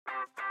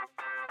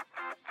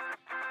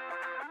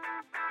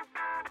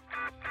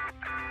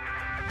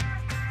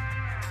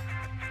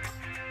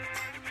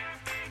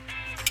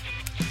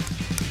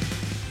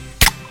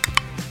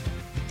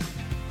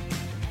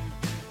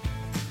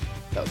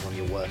that was one of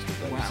your worst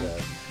of those Wow.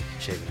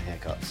 shaving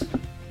haircuts.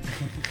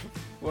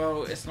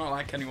 Well, it's not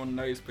like anyone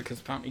knows because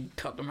apparently you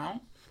cut them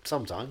out.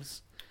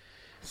 Sometimes.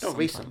 Not Sometimes.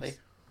 recently.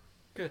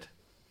 Good.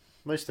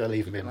 Most they'll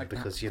leave them in Like that.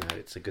 because,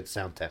 it's a good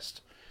sound test.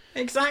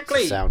 Exactly.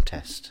 It's a sound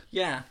test.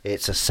 Yeah.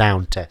 It's a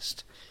sound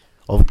test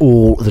of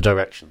all the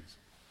directions.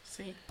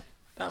 See,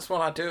 that's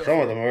what I do. Some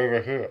of them are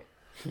over here.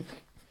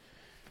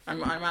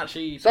 I'm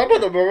actually. Some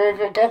of them are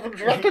over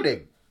Gotham's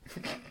Reckoning.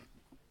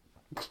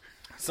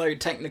 So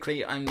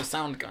technically, I'm the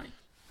sound guy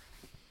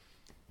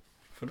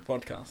for the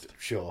podcast.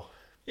 Sure.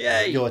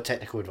 Yay! You're a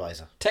technical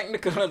advisor.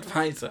 Technical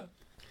advisor.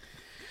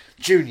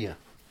 Junior.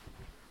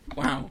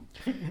 Wow.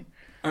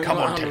 I'm Come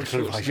not on, Arnold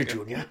technical advisor, Schwarzenegger.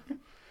 Junior.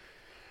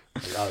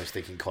 I was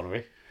thinking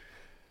Connery.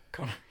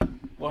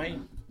 Why?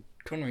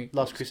 Connery.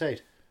 Last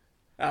Crusade.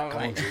 Oh,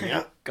 Come on, right.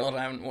 Junior. God,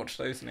 I haven't watched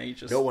those in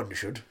ages. No one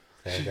should.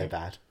 They're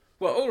bad.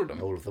 Well, all of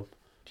them. All of them.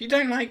 You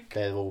don't like?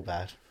 They're all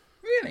bad.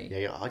 Really?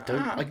 Yeah, I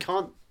don't. Ah. I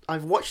can't.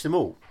 I've watched them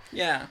all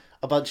Yeah.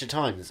 a bunch of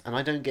times, and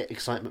I don't get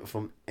excitement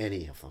from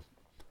any of them.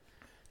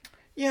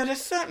 Yeah,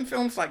 there's certain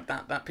films like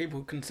that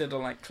people consider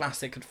like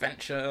classic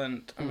adventure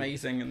and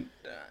amazing, and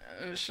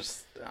it's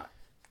just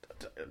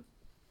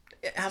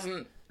it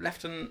hasn't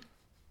left an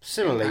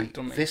Similarly, impact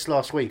on me. this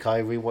last week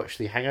I rewatched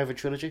the Hangover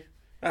trilogy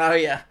Oh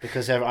yeah,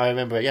 because I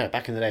remember,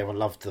 back in the day, everyone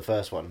loved the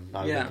first one.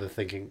 I Yeah. remember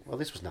thinking, well,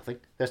 this was nothing.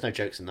 There's no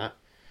jokes in that.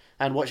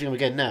 And watching them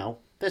again now,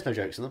 there's no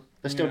jokes in them.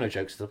 There's still Yeah. no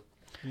jokes in them.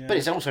 yeah. But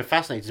it's also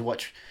fascinating to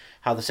watch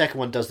how the second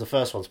one does the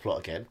first one's plot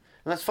again.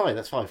 And that's fine.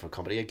 That's fine for a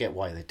comedy. I get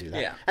why they do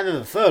that. Yeah. And then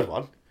the third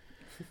one.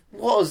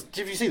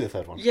 Have you seen the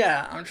third one?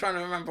 Yeah, I'm trying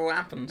to remember what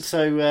happens.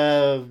 So,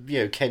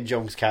 Ken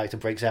Jeong's character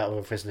breaks out of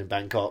a prison in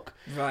Bangkok.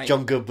 Right.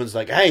 John Goodman's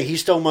like, "Hey, he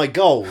stole my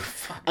gold.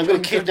 I'm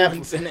going to John kidnap.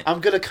 Goodman's in it. I'm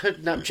going to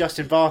kidnap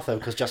Justin Bartha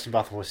because Justin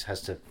Bartha always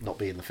has to not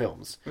be in the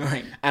films.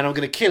 Right. And I'm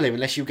going to kill him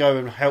unless you go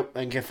and help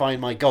and find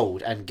my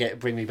gold and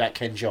bring me back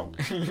Ken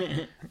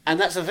Jeong." And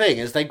that's the thing,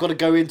 is they've got to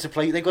go into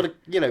play. They've got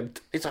to,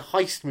 it's a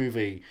heist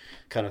movie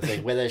kind of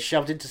thing where they're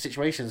shoved into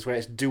situations where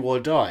it's do or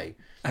die.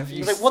 Have you?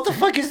 It's like, what the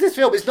fuck is this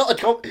film? It's not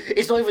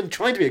It's not even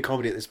trying to be a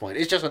comedy at this point.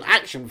 It's just an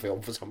action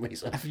film for some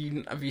reason. Have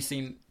you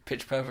seen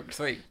Pitch Perfect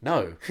 3?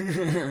 No,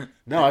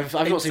 no, I've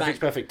not seen Exact- Pitch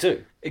Perfect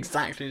 2.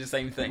 Exactly the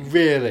same thing.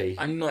 Really?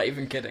 I'm not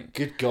even kidding.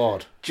 Good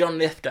God. John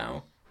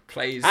Lithgow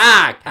plays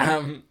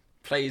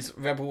plays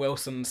Rebel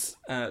Wilson's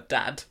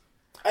dad.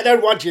 I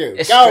don't want you. Go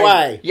Estranged-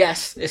 away.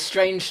 Yes,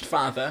 estranged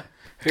father.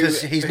 Who,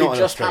 'Cause he's who not an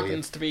just Australian.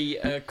 happens to be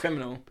a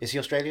criminal. Is he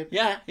Australian?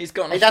 Yeah, he's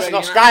got an He does an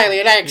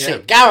Australian Australian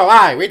accent. Go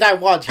away. We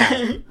don't want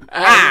you.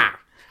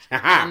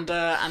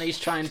 and he's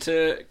trying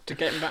to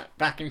get him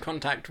back in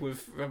contact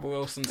with Rebel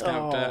Wilson's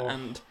character,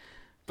 Oh.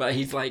 but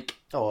he's like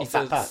Oh, he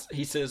Fat says Pat.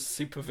 he's a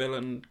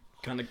supervillain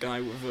kind of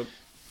guy with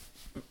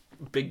a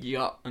big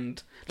yacht,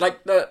 and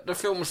like the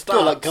film starts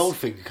Got like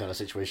Goldfinger kind of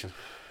situation.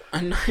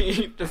 and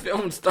the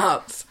film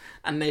starts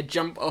and they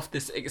jump off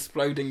this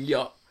exploding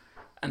yacht,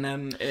 and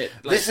then it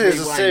like, This is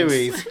a rewinds.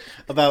 series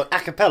about a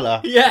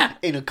cappella Yeah,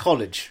 in a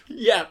college.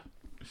 yeah.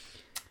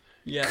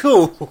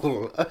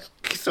 Cool.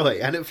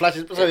 Sorry, and it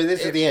flashes. Sorry,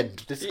 this is the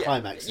end. This is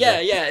climax. Yeah,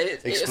 isn't it? yeah.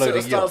 It sort Exploding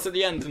of starts yacht. at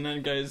the end and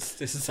then goes,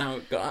 "This is how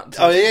it got up."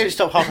 To Oh, you only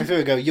stop halfway through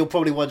and go, "You're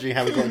probably wondering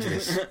how we got into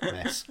this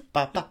mess."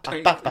 and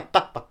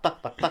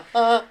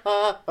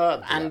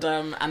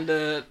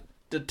the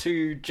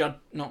two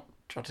not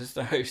judges,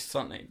 the hosts,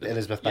 aren't they?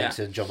 Elizabeth Banks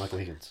and John Michael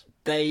Higgins.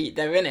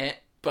 They're in it,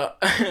 but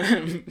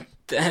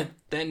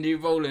their new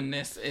role in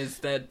this is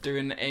they're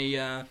doing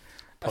a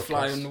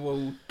fly Podcast. on the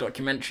wall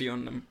documentary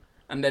on them,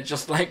 and they're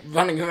just like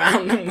running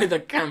around them with a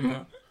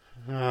camera.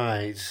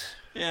 Right.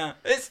 Yeah,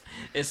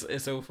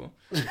 it's awful.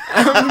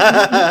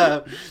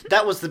 That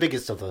was the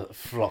biggest of the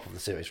flop of the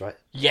series, right?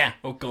 Yeah.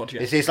 Oh God.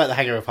 Yeah. It's like the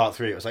Hangover Part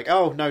 3. It was like,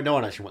 oh, no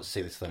one actually wants to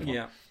see this third one.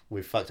 Yeah.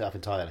 We've fucked it up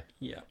entirely.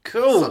 Yeah.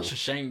 Cool. Such a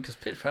shame because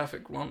Pitch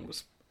Perfect 1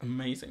 was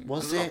amazing.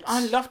 Was I it?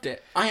 I loved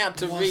it. I had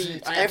to Was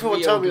it? I had Everyone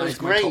to told me it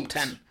was reorganise my great.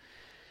 top 10.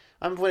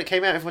 I remember when it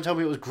came out, everyone told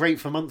me it was great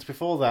for months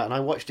before that, and I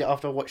watched it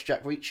after I watched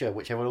Jack Reacher,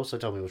 which everyone also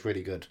told me was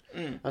really good.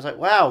 I was like,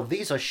 wow,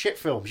 these are shit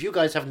films. You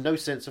guys have no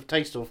sense of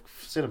taste of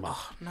cinema.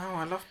 Oh, no,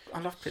 I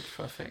love Pitch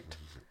Perfect.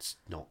 It's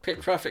not. Pitch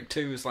Perfect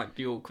 2 is like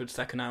the awkward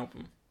second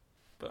album.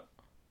 But,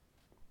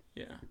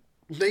 yeah.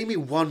 Name me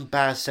one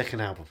bad second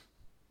album,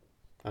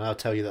 and I'll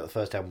tell you that the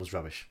first album was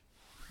rubbish.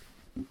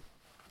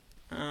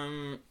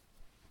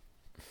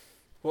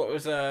 What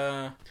was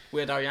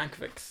Weird Al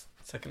Yankovic's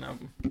second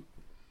album?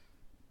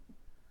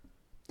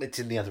 It's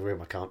in the other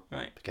room. I can't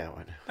Right. pick it out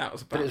right now. That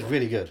was a But bad it was one.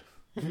 really good.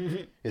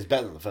 It's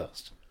better than the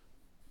first.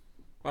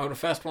 Well, the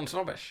first one's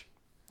rubbish.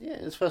 Yeah,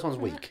 this first one's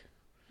weak.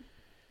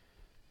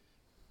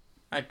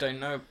 I don't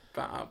know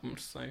about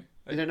albums, so...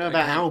 You don't know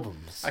about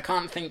albums. I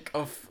can't think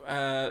of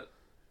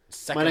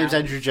second My name's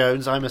album. Andrew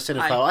Jones. I'm a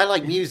cinephile. I- I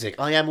like music.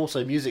 I am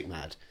also music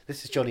mad.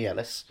 This is Johnny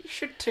Ellis. You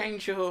should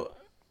change your...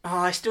 Oh,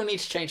 I still need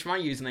to change my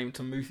username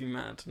to Movie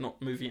Mad, not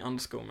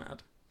Movie_Mad.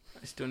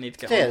 I still need to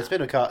get Yeah, on it's that.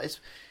 been a car. It's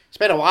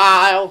been a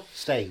while.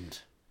 Stained.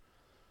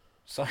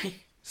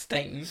 Sorry?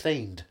 Stained?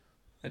 Stained.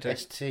 I don't...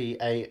 STAIND.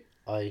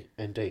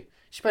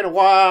 It's been a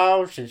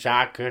while since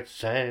I could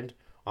stand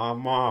on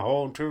my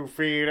own 2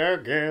 feet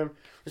again.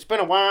 It's been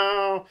a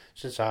while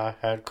since I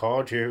had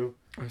called you.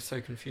 I'm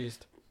so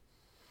confused.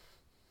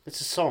 It's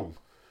a song.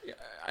 Yeah,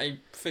 I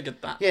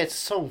figured that. Yeah, it's a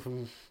song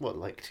from, what,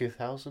 like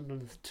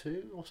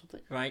 2002 or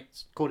something? Right.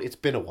 It's called It's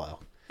Been a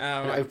While.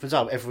 And Right. it opens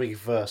up every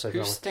verse.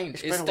 Who's Stained?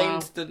 It's Is been a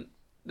while. Stained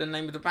the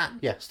name of the band?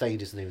 Yeah,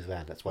 Stained is the name of the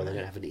band. That's why they Right.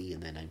 don't have an E in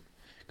their name.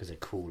 Because they're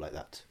cool like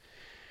that.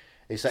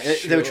 It's like,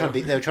 they were trying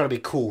to be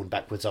cool and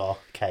backwards are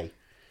K.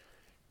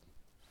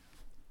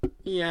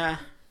 Yeah.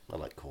 I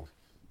like Korn.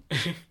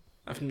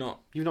 I've not.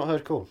 You've not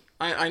heard Korn?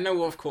 I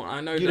know of Korn. I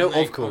know You the know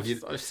name. of Korn.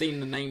 I've seen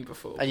the name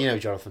before. And you know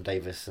Jonathan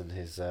Davis and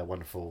his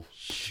wonderful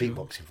Sure.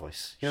 beatboxing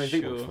voice. You know his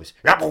Sure. beatboxing voice?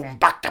 Da-boom,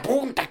 back,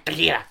 da-boom,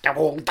 da-da-here,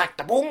 da-boom,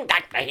 da-da-boom,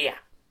 da-da-here.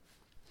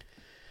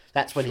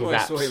 That's when he I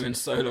raps. saw him in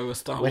Solo a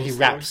Star Wars. When he story.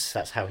 raps,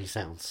 that's how he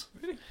sounds.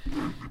 Really?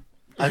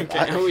 I- Okay,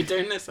 I- are we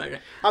doing this? Okay.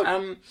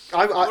 I-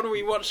 What are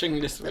we watching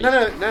this week?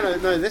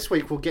 No. This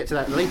week we'll get to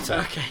that later.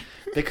 Okay.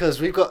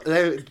 Because we've got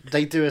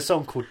they do a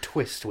song called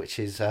Twist, which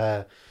is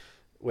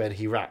when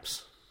he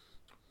raps.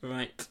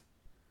 Right.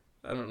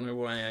 I don't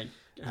know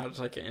how did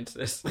I get into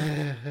this?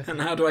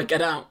 And how do I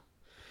get out?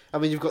 I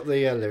mean, you've got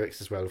the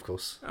lyrics as well, of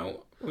course.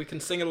 Oh, we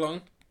can sing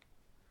along.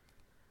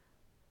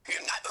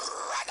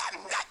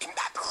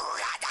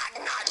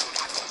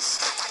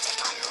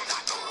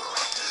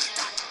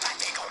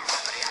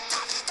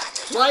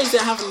 Why is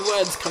it having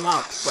words come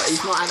up, but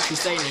he's not actually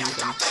saying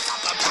anything?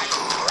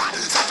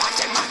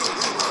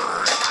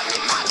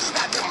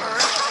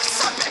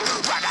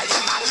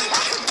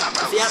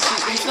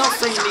 He's not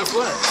saying these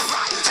words.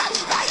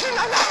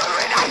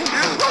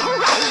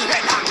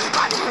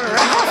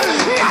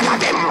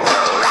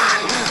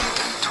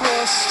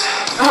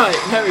 Alright,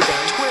 there we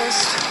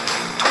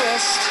go.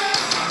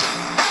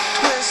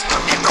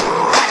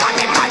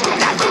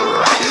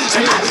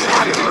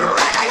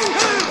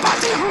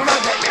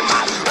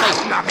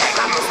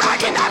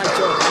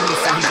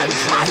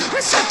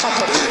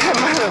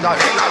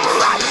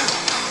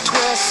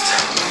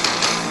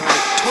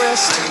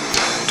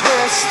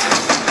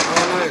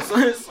 Oh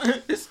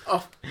no, it's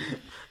off.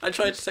 I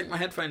tried to take my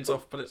headphones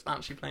off, but it's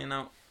actually playing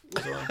out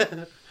as well.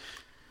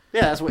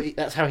 Yeah,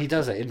 that's how he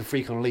does it. In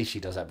Freak on Leash, he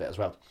does that bit as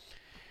well.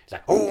 It's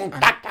like,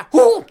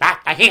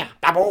 here.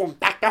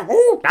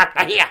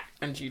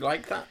 And do you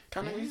like that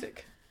kind of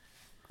music?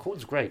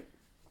 Korn's great.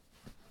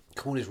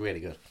 Korn is really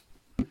good.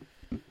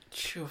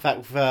 Sure. In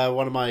fact,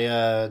 one of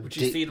my... Would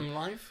you see them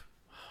live?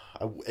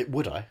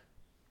 Would I?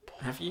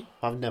 Have you?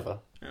 I've never.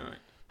 Alright.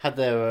 Had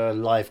their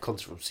live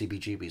concert from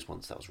CBGB's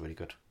once. That was a really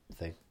good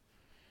thing.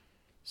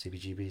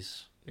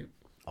 CBGB's. Yep.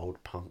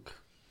 Old punk.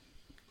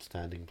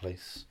 Standing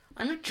place.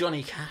 I'm a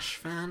Johnny Cash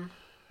fan.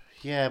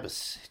 Yeah,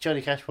 but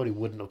Johnny Cash probably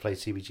wouldn't have played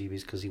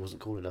CBGB's because he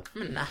wasn't cool enough.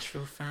 I'm a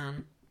Nashville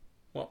fan.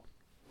 What?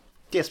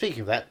 Yeah,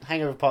 speaking of that,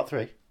 Hangover Part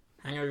 3.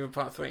 Hangover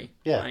Part 3.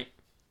 Yeah. Right.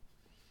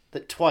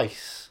 That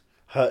twice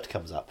Hurt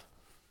comes up.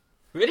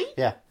 Really?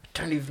 Yeah.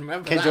 Don't even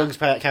remember Ken that. Jeong's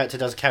character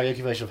does a karaoke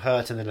version of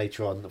Hurt, and then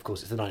later on, of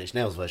course, it's the Nine Inch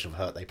Nails version of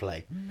Hurt they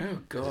play. Oh,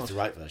 'Cause it's God. the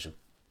right version.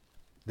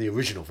 The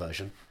original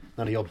version.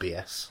 None of your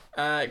BS.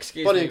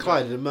 Excuse Bonnie me. and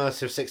Clyde, an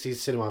immersive 60s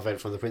cinema event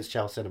from the Prince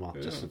Charles Cinema.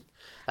 Just,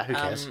 who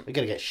cares? We're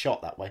going to get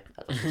shot that way.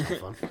 That doesn't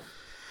sound fun.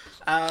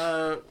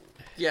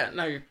 Yeah,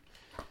 no.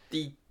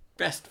 The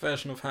best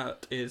version of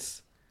Hurt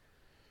is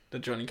the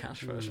Johnny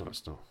Cash version. No,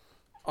 it's not.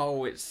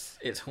 Oh, it's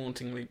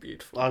hauntingly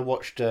beautiful. I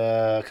watched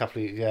a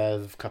couple of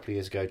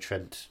years ago,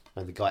 Trent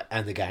and the guy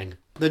and the gang,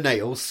 the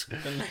Nails,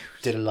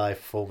 did a live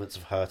performance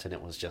of Hurt, and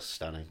it was just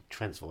stunning.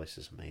 Trent's voice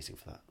is amazing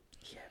for that.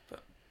 Yeah,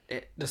 but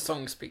the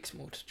song speaks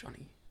more to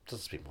Johnny. It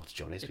doesn't speak more to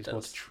Johnny, it speaks does.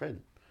 more to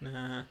Trent.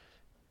 Nah.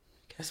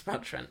 Cares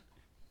about Trent.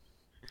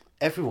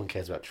 Everyone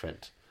cares about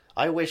Trent.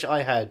 I wish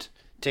I had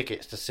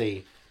tickets to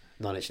see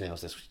Nine Inch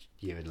Nails this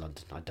year in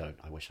London. I don't.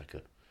 I wish I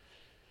could.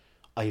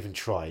 I even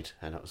tried,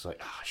 and it was like,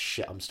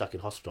 shit, I'm stuck in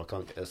hospital. I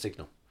can't get a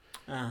signal.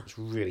 It's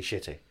really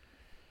shitty.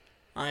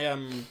 I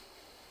am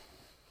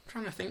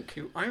trying to think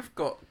who I've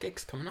got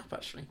gigs coming up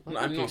actually. I've I'm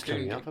got not gigs doing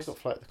coming up. gigs. I've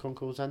got Flight of the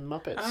Conchords and the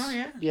Muppets. Oh,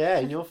 yeah? Yeah,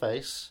 in your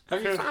face.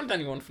 Have you found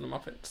anyone for the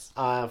Muppets?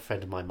 A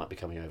friend of mine might be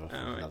coming over from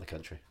right. another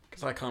country.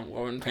 Because I can't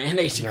warrant paying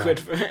 80 No. quid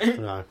for it.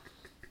 No.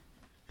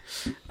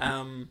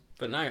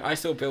 But no, I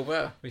saw Bill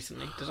Burr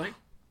recently. Did I?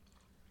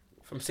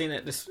 If I'm seeing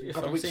it this, if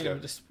Couple I'm weeks seeing ago.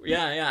 it this,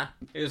 yeah,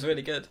 it was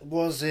really good.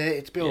 Was it?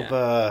 It's Bill Yeah.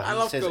 Burr. I He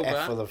love says Bill F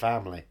Burr. for the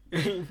family.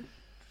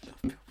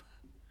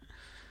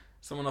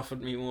 Someone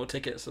offered me more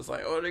tickets. I was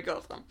like, already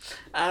got them.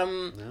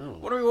 No.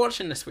 What are we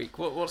watching this week?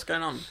 What's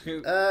going on?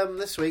 Who?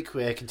 This week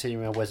we're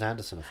continuing our Wes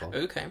Anderson film.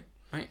 Okay.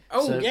 Right.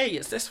 Oh, So- yay,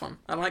 it's this one.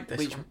 I like this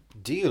Which, one.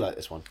 do you like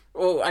this one?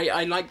 Oh,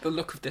 I like the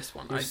look of this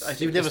one. I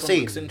think You've never this one seen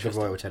looks The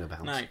interesting. Royal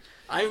Tenenbaums? No,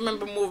 I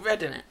remember more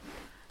red in it.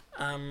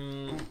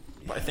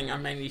 But I think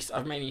I've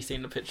mainly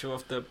seen the picture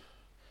of the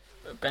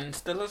Ben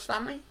Stiller's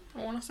family.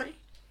 I want to say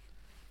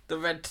the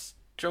red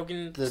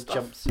jogging The stuff.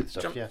 jumpsuit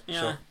stuff, yeah,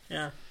 sure.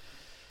 yeah.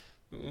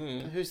 Ooh.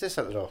 Who's this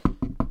at the door?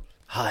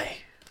 Hi.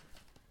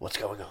 What's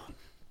going on?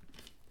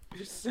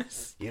 Who's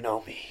this? You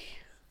know me.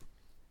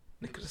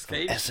 Nicolas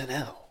Cage.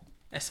 SNL.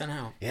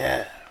 SNL.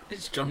 Yeah.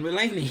 It's John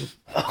Mulaney.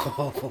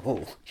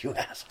 Oh, you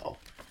asshole.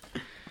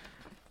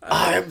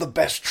 I am the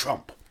best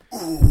Trump.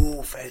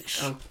 Ooh,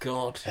 face. Oh,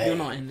 God. Hey. You're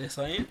not in this,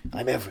 are you?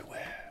 I'm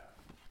everywhere.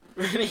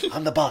 Really?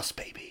 I'm the boss,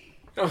 baby.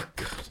 Oh,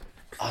 God.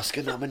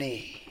 Oscar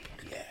nominee.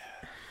 Yeah.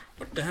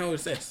 What the hell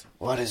is this?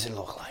 What does it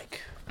look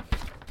like?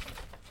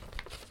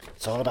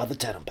 It's all about the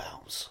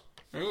Tenenbaums.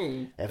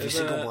 Ooh. Every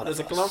single one of There's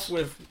a us. glove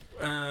with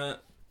a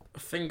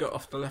finger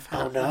off the left Oh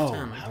hand. no, Left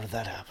hand. how did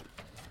that happen?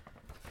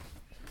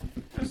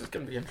 This is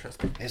going to be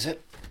interesting. Is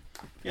it?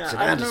 Yeah, It's an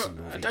I Anderson don't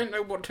know. movie. I don't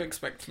know what to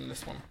expect from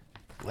this one.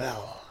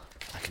 Well,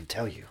 I can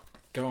tell you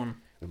Go on.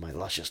 with my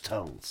luscious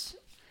tones.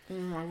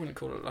 I wouldn't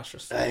call it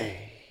luscious.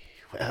 Hey,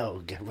 well,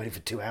 get ready for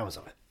 2 hours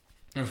of it.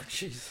 Oh,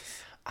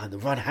 Jesus. I'm the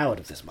Ron Howard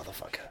of this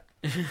motherfucker.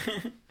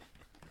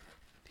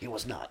 He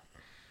was not.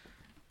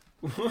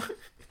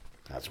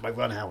 That's my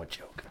Ron Howard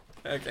joke.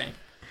 Okay.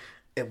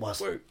 It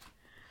wasn't. Whoa.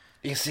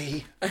 You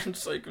see, I'm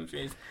so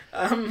confused.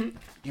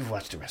 you've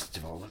watched Arrested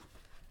Development.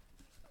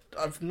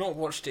 I've not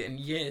watched it in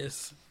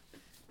years.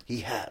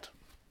 He had.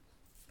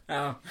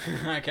 Oh,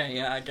 okay,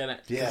 yeah, I get it.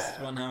 'Cause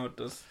Yeah. Ron Howard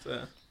does.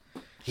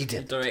 He He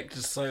did.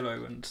 directed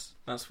Solo, and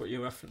that's what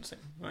you're referencing,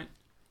 right?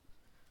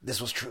 This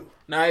was true.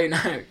 No.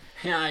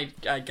 Yeah,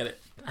 I get it.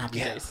 Happy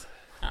Yeah. days.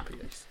 Happy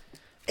days.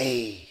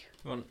 A,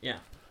 Well, yeah.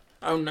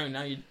 Oh no,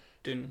 now you're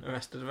doing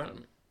Arrested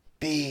Development.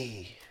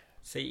 B,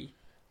 C.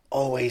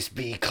 always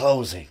be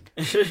closing.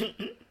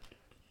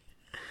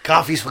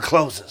 Coffee's for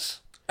closers.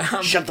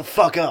 Shut the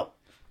fuck up.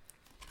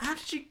 How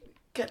did you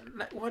get?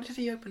 Why did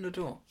he open the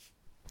door?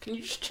 Can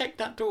you just check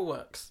that door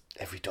works?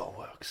 Every door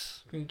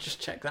works. Can you just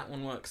check that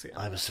one works again?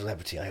 I'm a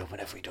celebrity. I open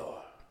every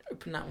door.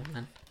 Open that one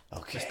then.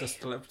 Okay. Mr.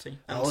 Celebrity.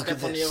 And Oh, look step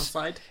at on the this. other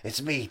side.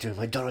 It's me doing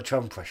my Donald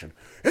Trump impression.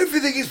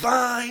 Everything is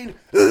fine.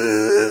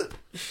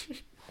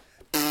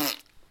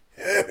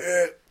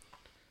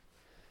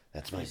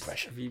 That's my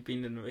impression. Have you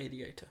been in a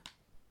radiator?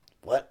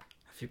 What?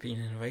 Have you been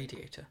in a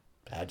radiator?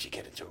 How'd you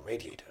get into a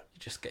radiator? You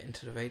just get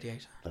into the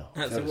radiator. Oh,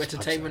 That's that a was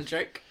entertainment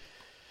joke.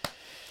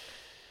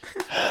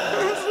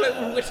 That's a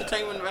little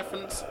entertainment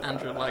reference.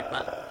 Andrew would like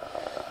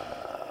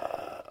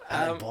that.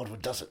 Alec Baldwin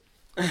does it.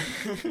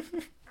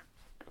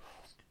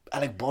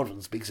 Alec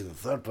Baldwin speaks in the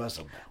third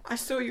person now. I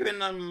saw you in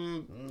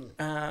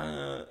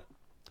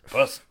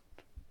Person.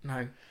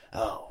 no,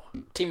 Oh.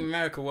 Team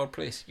America World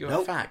Police. You're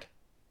Nope. a fag.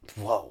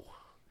 Whoa.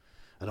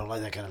 I don't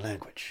like that kind of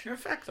language. You're a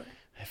fag though.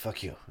 Hey,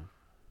 fuck you.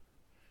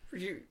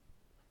 You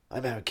I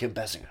married Kim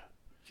Basinger.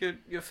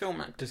 you're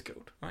Film Actors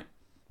Guild, right?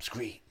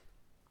 Screen.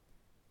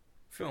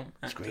 Film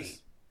actors. Screen.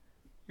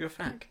 You're a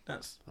fag.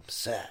 That's I'm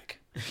SAG.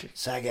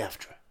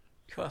 SAG-AFTRA.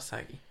 you are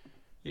saggy.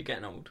 You're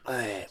getting old.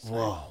 Hey,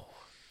 whoa.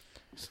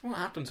 That's what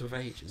happens with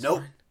age. It's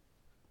Nope.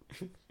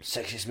 fine.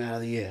 Sexiest man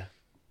of the year.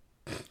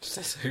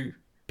 Says who?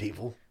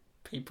 People.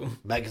 People.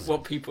 Magazine.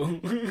 What people?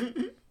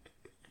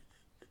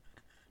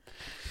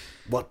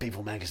 What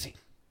People magazine?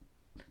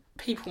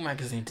 People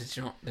magazine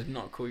did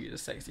not call you the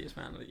sexiest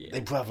man of the year.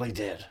 They probably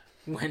did.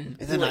 When?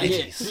 In the What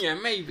year? 90s. Yeah,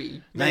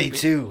 maybe.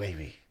 92,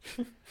 maybe.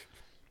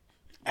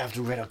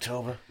 After Red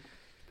October.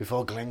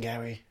 Before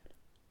Glengarry.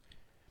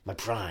 My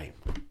prime.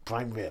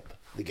 Prime rib.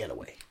 The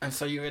Getaway. And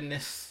so you're in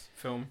this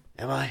film.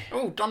 Am I?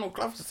 Oh, Donald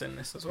Glover's in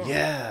this as well.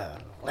 Yeah.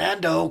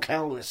 Lando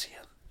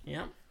Calrissian.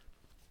 Yeah.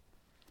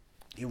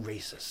 You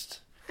racist.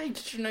 Hey,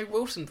 did you know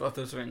Wilson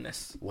brothers are in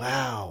this?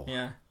 Wow.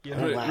 Yeah. You,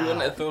 Oh, you wow.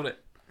 wouldn't have thought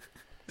it.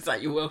 Is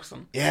that you,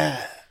 Wilson?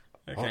 Yeah.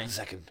 Okay. Hold on a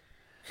second.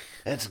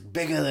 It's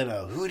bigger than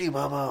a hootie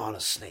mama on a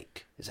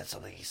snake. Is that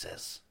something he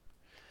says?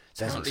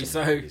 Sounds like Apparently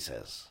something so. he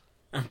says.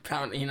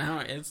 Apparently now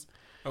it is.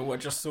 Oh, I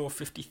just saw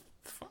 $50,000.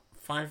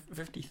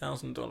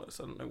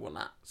 I don't know what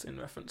that's in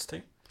reference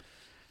to.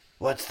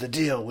 What's the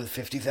deal with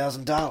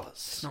 $50,000?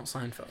 It's not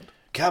Seinfeld.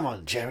 Come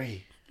on,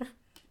 Jerry.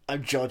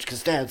 I'm George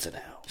Costanza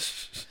now.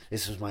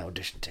 This was my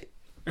audition tape.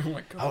 Oh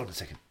my god. Hold on a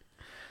second.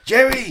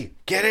 Jerry,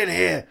 get in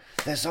here.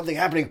 There's something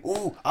happening.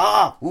 Ooh,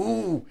 ah,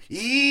 ooh,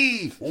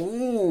 ee,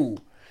 ooh.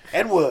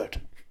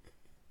 N-word.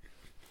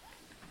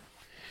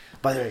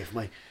 By the way, if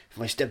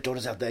my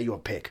stepdaughter's out there, you're a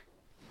pig.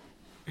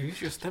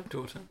 Who's your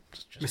stepdaughter?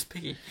 Miss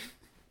Piggy.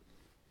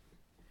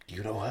 Do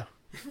you know her?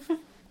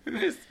 Who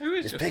is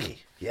It's your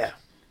Piggy. Yeah.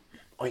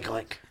 Oink,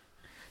 oink.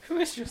 Who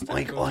is your Oink,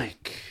 stepdaughter?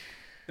 oink.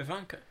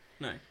 Ivanka.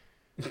 No.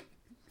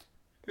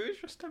 Who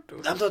is your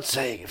stepdaughter? I'm not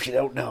saying if you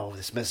don't know,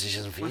 this message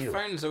isn't for My you.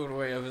 phone's all the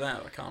way over there.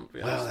 I can't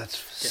be Well, honest.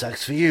 that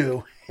sucks for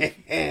you.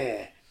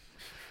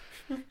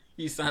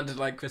 You sounded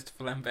like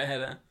Christopher Lambert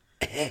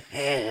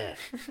there.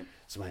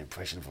 It's my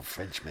impression of a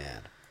French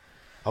man.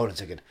 Hold on a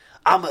second.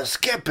 I'm a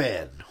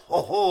skipping.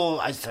 Ho ho,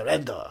 I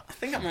surrender. I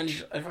think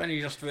I've only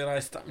just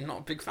realised that I'm not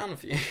a big fan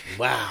of you.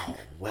 Wow.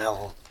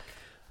 Well,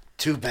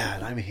 too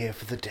bad. I'm here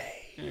for the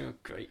day. You're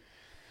great.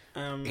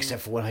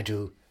 Except for when I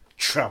do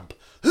Trump.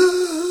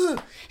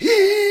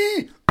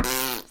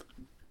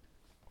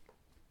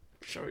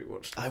 Shall we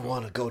watch the I film?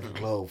 won a Golden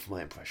Globe for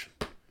my impression.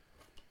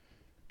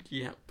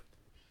 Yep.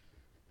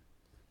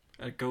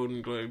 A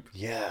Golden Globe.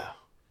 Yeah.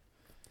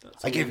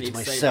 That's I all gave we it to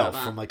need say myself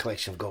about from that. my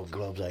collection of Golden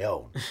Globes I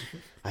own.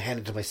 I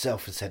handed it to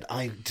myself and said,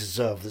 I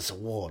deserve this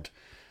award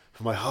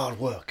for my hard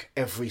work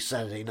every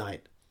Saturday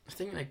night. I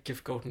think they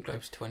give Golden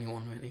Globes to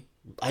anyone, really.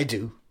 I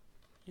do.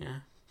 Yeah.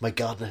 My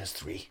gardener has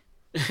 3.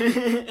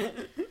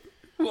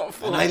 What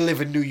for? And I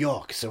live in New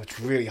York, so it's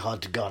really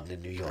hard to garden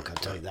in New York, I'll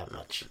tell you that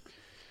much.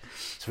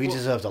 So he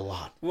deserved a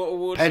lot. What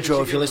award?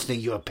 Pedro, if you're listening,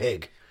 you're a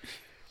pig.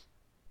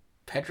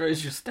 Pedro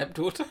is your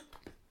stepdaughter?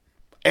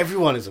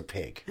 Everyone is a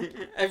pig.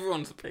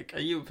 Everyone's a pig. Are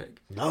you a pig?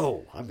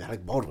 No, I'm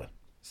Alec Baldwin.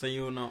 So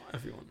you're not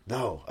everyone.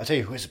 No, I'll tell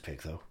you who is a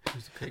pig, though.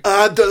 Who's a pig?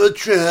 I'm Donald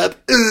Trump.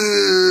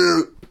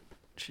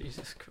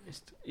 Jesus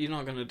Christ. You're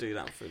not going to do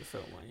that through the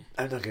film, are you?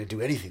 I'm not going to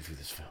do anything through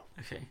this film.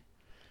 Okay.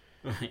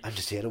 Right. I'm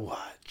just here to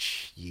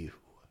watch you.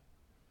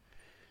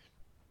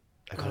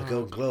 I got a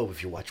Golden Globe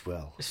if you watch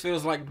well. This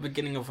feels like the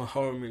beginning of a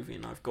horror movie,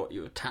 and I've got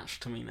you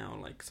attached to me now,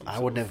 like some I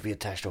sort would of never be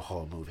attached to a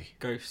horror movie.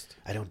 ghost.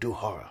 I don't do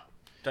horror.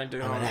 Don't do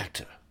I'm horror. an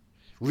actor.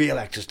 Real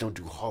actors don't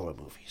do horror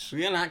movies.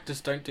 Real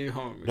actors don't do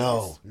horror movies.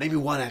 No, name me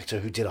one actor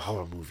who did a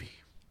horror movie.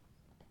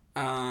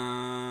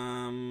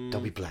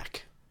 Don't be Mm.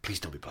 black. Please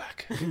don't be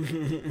black.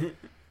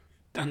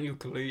 Daniel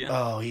Kaluuya.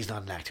 Oh, he's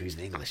not an actor. He's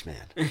an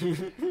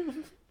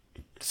Englishman.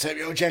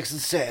 Samuel Jackson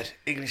said,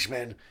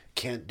 Englishmen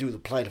can't do the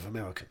plight of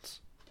Americans.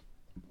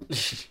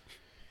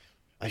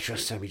 I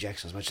trust Sammy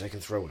Jackson as much as I can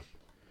throw him.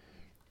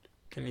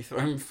 Can you throw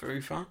him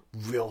very far?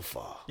 Real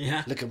far.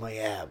 Yeah. Look at my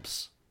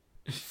abs.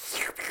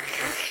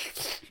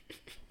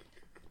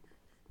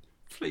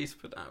 Please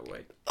put that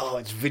away. Oh,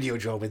 it's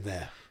Videodrome in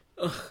there.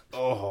 Ugh.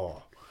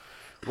 Oh,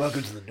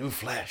 welcome to the new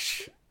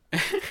Flash. Do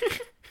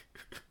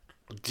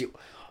you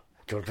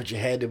want to put your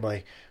hand in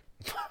my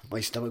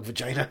stomach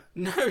vagina?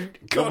 No. Come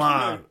God,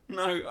 on.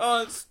 No. No.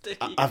 Oh, it's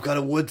sticky. I've got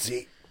a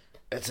Woodsy.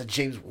 It's a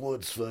James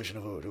Woods version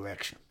of a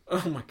direction.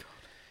 Oh my god.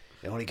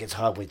 It only gets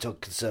hard when you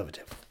talk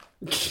conservative.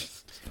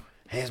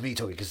 Here's me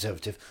talking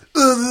conservative.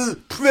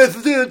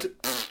 President!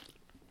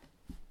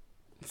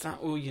 Is that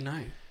all you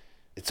know?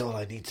 It's all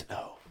I need to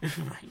know.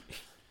 Right.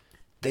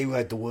 They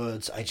write the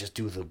words, I just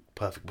do the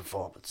perfect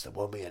performance that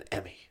won me an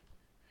Emmy.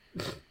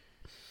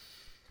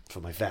 For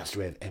my vast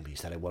array of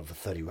Emmys that I won for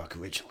 30 Rock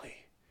originally.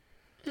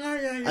 Oh,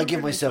 yeah, I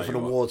give myself an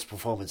awards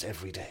performance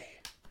every day.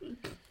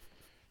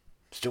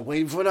 Still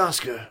waiting for an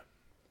Oscar.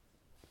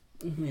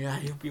 Yeah,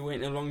 you'll be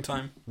waiting a long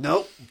time.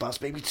 Nope, Boss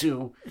Baby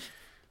 2.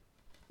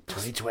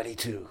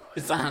 2022.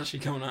 Is that actually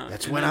coming out?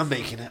 That's when I'm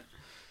making it.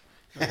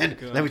 And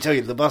God. let me tell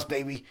you, the Boss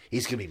Baby,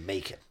 he's going to be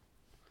making.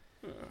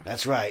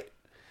 That's right.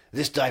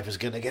 This diaper's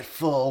going to get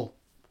full.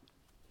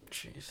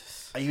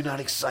 Jesus. Are you not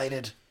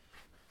excited?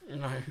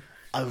 No.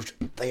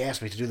 They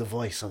asked me to do the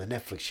voice on the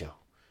Netflix show.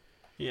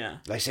 Yeah.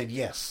 I said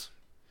yes.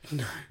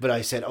 No. But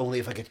I said only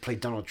if I could play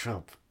Donald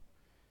Trump.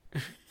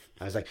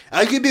 I was like,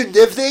 I can be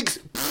Netflix.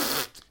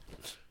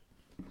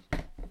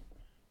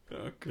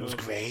 Oh, It was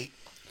God. great.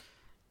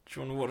 Do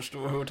you want to watch the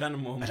Royal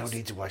Tenenbaums? I don't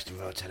need to watch the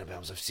Royal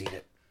Tenenbaums. I've seen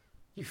it.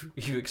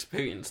 You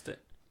experienced it.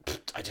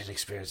 I didn't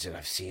experience it.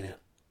 I've seen it.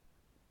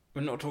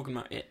 We're not talking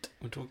about it.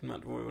 We're talking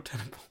about the Royal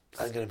Tenenbaums.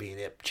 I'm going to be in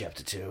it,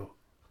 Chapter 2.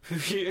 Who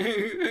are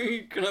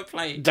you gonna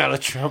play?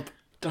 Donald Trump.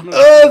 Donald.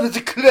 Oh, there's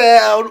a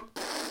clown.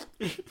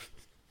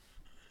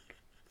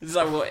 Is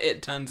that what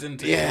it turns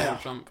into? Yeah.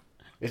 Donald Trump.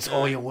 It's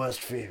all your worst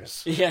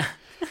fears. Yeah.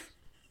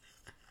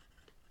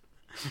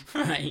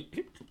 Right.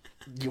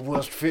 Your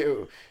worst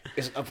fear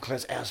is an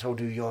upper-class asshole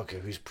New Yorker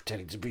who's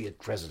pretending to be a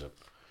president.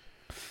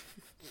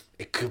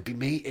 It could be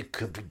me. It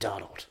could be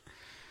Donald.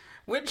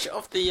 Which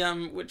of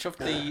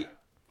the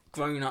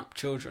grown-up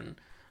children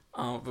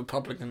are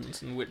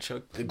Republicans and which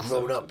are The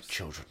grown-up Conservatives?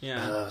 children.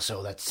 Yeah.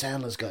 So that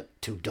Sandler's got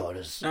 2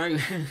 daughters. No.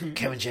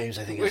 Kevin James,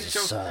 I think, has a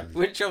son.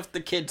 Which of the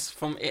kids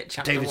from It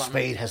Chapter David 1?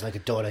 Spade has like a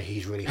daughter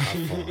he's really hot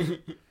for.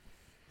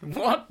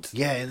 What?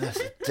 Yeah, and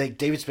that's like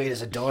David Spade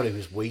has a daughter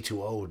who's way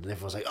too old, and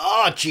everyone's like,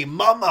 "Oh, gee,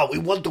 mama, we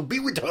want to be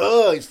with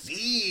her."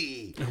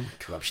 See,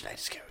 Rob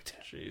Schneider's character.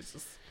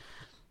 Jesus.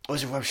 Or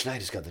is it Rob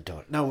Schneider's got the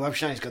daughter? No, Rob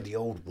Schneider's got the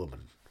old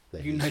woman.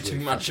 that You he's know really too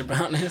much fucking-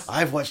 about this.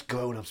 I've watched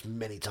Grown Ups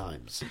many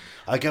times.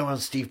 I go around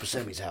Steve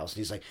Buscemi's house, and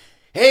he's like,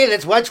 "Hey,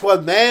 let's watch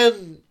one,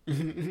 man."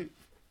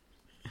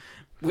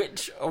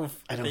 Which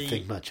of I don't the...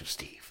 think much of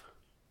Steve.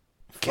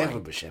 Fine.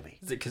 Kevin Buscemi.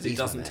 Is it because he He's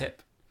my doesn't man.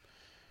 tip?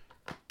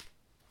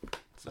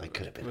 I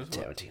could have been a Was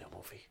what? Tarantino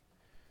movie.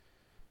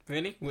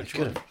 Really? Which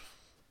could one? have.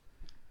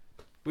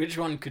 Which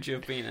one could you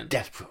have been in?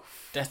 Death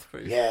Proof. Death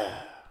Proof.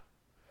 Yeah.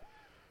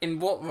 In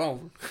what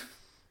role?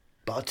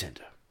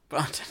 Bartender.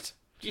 But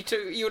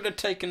you would have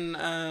taken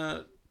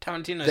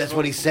Tarantino's That's role.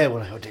 what he said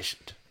when I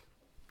auditioned.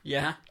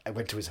 Yeah. I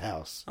went to his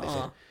house. I Oh.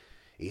 said,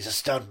 "He's a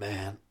stunt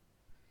man."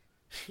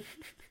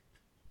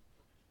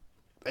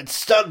 It's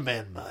stunt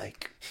man,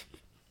 Mike.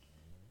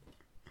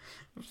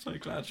 I'm so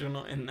glad you're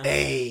not in there.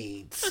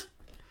 AIDS.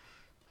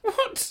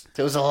 What?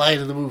 There was a line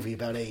in the movie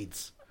about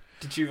AIDS.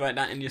 Did you write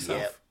that in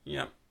yourself?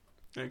 Yep.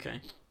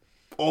 Okay.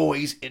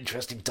 Always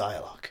interesting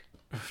dialogue.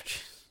 Oh,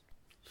 jeez.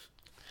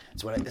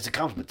 It's a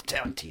compliment to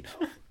Tarantino.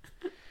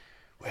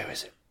 Where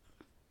is it?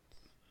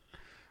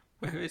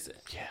 Where is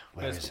it? Yeah,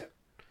 where Where's is it?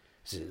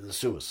 Is it in the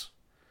sewers?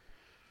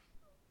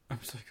 I'm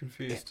so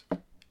confused.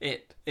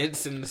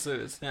 It's in the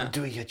sewers. Yeah. I'm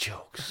doing your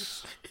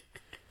jokes.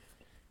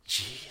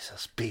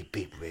 Jesus, beep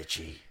beep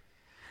Richie.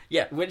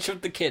 Yeah, which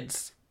of the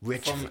kids...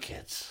 Rich for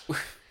kids.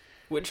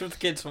 Which of the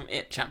kids from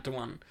It Chapter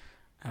 1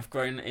 have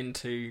grown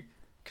into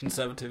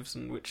conservatives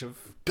and which have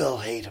Bill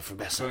Hader from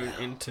grown SNL.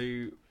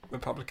 into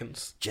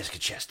Republicans? Jessica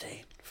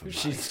Chastain from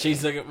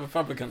She's a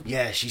Republican.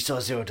 Yeah, she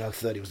saw Zero Dark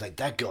 30, was like,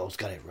 that girl's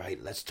got it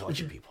right, let's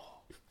torture people.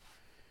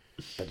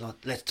 But not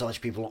let's torture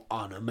people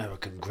on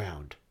American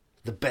ground.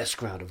 The best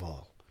ground of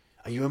all.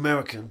 Are you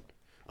American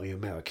or are you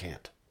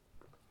Americant?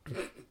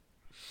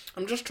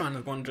 I'm just trying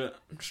to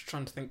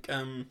think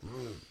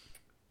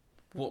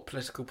what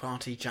political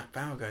party Jack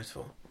Bauer goes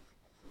for.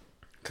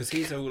 Because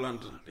he's all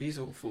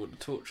for the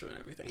torture and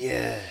everything.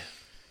 Yeah,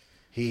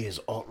 he is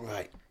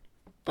alt-right.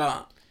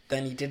 But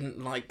then he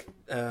didn't like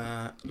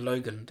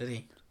Logan, did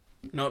he?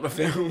 Not the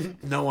film.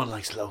 No one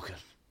likes Logan.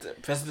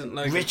 President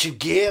Logan. Richard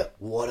Gere,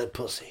 what a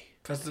pussy.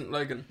 President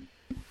Logan.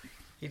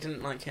 He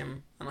didn't like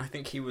him, and I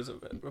think he was a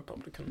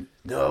Republican.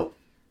 No.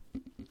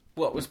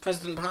 What, was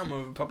President Palmer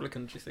a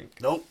Republican, do you think?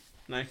 Nope.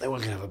 No. They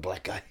weren't going to have a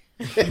black guy.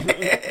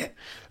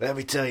 Let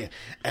me tell you,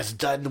 as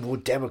Dynamo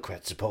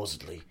Democrats,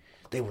 supposedly,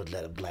 they would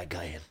let a black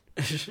guy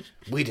in.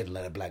 We didn't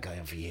let a black guy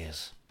in for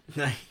years.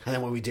 No. And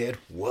then when we did,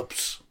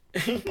 whoops.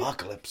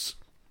 Apocalypse.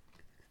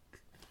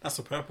 That's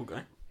a purple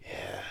guy.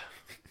 Yeah.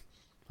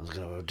 I was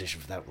going to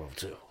audition for that role,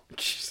 too.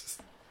 Jesus.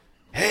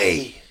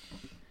 Hey!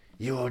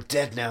 You're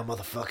dead now,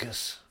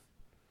 motherfuckers.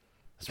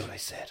 That's what I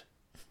said.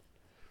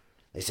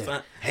 They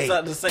said, hey, is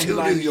that the same to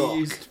line New York. you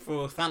used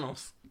for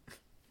Thanos?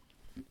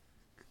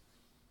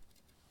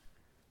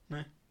 No?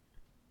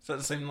 Is that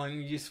the same line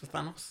you used for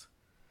Thanos?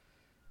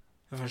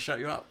 Have I shut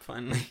you up,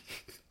 finally?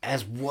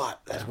 As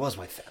what? That was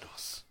my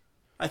Thanos.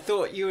 I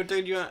thought you were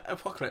doing your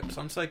Apocalypse.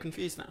 I'm so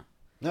confused now.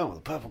 No,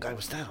 the purple guy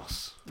was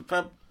Thanos.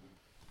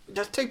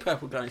 There's two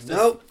purple guys.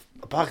 Nope.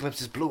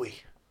 Apocalypse is bluey.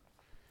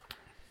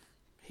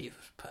 He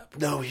was purple.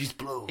 No, he's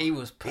blue. He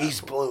was purple.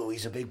 He's blue.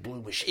 He's a big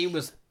blue machine. He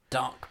was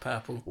dark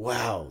purple.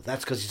 Wow,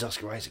 that's because he's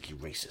Oscar Isaac, you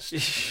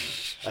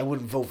racist. I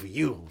wouldn't vote for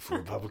you for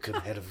Republican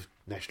head of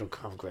National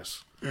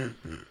Congress. I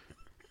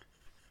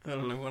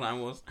don't know what I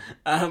was.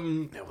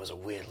 That was a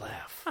weird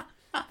laugh.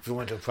 If you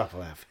want to do a proper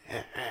laugh,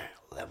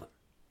 lemon.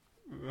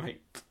 Right.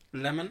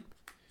 Lemon?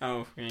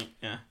 Oh,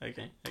 yeah,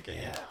 okay.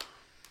 Yeah.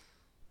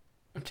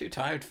 I'm too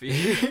tired for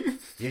you.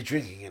 You're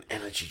drinking an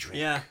energy drink.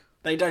 Yeah.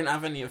 They don't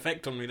have any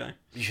effect on me, though.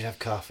 You should have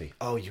coffee.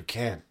 Oh, you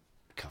can.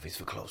 Coffee's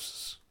for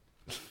closers.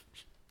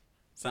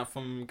 Is that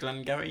from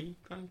Glengarry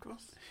Glen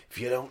Cross? If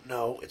you don't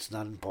know, it's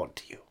not important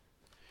to you.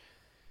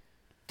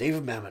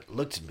 David Mamet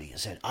looked at me and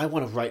said, I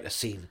want to write a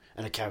scene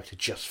and a character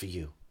just for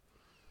you.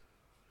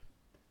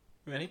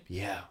 Really?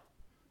 Yeah.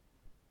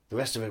 The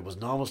rest of it was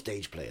normal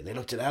stage play. And they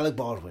looked at Alec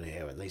Baldwin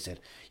here and they said,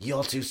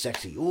 you're too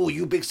sexy. Ooh,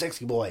 you big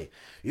sexy boy.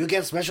 You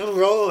get special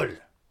role.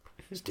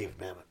 It's David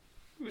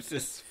Mamet. Was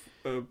this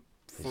for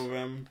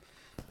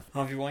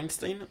Harvey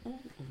Weinstein? Ooh.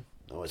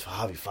 No, it's for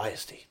Harvey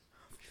Firestein.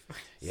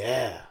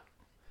 Yeah.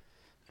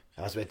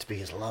 I was meant to be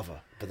his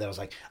lover. But then I was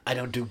like, I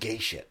don't do gay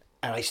shit.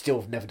 And I still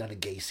have never done a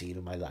gay scene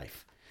in my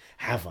life.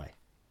 Have I?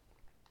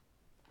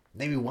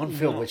 Maybe one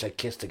film which I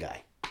kissed a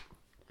guy.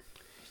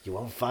 You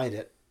won't find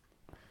it.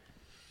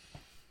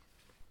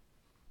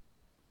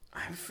 I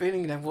have a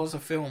feeling there was a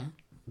film.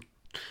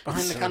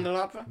 Behind the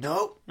Candelabra?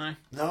 No. No.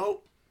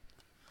 No.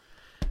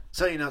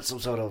 Certainly not some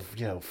sort of,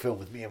 film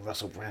with me and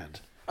Russell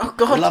Brand. Oh,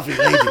 God. Lovely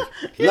lady.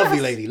 Yes. Lovely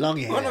lady. Long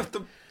hair. One of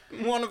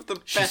the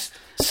best.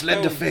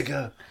 Slender films.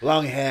 figure.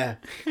 Long hair.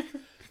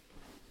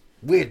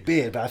 Weird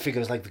beard, but I figure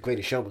it was like the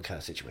Greatest Showman kind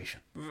of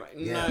situation. Right,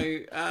 Yeah.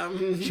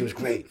 No. She was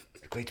great.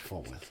 Great to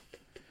perform with.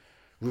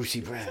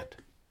 Lucy Brand.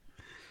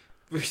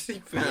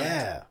 Lucy Brand.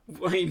 Yeah.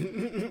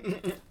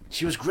 Wait.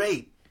 She was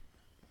great.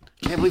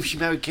 Can't believe she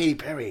married Katy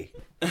Perry.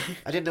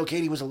 I didn't know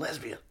Katy was a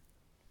lesbian.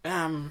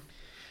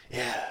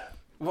 Yeah.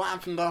 What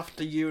happened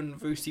after you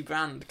and Lucy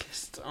Brand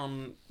kissed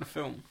on the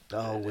film?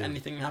 Oh,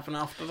 Anything happen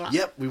after that?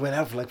 Yep, we went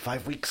out for like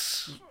 5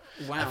 weeks.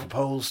 Wow. I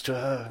proposed to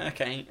her.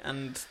 Okay,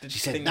 and did She you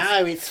said, think...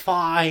 no, it's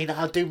fine.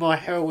 I'll do more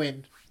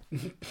heroin.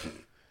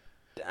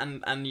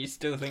 And you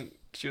still think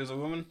she was a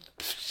woman?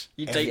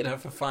 You dated her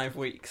for 5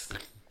 weeks.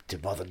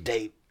 Did more than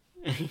date.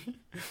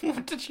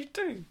 What did you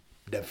do?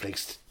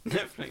 Netflixed.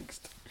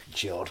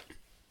 Chilled.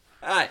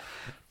 Alright.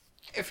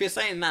 If you're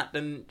saying that,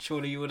 then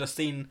surely you would have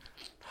seen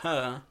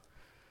her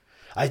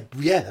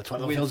Yeah, that's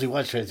one of the films we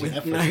watched. with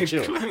Netflix no and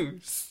chilled.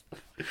 clothes.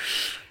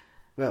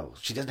 Well,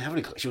 she doesn't have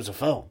any clothes. She was a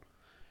phone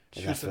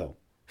in that film.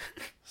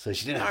 So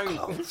she didn't have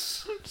No.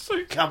 clothes.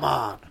 So Come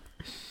on.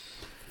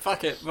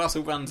 fuck it,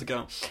 Russell Brand's a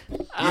girl.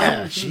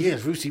 Yeah, she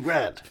is. Lucy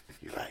Brand.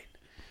 You're right.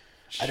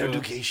 I don't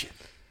do Sure. gay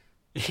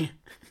shit.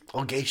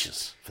 Or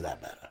geishas, for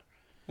that matter.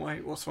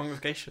 Wait, what's wrong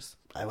with geishas?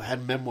 I had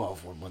a memoir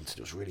of one once and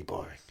it was really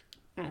boring.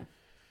 Hmm.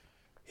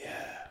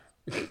 Yeah.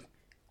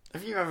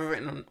 Have you ever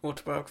written an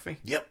autobiography?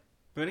 Yep.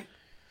 Really?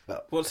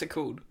 Well, What's it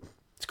called?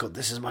 it's called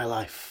This Is My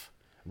Life.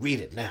 Read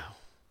it now.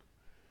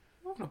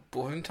 What a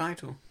boring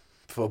title.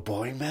 For a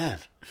boring man.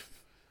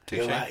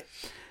 You're Touche. right.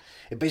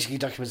 It basically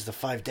documents the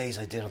 5 days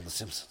I did on The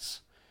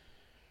Simpsons.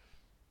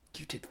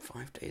 You did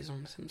 5 days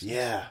on The Simpsons?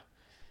 Yeah.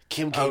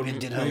 Kim came in,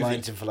 did her movie.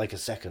 lines in for like a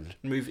second.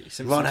 Movie.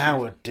 Simpsons Ron movie.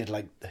 Howard did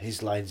like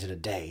his lines in a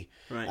day,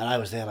 Right. and I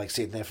was there like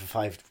sitting there for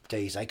 5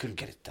 days. I couldn't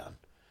get it done.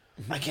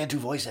 I can't do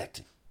voice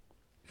acting.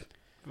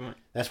 Right.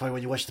 That's why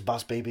when you watch The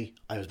Boss Baby,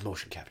 I was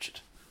motion captured.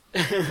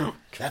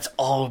 That's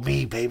all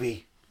me,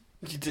 baby.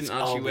 You didn't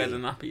all actually wear me. the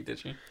nappy,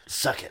 did you?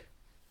 Suck it.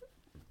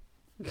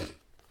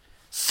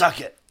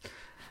 Suck it.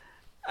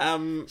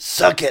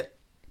 Suck it.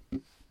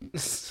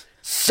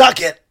 Suck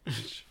it.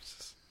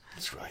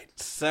 That's right.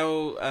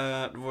 So,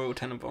 the Royal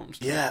Tenenbaums.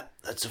 Yeah,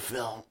 that's a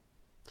film.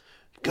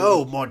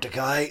 Go,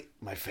 Mordecai.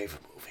 My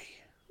favourite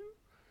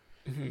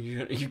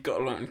movie. You've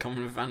got a lot in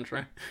common with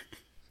Andrew.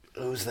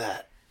 Who's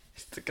that?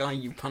 It's the guy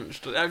you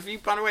punched. Have you,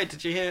 by the way,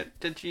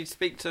 did you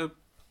speak to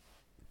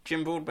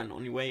Jim Broadbent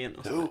on your way in?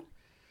 Or something? Who?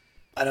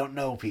 I don't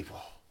know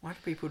people. Why do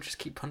people just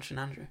keep punching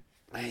Andrew?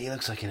 Man, he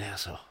looks like an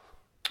asshole.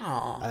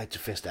 Aw. I like to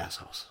fist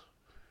assholes.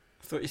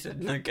 I thought you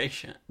said no gay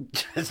shit.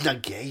 It's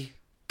not gay.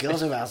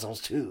 Girls are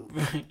assholes too.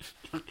 Right.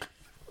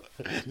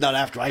 Not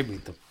after I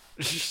meet them.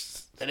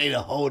 It ain't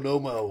a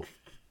ho-no-mo.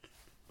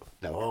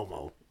 No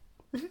homo.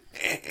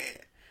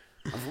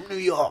 I'm from New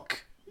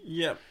York.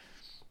 Yep.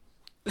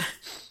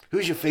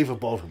 Who's your favourite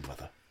Baldwin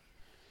brother?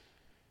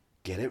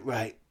 Get it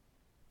right.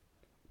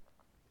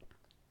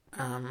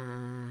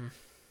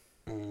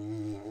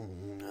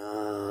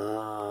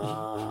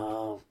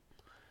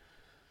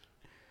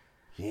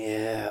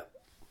 Yeah.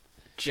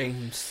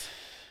 James.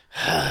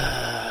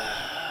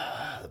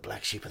 The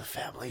black sheep of the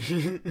family.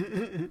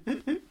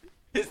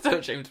 Is there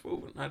a James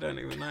Baldwin? I don't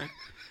even know.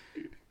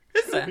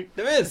 Is there?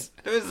 There is.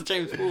 There is a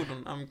James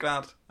Baldwin. I'm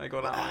glad I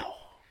got that right. Wow.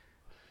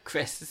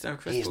 Chris. Is there a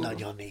Chris He's Baldwin?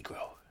 not your Negro.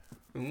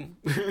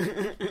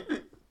 Ooh.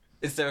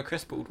 Is there a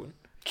Chris Baldwin?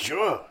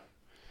 Sure.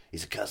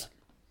 He's a cousin.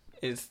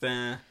 Is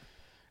there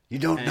You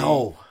don't Hey.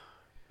 know.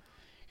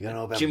 You don't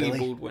know about Jimmy Billy?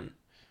 Baldwin?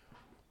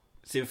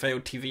 Is he a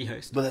failed TV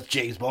host? But that's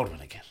James Baldwin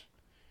again.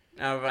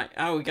 Oh, right.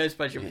 Oh, he goes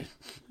by Jimmy.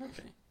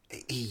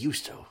 Okay. He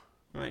used to.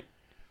 Right.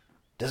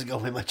 Doesn't go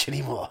by much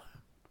anymore.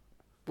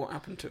 What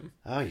happened to him?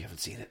 Oh, you haven't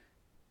seen it.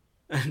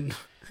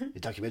 The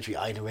documentary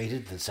I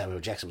narrated, then Samuel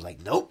Jackson was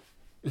like, nope.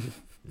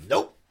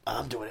 Nope.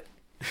 I'm doing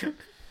it.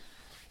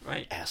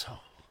 Right. Asshole.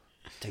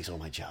 Takes all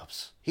my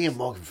jobs. He and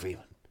Morgan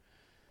Freeman.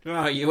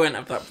 Oh, you won't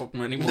have that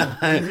problem anymore.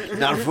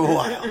 Not for a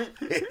while.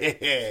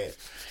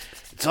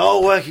 It's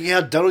all working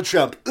out, Donald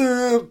Trump.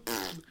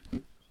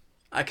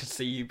 I could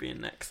see you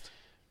being next.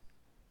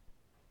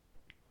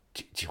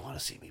 Do you want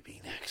to see me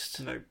be next?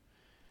 No.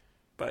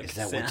 But I Is could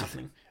that see it what you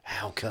happening. think?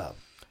 How come?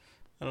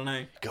 I don't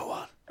know. Go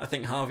on. I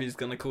think Harvey's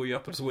going to call you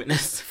up as a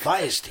witness.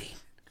 Firestein.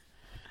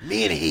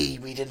 Me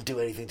and we didn't do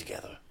anything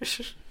together.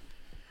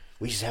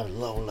 We just have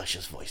low,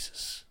 luscious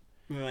voices.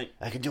 Right.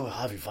 I can do a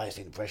Harvey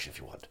Firestein impression if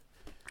you want.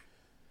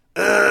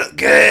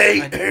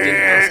 Gay! I didn't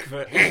ask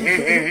for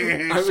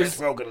it. Seth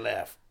Rogen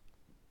laugh.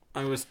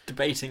 I was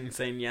debating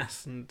saying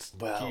yes, and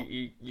Well,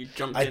 you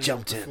jumped I in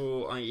jumped in.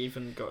 before I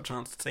even got a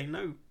chance to say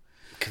no.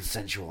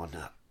 Consensual or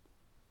not.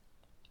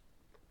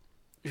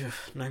 Ugh,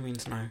 no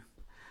means no.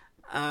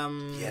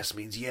 Yes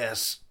means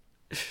yes.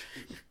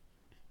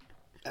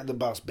 And The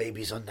Boss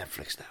Baby's on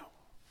Netflix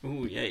now.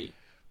 Ooh, yay.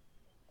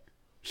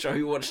 Shall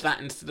we watch that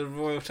instead of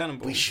Royal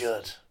Tenenbaums? We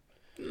should.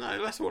 No,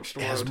 let's watch the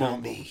It Royal has more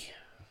Tenenbaums. me.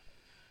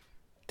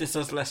 This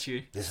has less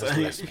you. This so has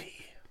less me.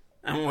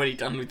 I'm already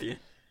done with you.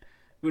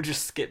 We'll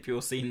just skip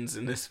your scenes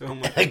in this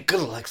film. I'm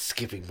good like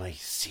skipping my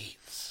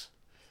scenes.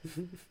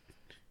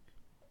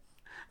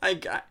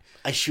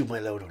 I shoot my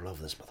load all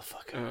over this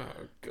motherfucker.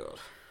 Oh, God.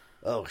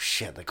 Oh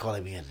shit, they're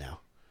calling me in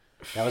now.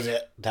 That was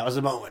it. That was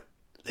the moment.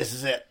 This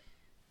is it.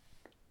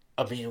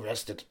 I'm being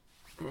arrested.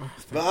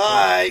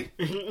 Bye!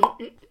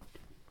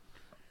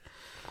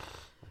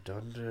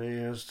 Done to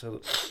years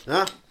to...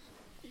 Huh?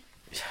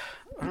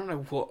 I don't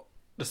know what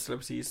the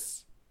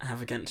celebrities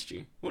have against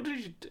you. What did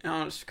you do?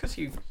 Oh, it's because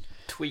you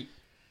tweet.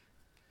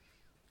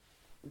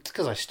 It's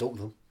because I stalk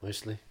them,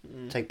 mostly.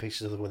 Take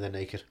pictures of them when they're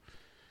naked.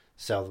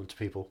 Sell them to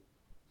people.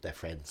 They're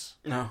friends.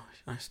 No,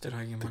 I still owe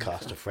you money. The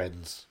cast for of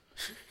Friends.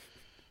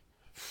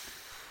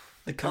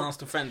 The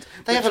cast of Friends.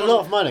 They have a Which lot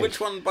one- of money.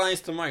 Which one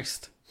buys the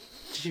most?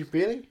 Did you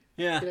really?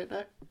 Yeah. You don't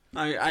know?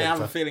 I have a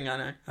Gunther. feeling I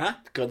know. Huh?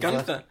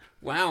 Gunther.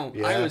 Wow.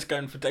 Yeah. I was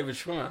going for David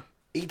Schwimmer.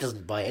 He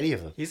doesn't buy any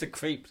of them. He's a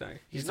creep, though.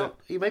 He's not.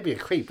 He may be a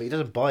creep, but he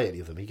doesn't buy any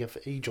of them.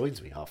 He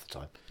joins me half the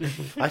time.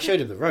 I showed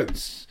him the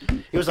ropes.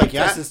 He was like,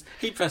 "Yeah."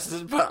 He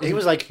presses a button. He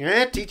was like,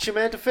 "Yeah, teach a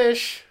man to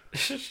fish."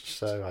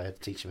 So I had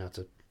to teach him how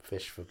to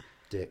fish for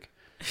Dick.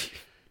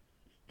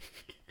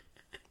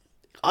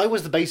 I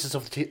was the basis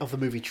of the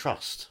movie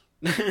Trust.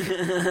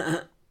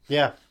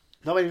 Yeah,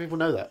 not many people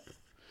know that.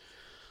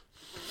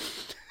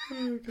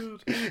 Oh,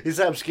 God. Is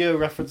that obscure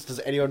reference? Does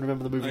anyone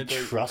remember the movie I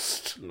don't.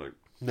 Trust? No.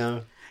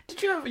 No.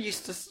 Did you ever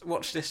used to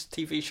watch this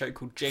TV show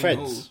called Jane Friends.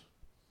 Hall?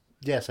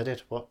 Yes, I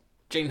did. What?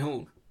 Jane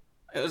Hall.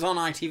 It was on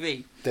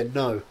ITV. Then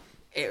no.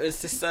 It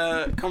was this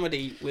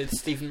comedy with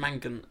Stephen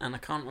Mangan, and I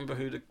can't remember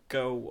who the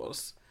girl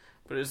was,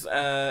 But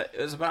it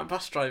was about a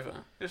bus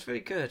driver. It was very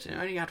good. It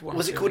only had one.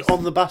 Was it series. called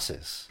On the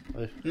Buses?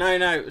 No.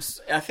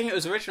 I think it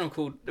was originally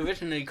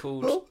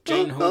called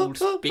Jane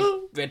Hall's Big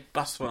Red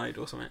Bus Ride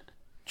or something.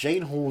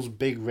 Jane Hall's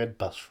Big Red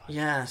Bus Ride.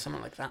 Yeah,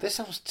 something like that. This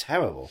sounds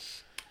terrible.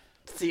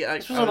 See,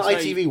 This was on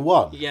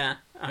ITV1. Yeah,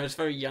 I was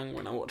very young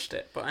when I watched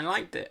it, but I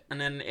liked it.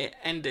 And then it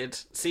ended.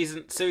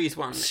 Series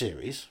 1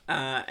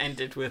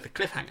 ended with a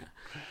cliffhanger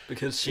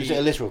because she. Is it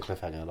a literal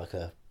cliffhanger, like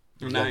a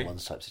No. Young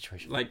Ones type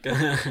situation? Like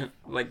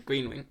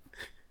Green Wing.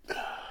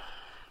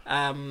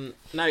 No,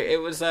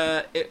 it was.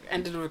 It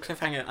ended with a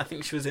cliffhanger. I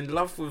think she was in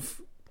love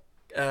with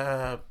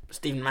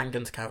Stephen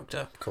Mangan's character.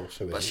 Of course,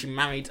 who But isn't? she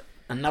married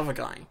another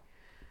guy.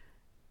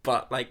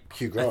 But like,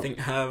 Hugh Grant. I think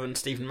her and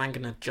Stephen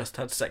Mangan had just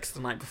had sex the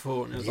night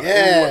before, and it was like,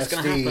 Yeah, oh, what's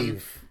going to happen?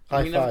 Steve. And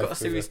High we never five got a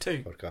for series the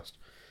 2. podcast.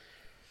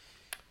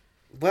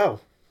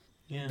 Well,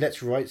 Yeah,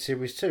 let's write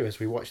series 2 as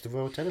we watch the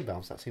Royal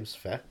Tenenbaums. That seems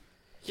fair.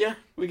 yeah,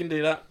 we can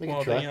do that. We can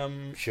While try.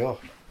 the, Sure.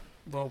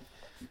 well,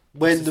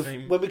 When What's his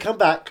name? when we come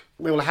back,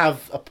 we will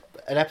have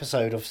an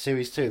episode of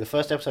series 2, the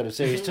first episode of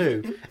series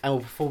 2, and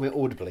we'll perform it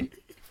audibly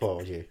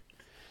for you.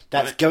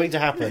 That's Right. going to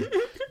happen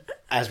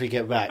as we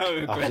get back I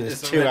regret after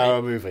this this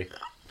 2-hour movie.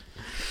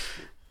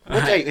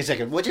 Wait a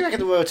second. What do you reckon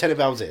the Royal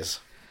Tenenbaums is?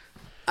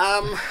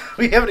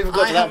 We haven't even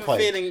got I to that have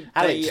point. a feeling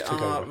Alex they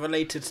took are over.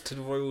 related to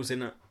the royals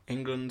in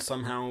England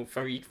somehow,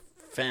 very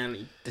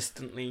fairly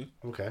distantly.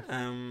 Okay.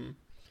 And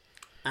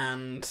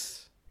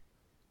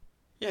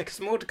yeah, because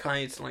Mordecai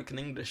is like an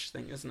English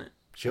thing, isn't it?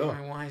 Sure.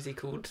 Why is he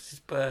called his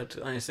bird?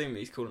 I assume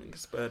he's calling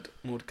his bird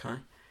Mordecai.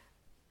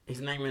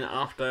 He's naming it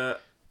after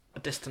a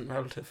distant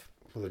relative.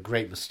 With a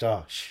great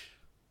moustache.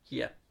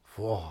 Yeah.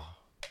 Whoa.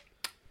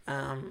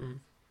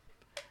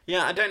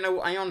 Yeah, I don't know.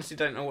 I honestly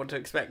don't know what to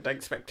expect. I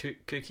expect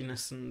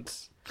kookiness and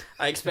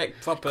I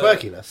expect proper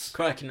Quirkiness.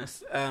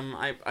 Quirkiness.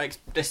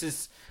 This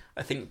is,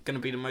 I think, going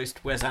to be the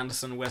most Wes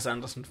Anderson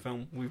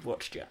film we've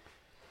watched yet.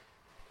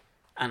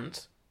 And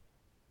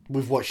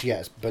We've watched,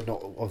 yes, but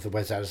not of the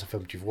Wes Anderson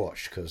films you've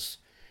watched, because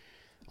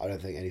I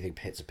don't think anything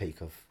hits a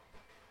peak of,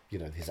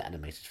 his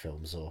animated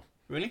films or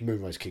really,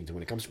 Moonrise Kingdom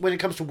when it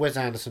comes to Wes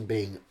Anderson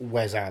being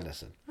Wes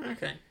Anderson.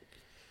 okay.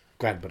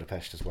 Grand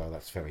Budapest as well.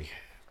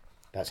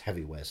 That's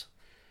heavy Wes.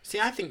 See,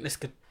 I think this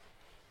could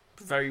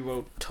very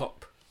well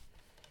top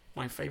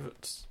my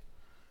favourites.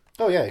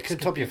 Oh yeah, it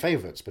could top your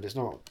favourites, but it's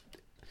not.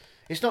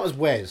 It's not as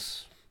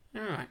Wes.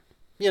 All right.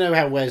 You know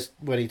how Wes,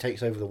 when he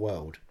takes over the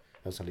world,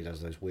 and suddenly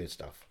does those weird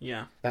stuff.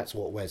 Yeah. That's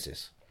what Wes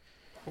is.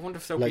 I wonder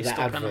if there'll Like be that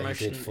stop advert he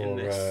animation did in for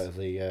this.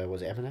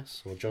 was it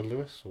M&S or John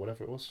Lewis or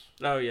whatever it was.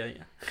 Oh yeah,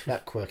 yeah.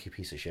 That quirky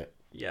piece of shit.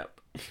 Yep.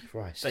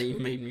 Christ. That you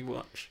made me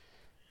watch.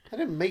 I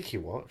didn't make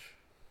you watch.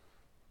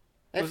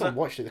 Was Everyone that-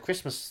 watched it. The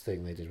Christmas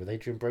thing they did with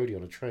Adrian Brody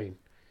on a train.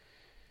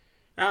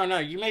 Oh no,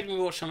 you made me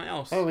watch something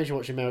else. Oh, I made you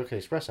watch American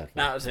Express advert.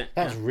 That was it.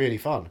 That was yeah. really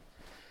fun.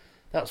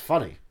 That was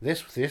funny.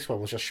 This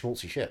one was just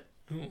schmaltzy shit.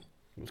 Ooh, It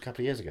was a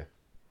couple of years ago.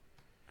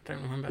 I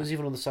don't remember. It was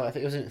even on the side. I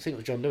think it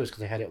was John Lewis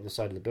because they had it on the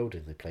side of the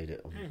building. They played it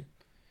on. Hmm.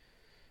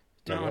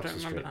 down No, I Oxford don't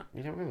remember Street. that.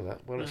 You don't remember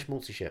that? Well, it's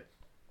schmaltzy shit.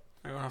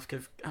 I will have to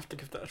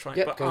give that a try.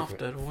 Yep, but go for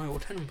after the Royal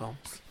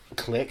Tenenbaums.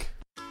 Click.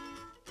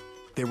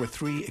 There were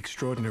 3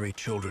 extraordinary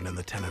children in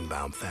the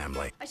Tenenbaum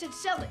family. I said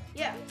sell it,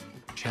 yeah.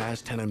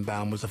 Chaz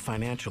Tenenbaum was a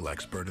financial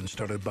expert and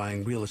started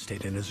buying real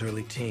estate in his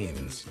early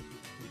teens.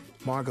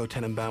 Margot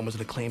Tenenbaum was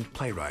an acclaimed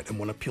playwright and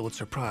won a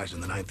Pulitzer Prize in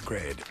the 9th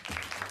grade.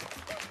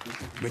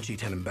 Richie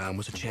Tenenbaum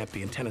was a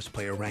champion tennis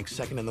player ranked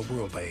 2nd in the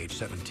world by age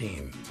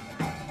 17.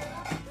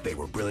 They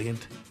were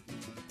brilliant.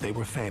 They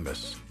were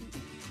famous.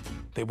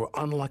 They were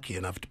unlucky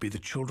enough to be the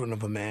children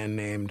of a man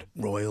named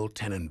Royal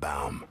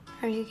Tenenbaum.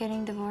 Are you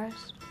getting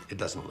divorced? It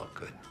doesn't look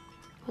good.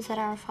 Was it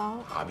our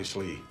fault?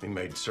 Obviously, we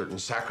made certain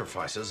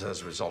sacrifices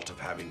as a result of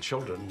having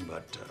children,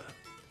 but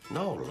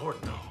no, Lord,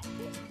 no.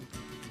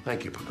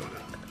 Thank you,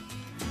 Pagoda.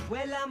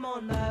 Well, I'm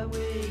on my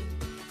way.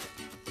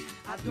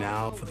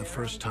 Now, for the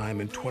first time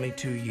in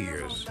 22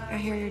 years, I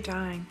hear you're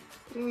dying.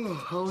 Oh,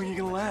 how long are you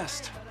gonna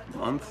last? A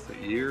month,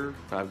 a year?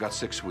 I've got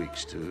 6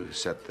 weeks to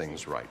set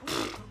things right.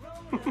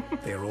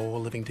 they are all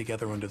living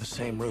together under the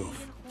same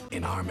roof,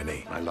 in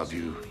harmony. I love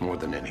you more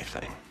than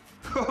anything.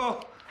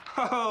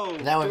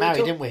 Now we're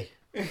married, didn't we?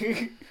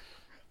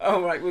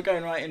 Oh right, we're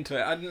going right into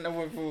it. I didn't know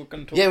whether we were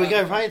going to talk. Yeah, we're about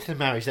going it. right into the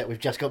marriage that we've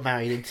just got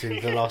married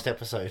into the last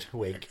episode.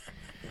 Wink.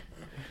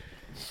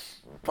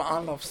 But I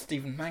love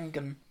Stephen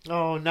Mangan.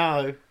 Oh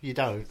no, you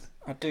don't.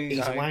 I do. He's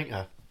though. a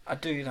wanker. I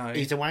do know.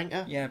 He's a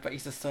wanker. Yeah, but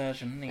he's a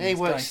surgeon. He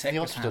works in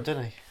the hospital,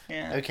 doesn't he?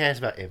 Yeah. Who cares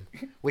about him?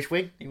 Which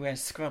wing? He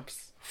wears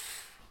scrubs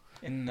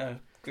in the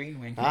Green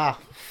Wing. Ah,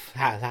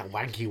 that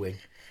wanky wing.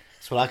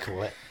 That's what I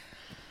call it.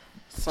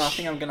 So I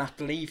think I'm going to have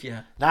to leave you,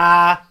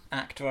 Nah,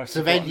 actor. I've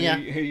Savannah.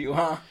 forgotten who you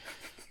are.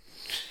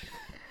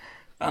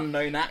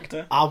 Unknown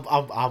actor.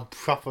 I'm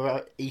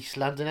proper East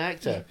London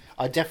actor.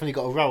 I definitely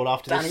got a role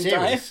after this Danny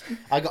series. Dyer?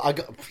 I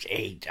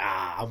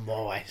got. I'm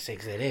more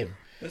Essex than him.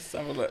 Let's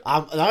have a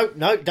look.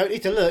 No, don't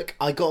need to look.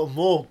 I got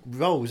more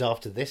roles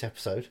after this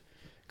episode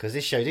because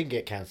this show didn't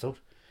get cancelled.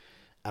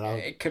 And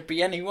It could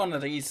be any one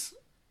of these.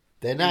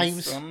 their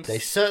names, ones. they're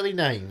certainly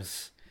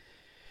names.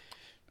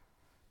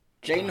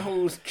 Jane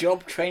Hall's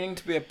job training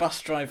to be a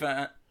bus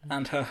driver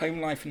and her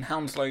home life in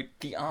Hounslow,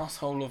 the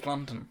arsehole of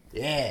London.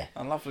 Yeah.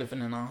 I love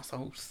living in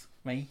arseholes.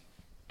 Me,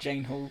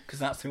 Jane Hall, because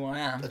that's who I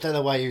am. I don't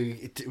know why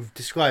you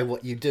describe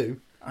what you do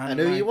I and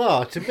who know. you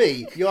are. To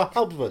me, you're a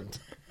husband.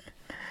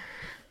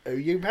 Who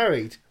you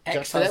married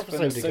just an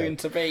Ex-husband, episode soon ago.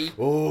 to be.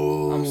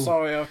 Oh, I'm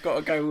sorry, I've got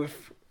to go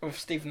with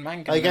Stephen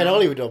Mangan. Are you going now.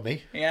 Hollywood on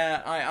me?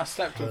 Yeah, I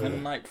slept with him the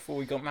night before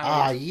we got married.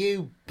 Ah,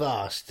 you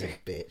bastard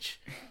bitch.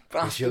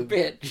 Bastard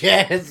bitch.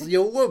 Yes,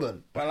 you're a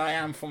woman. Well, I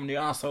am from the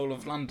arsehole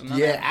of London.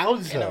 aren't Yeah, I?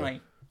 Hounslow.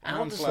 Anyway,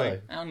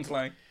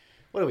 Hounslow.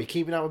 What are we,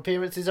 keeping up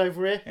appearances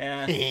over here?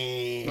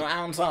 Yeah. Not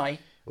Hounseye.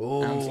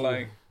 Oh,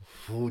 Hounslow.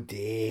 oh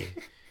dear.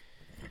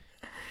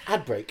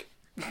 Ad break.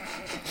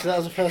 So that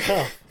was the first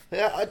half.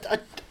 Yeah,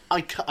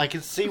 I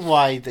can see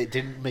why they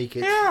didn't make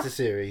it Yeah. to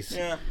series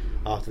Yeah.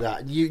 after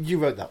that. You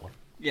wrote that one.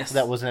 Yes.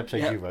 That was an episode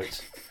Yeah. you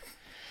wrote.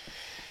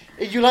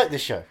 You like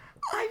this show,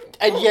 I,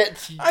 and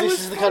yet I this was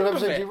is the kind of fond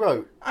of episode it. you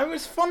wrote. I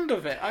was fond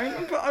of it. I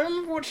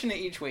remember watching it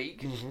each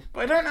week,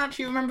 but I don't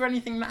actually remember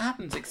anything that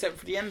happens except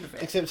for the end of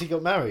it. Except he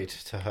got married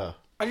to her.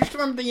 I just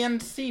remember the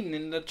end scene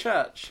in the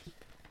church,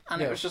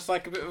 and Yeah. it was just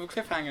like a bit of a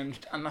cliffhanger.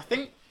 And I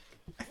think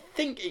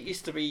it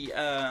used to be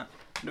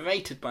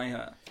narrated by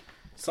her.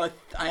 So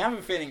I have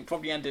a feeling it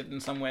probably ended in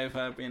some way of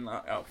her being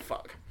like, "Oh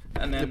fuck,"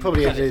 and then It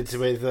probably credits.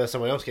 ended with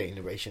someone else getting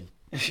narration.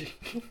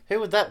 Who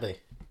would that be?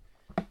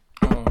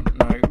 Oh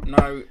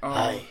no! Oh.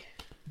 Hi.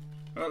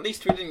 Well, at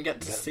least we didn't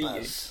get to Got see you.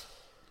 Buzz.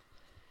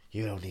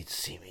 You don't need to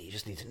see me. You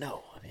just need to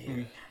know I'm here.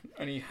 We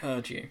only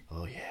heard you.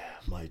 Oh yeah,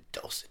 my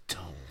dulcet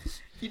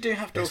tones. You do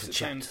have There's dulcet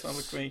the tones, I'll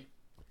chapters. agree.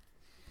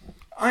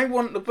 I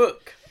want the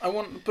book. I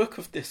want the book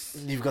of this.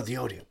 You've got the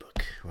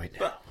audiobook right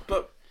now.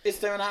 But is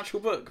there an actual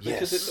book?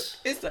 Because Yes.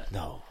 is there?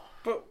 No,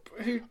 But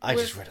who? I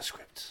where's- just read a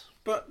script.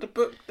 But the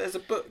book. There's a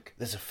book.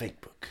 There's a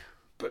fake book,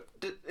 But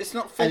it's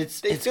not. and it's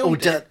they all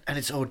filmed done, it. and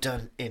it's all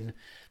done in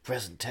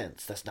present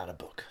tense. That's not a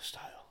book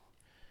style.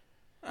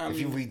 If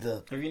you read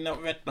the, Have you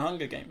not read The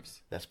Hunger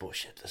Games? that's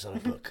bullshit. That's not a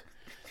book.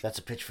 That's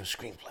a pitch for a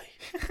screenplay.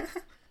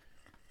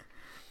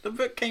 The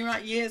book came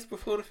out years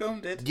before the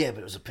film did. Yeah,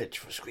 but it was a pitch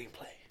for a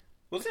screenplay.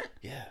 Was it?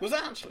 Yeah. Was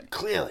it actually?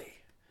 Clearly.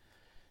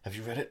 Have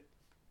you read it?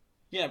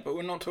 Yeah, but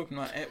we're not talking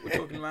about it. We're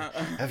talking about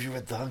Have you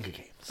read The Hunger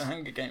Games? The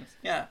Hunger Games.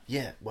 Yeah.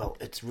 Yeah, well,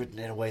 it's written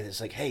in a way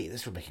that's like, hey,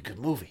 this would make a good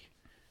movie.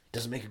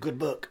 Doesn't make a good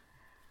book.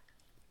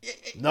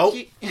 Nope.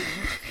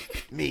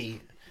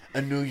 Me,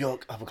 a New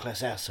York upper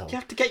class asshole. You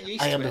have to get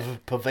used I to am it. the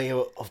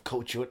purveyor of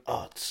culture and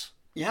arts.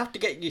 You have to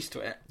get used to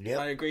it. Yep.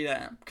 I agree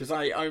there. Because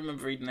I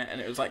remember reading it and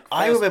it was like...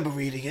 I first- remember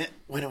reading it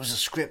when it was a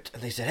script,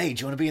 and they said, hey,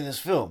 do you want to be in this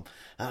film?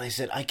 And I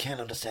said, I can't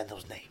understand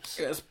those names.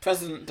 It was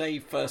present day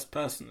first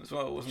person as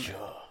well, wasn't it?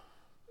 Sure.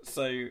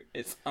 So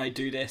it's I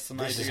do this and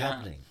This I do is that.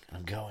 happening.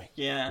 I'm going.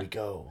 Yeah. We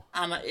go.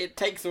 And it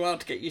takes a while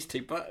to get used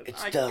to, but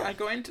It's I dull.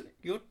 got into...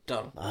 You're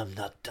dull. I'm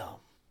not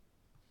dumb.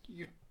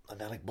 You, I'm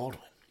Alec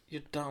Baldwin.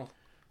 you're dull.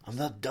 I'm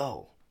not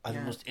dull. I'm Yeah.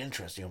 the most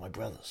interesting of my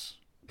brothers.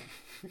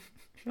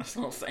 That's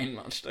not saying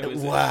much, though,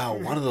 is Wow,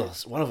 one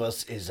of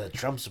us is a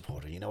Trump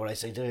supporter. You know what I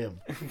say to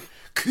him?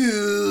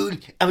 Cool,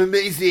 I'm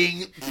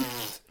amazing.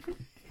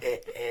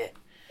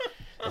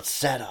 It's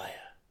satire.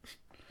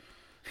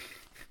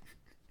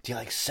 Do you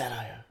like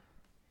satire?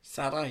 it?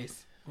 Sad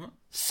eyes. What?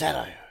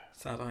 Satire,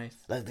 Sad eyes.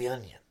 like the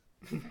onion.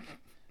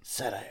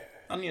 Satire.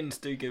 Onions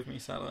do give me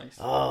sad eyes.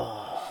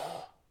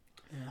 Oh,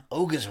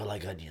 ogres are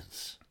like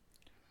onions.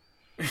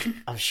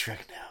 I'm Shrek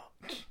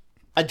now.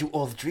 I do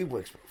all the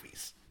DreamWorks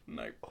movies.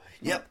 No.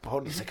 Yep,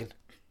 hold on a second.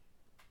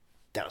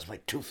 That was my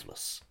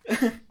toothless.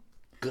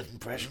 Good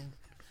impression.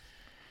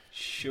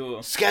 Sure.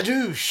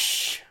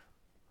 Skadoosh!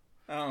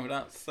 Oh,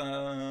 that's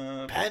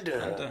Panda.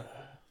 Panda.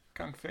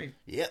 Kung Fu.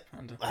 Yep,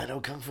 Panda. I know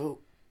Kung Fu.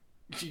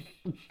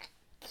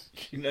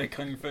 You know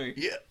Kung Fu.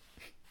 Yep.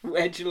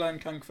 Where'd you learn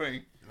Kung Fu?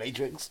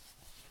 Matrix.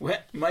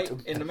 Where, mate?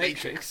 In the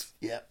Matrix.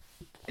 Yep.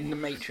 In the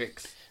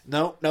Matrix.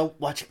 No,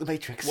 watching The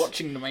Matrix.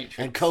 Watching the Matrix.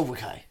 And Cobra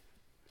Kai.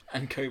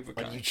 And Cobra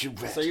Kai. On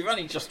YouTube Red. So you've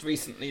only just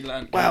recently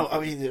learned. Well, I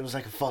mean, it was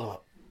like a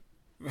follow-up.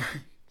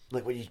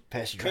 Like when you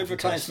pass your Cobra driving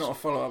Kai test. is not a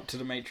follow-up to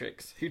the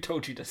Matrix. Who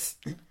told you this?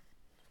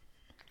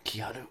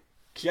 Keanu.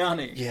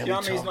 Keanu. Yeah, we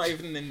Keanu's talked. not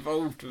even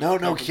involved with No,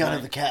 Cobra Keanu Kai.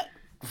 the cat.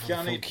 From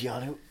Keanu-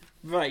 Keanu.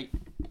 Right,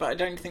 but I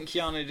don't think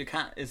Keanu the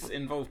cat is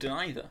involved in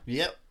either.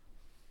 Yep.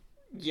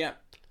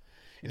 Yep.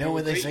 You know You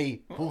when they agree?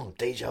 say, oh,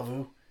 deja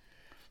vu?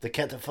 The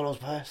cat that follows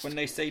past? When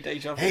they say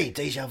deja vu. Hey,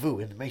 deja vu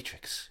in The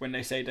Matrix. When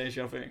they say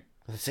deja vu. When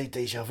they say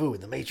deja vu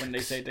in The Matrix. When they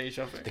say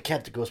deja vu. The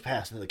cat that goes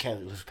past, and then the cat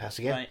that goes past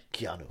again. Right.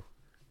 Keanu.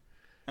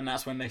 And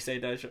that's when they say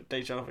deja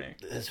vu.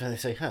 That's when they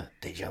say, huh,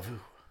 deja vu.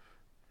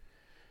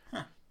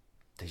 Huh.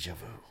 Deja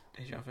vu.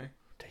 Deja vu.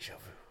 Deja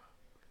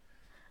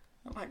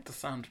vu. I like the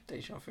sound of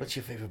deja vu. What's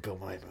your favourite Bill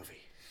Nye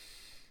movie?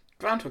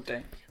 Groundhog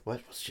Day.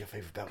 What's your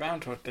favourite Bill?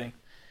 Groundhog Day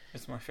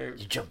is my favourite.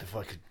 You jumped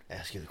before I could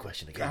ask you the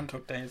question again.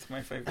 Groundhog Day is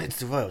my favourite. It's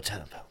the Royal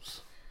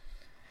Tenenbaums.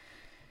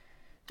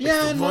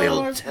 Yeah, it's the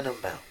Royal no,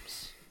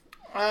 Tenenbaums.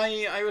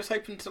 I was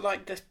hoping to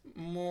like this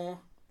more.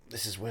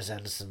 This is Wes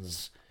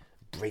Anderson's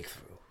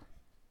breakthrough.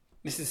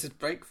 This is his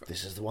breakthrough.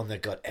 This is the one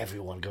that got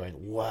everyone going,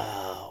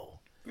 wow.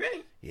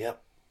 Really?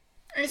 Yep.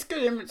 It's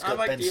good image. It's I got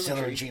like Ben the Stiller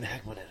imagery. and Gene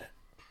Hackman in it.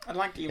 I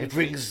like the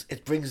imagery.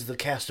 It brings the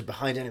cast of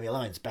Behind Enemy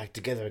Lines back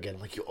together again,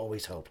 like you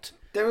always hoped.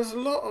 There was a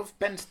lot of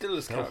Ben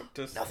Stiller's No,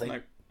 characters.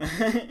 nothing.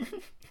 No.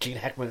 Gene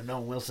Hackman and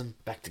Owen Wilson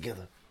back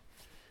together.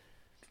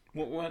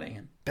 What were they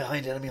in?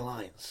 Behind Enemy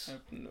Lines.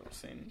 I've not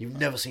seen. You've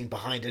never seen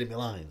Behind Enemy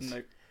Lines.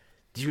 No.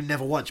 Did you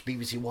never watch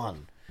BBC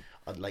One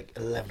at like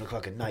 11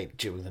 o'clock at night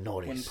during the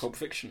noughties? When Pulp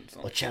Fiction's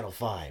on. Or Channel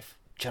 5.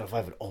 Channel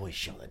 5 would always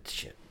show that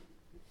shit.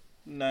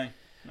 No.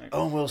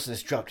 Owen Wilson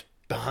is dropped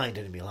behind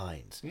enemy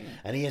lines. Yeah.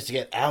 And he has to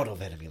get out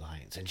of enemy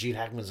lines. And Gene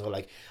Hackman's all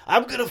like,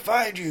 I'm going to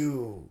find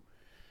you.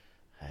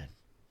 And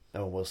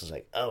Owen Wilson's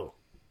like, oh,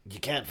 you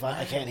can't find,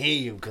 I can't hear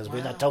you because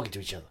we're not talking to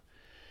each other.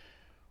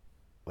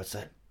 What's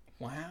that?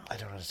 Wow. I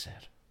don't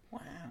understand.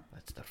 Wow.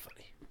 That's not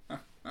funny.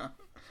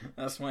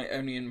 That's my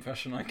only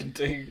impression I can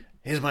do.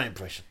 Here's my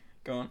impression.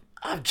 Go on.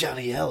 I'm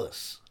Johnny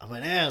Ellis. I'm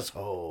an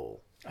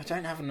asshole. I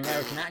don't have an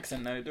American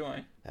accent though, do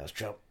I? That was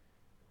Trump.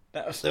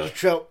 That was. That was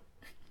Trump.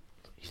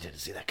 You didn't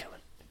see that coming.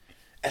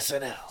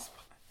 SNL.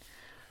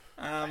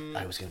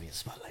 I was going to be in the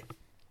spotlight.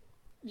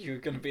 You were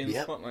going to be in the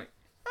Yep. spotlight.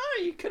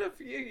 Oh, you could have.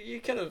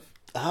 You could have.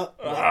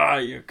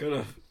 You could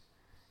have.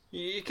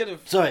 You could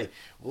have. Sorry,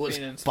 was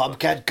Been in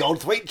Bobcat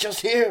Goldthwait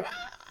just here?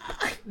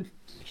 I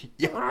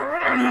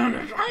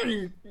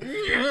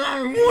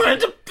wanted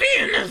to be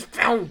in this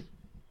film.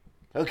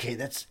 Okay,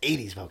 that's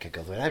 80s Bobcat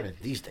Goldthwait. I mean,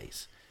 these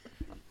days.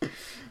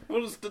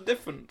 What is the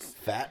difference?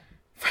 Fat.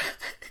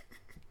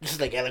 Just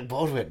like Alec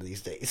Baldwin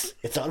these days.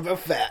 It's all about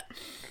fat.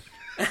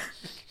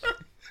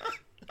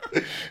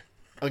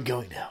 I'm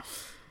going now.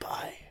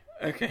 Bye.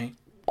 Okay.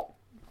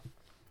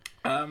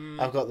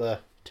 I've got the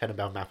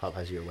Tenenbaum map up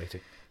as you were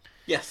waiting.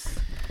 Yes.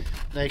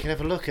 Now you can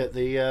have a look at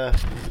the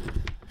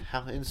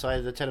how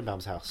inside the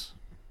Tenenbaum's house.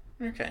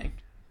 Okay.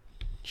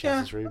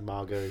 Chaz's room,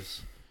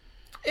 Margot's.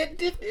 It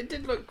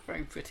did look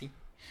very pretty.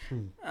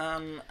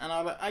 And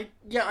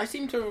I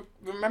seem to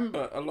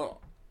remember a lot.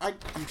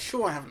 I'm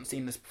sure I haven't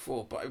seen this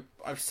before, but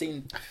I've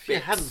seen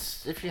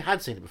bits. If you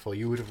had seen it before,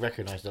 you would have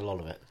recognised a lot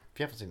of it. If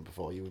you haven't seen it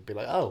before, you would be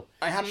like, "Oh,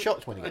 I hadn't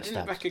shocked when he I gets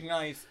didn't stabbed."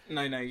 recognise.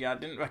 I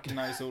didn't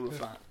recognise all of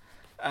that.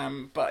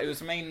 But it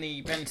was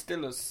mainly Ben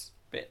Stiller's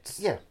bits.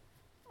 Yeah,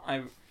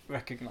 I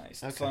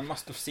recognised. Okay. So I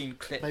must have seen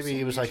clips. maybe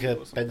on it was like YouTube a or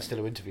Ben something.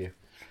 Stiller interview.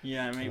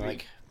 Yeah, maybe.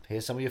 Like,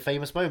 here's some of your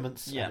famous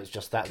moments. Yeah, and it's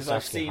just that because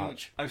Saskia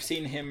Hutch. I've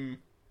seen him.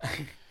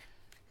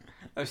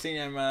 I've seen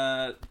him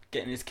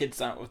getting his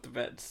kids out of the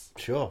beds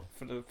Sure,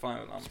 for the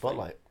fire alarm.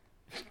 spotlight.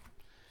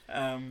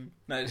 No,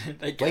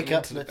 they get Wake him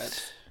up, into the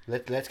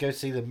bed. let's go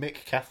see the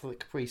Mick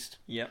Catholic priest.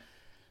 Yep.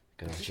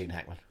 Go on, Gene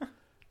Hackman.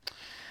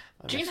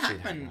 Gene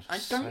Hackman. I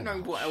so don't know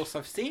much. what else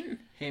I've seen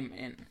him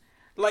in.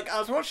 Like I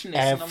was watching this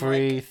and I'm like,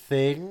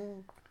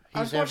 Everything I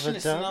was he's watching ever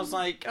this done. and I was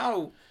like,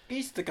 oh,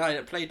 he's the guy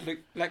that played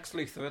Lex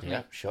Luthor, isn't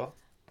Yeah, sure.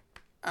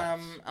 he?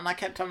 And I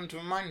kept having to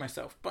remind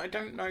myself, but I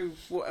don't know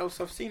what else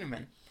I've seen him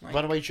in. Like,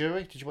 Runaway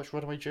Jury. Did you watch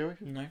Runaway Jury?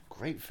 no,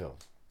 Great film.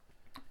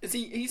 is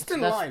he? He's still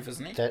That's- alive,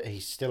 isn't he?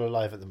 He's still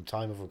alive at the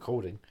time of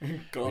recording.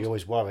 God. We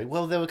always worry.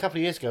 Well, there were a couple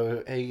of years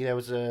ago. There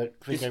was a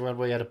thing going around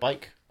where he had a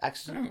bike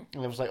accident, Oh.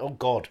 and it was like, oh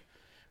god,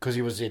 because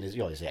he was in his,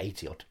 he's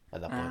 80 odd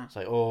at that point. Ah. It's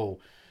like, oh,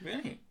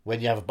 Really?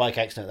 when you have a bike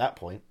accident at that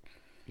point,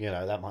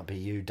 that might be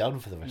you done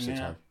for the rest of the Yeah.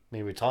 time.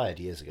 He retired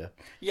years ago.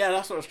 Yeah,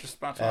 that's what I was just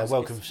about to ask.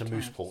 Welcome He's to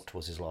retired. Mooseport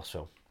was his last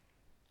film.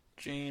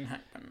 Gene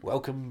Hackman.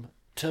 Welcome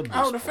to Mooseport.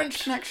 Oh, The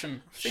French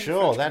Connection. I've seen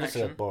Sure, French that is a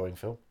Connection. boring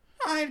film.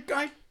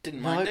 I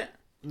didn't mind it.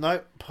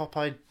 No,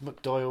 Popeye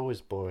McDoyle is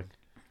boring.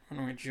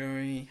 Runaway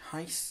Jury,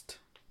 Heist,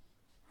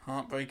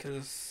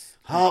 Heartbreakers.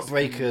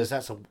 Heartbreakers.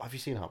 Have you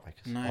seen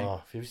Heartbreakers? No.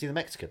 Oh, have you seen The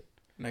Mexican?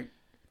 No.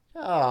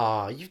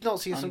 Ah, you've not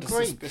seen Under some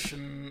great.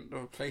 Suspicion, The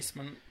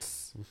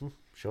Replacements,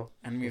 Sure.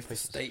 Enemy of the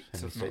Places. States. Enemy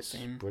I've of not the States.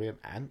 seen. Brilliant.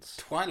 Ants.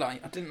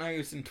 Twilight. I didn't know he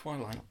was in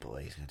Twilight. Oh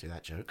boy, he's going to do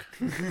that joke.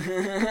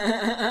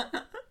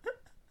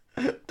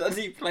 Does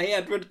he play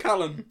Edward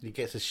Cullen? He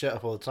gets his shirt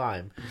up all the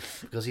time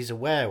because he's a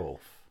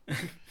werewolf.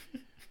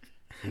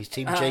 He's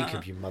Team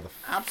Jacob, you mother.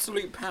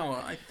 Absolute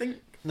Power. I think.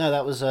 No,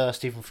 that was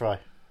Stephen Fry.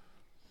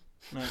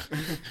 No.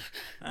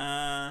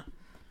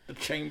 The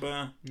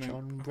Chamber. No.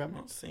 John I've Bram.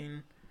 not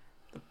seen.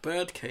 The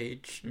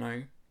Birdcage.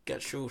 No.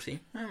 Get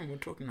Shorty. Oh, we're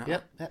talking about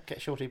Yep, yep,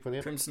 Get Shorty, that.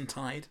 brilliant. Crimson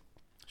Tide.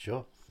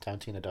 Sure,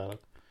 Tarantino dialogue.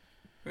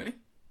 Really?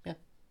 Yeah.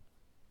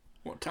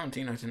 What,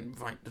 Tarantino didn't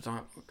write the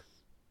dialogue?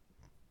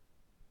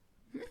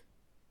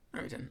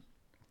 No, he didn't.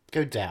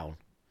 Go down.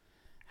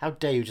 How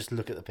dare you just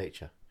look at the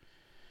picture?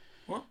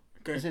 What?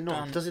 Go Is it not?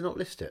 down. Does it not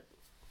list it?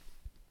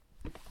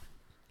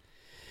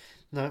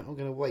 No, I'm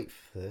going to wait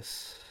for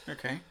this.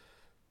 Okay.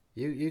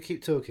 You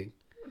keep talking.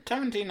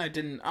 Tarantino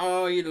didn't.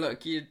 Oh, you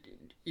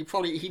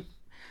probably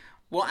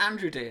What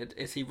Andrew did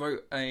is he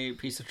wrote a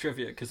piece of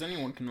trivia because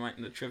anyone can write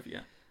in the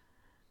trivia.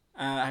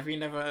 Have you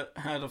never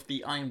heard of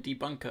the I Am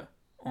Debunker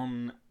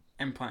on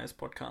Empire's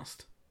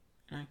podcast?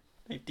 You know,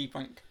 they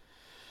debunk.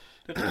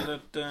 One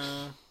that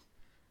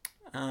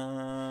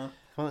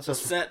The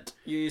starts, set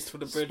used for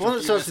the bridge one of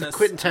that starts with USS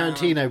Quentin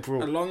Tarantino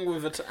brought. along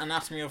with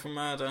Anatomy of a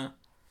Murder,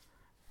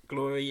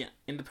 Glory,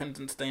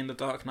 Independence Day, and The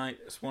Dark Knight.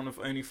 It's one of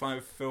only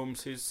 5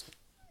 films whose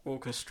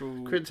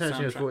orchestral Quentin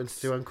Tarantino was brought in to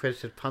soundtracks. do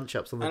uncredited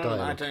punch-ups on the I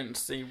dialogue. don't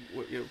see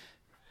what you're.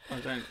 I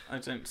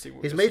don't see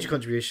what His you're major saying.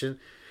 contribution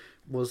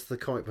was the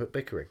comic book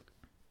bickering.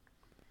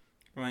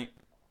 Right.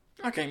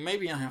 Okay,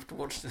 maybe I have to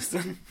watch this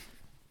then.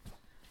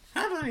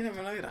 How did I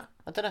never know that?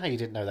 I don't know how you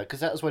didn't know that,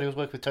 because that was when he was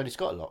working with Tony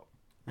Scott a lot.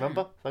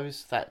 Remember?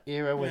 That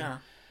era when Yeah.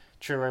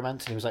 True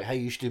Romance, and he was like, "Hey,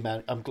 you should do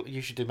Man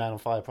on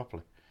Fire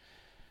properly."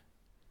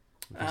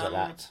 And things like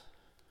that.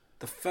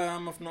 The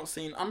Firm I've not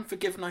seen.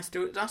 Unforgiven I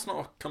still... That's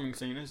not coming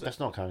soon, is it? That's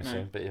not coming No.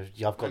 soon, but I've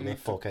got I the need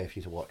to- 4K for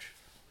you to watch.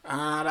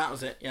 Ah, that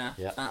was it, yeah.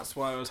 Yeah. That's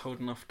why I was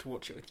holding off to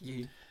watch it with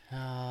you.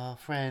 Ah,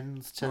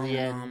 friends to Oh, the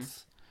Mum. end.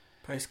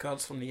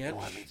 Postcards from the Edge. I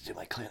want me to do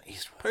my Clint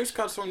Eastwood.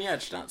 Postcards from the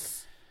Edge,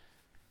 that's...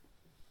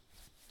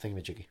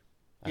 Thingamajiggy.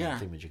 Yeah.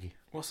 Thingamajiggy.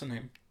 What's her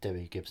name?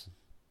 Debbie Gibson.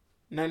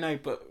 No,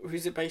 but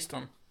who's it based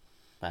on?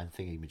 And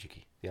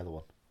Thingamajiggy. The other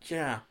one.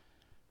 Yeah.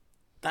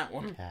 That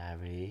one.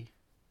 Carrie.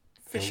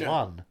 Fisher. The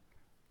one.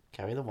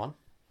 Carrie the one.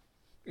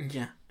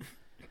 Yeah.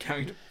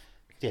 Carried.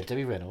 Yeah,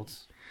 Debbie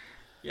Reynolds.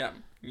 Yeah.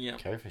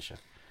 Carrie Fisher.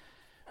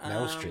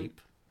 Meryl Streep.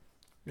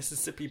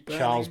 Mississippi Burning.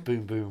 Charles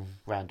Boom Boom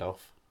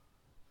Randolph.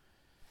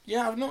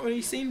 Yeah, I've not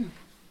really seen...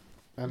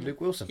 And Luke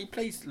Wilson. He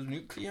plays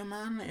Nuclear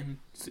Man in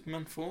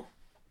Superman 4.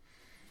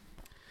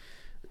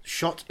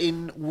 Shot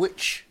in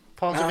which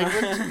part of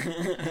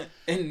England?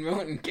 In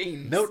Milton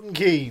Keynes. Milton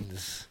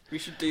Keynes. We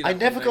should do that. I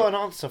never one got day.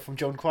 an answer from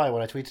John Cryer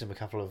when I tweeted him a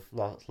couple of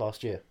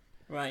last year.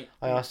 Right.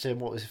 I asked him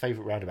what his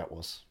favourite roundabout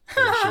was. He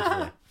was shooting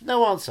there.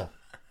 No answer.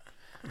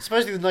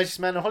 Supposedly the nicest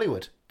man in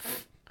Hollywood.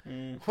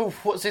 Oh,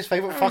 what's his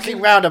favourite fucking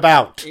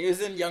roundabout? He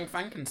was in Young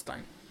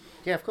Frankenstein.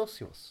 Yeah, of course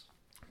he was.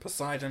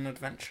 Poseidon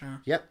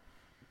Adventure. Yep.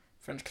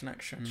 French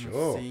Connection.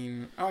 Sure.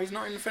 Oh, he's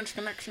not in the French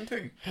Connection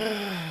too.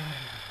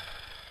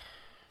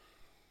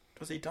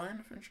 Does he die in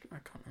the French? I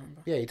can't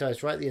remember. Yeah, he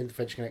dies right at the end of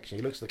French Connection.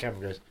 He looks at the camera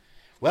and goes,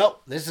 "Well,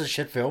 this is a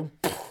shit film."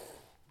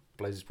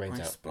 Blows his brains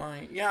I out.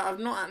 Spy. Yeah, I've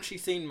not actually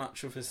seen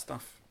much of his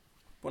stuff.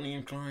 Bonnie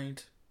and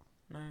Clyde.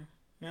 No.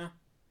 Yeah.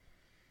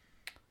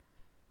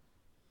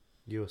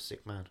 You're a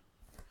sick man.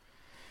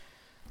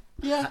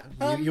 Yeah.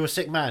 You're a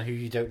sick man who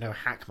you don't know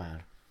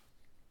Hackman.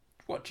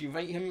 What, do you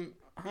rate him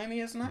highly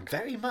as an actor?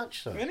 Very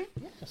much so. Really?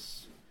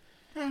 Yes.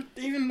 Yeah,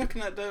 even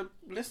looking at the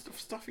list of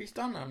stuff he's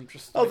done, I'm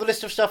just... Oh, the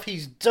list of stuff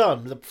he's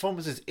done, the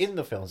performances in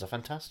the films are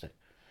fantastic.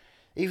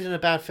 Even in a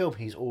bad film,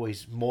 he's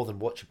always more than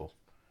watchable.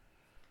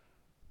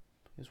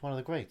 He's one of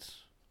the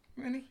greats.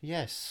 Really?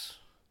 Yes.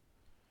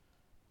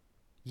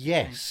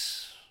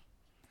 Yes.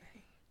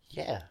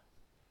 Yeah.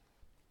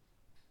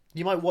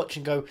 You might watch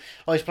and go,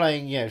 "Oh, he's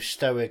playing,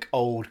 stoic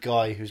old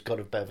guy who's got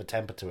a bit of a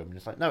temper to him." And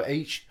it's like, no,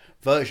 each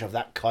version of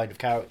that kind of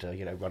character,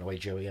 Runaway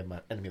Joey and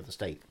Enemy of the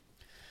State,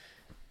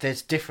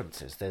 there's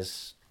differences.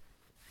 There's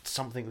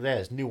something there.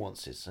 There's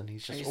nuances, and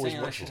he's Are just you always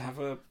saying I should watchable. have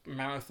a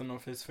marathon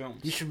of his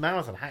films? You should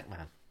marathon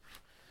Hackman.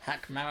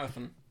 Hack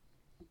Marathon.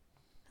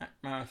 Hack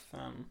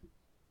Marathon.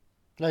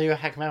 No, you're a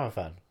Hackman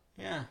fan.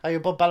 Yeah. Oh, you're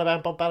Bob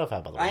Balaban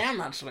fan, by the way. I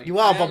am actually. You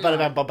are I Bob am,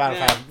 Balaban, Bob Balaban.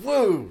 yeah.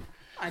 Woo!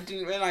 I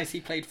didn't realise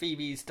he played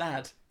Phoebe's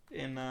dad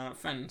in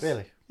Friends.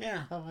 Really?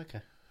 Yeah. Oh,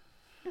 okay.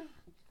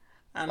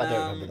 And, I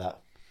don't remember that.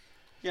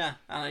 Yeah,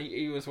 and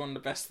he was one of the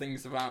best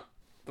things about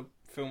the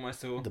film I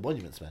saw. The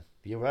Monuments Man.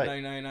 You're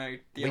right. No.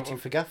 The Waiting other...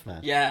 for Guffman.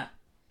 Yeah.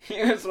 He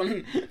was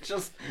one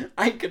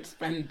I could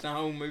spend the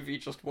whole movie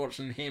just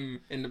watching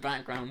him in the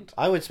background.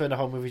 I would spend a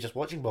whole movie just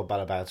watching Bob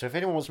Balaban. So if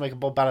anyone wants to make a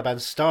Bob Balaban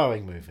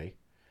starring movie,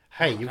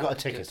 hey, you've got a that'd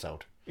be ticket good.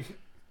 sold.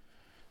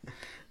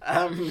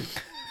 Um,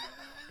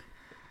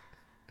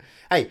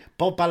 Hey,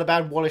 Bob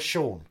Balaban, Wallace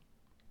Shawn.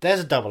 There's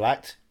a double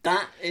act.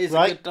 that is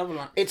Right? a good double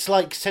act. It's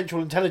like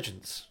Central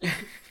Intelligence. They're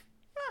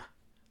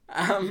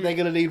going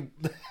to need...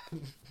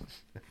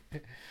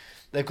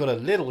 They've got a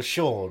little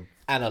Shawn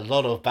and a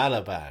lot of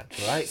Balaban,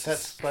 right?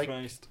 That's like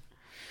Christ.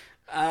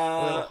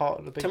 a little heart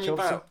and a big Tell me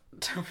Johnson.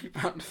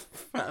 about the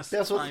first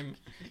That's what- time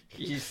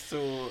you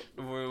saw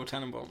the Royal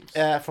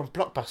Tenenbaums. From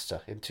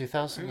Blockbuster in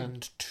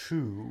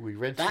 2002, we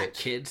rented That it.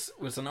 kids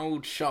was an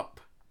old shop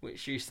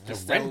which used to A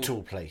sell,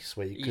 rental place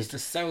where you used could... to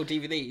sell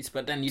DVDs,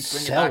 but then you'd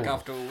bring Sell? it back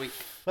after a week.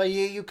 Well,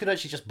 you could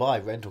actually just buy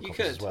rental You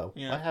copies as could, well.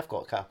 yeah. I have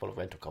got a couple of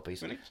rental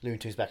copies. Really? Looney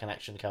Tunes Back in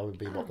Action, Calvin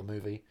Bebop the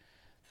movie.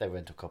 They're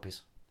rental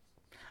copies.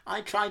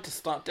 I tried to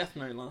start Death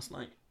Note last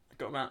night. I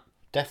got about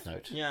Death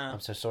Note. Yeah. I'm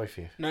so sorry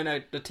for you. no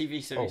the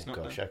TV series. Oh not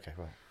gosh, the, okay,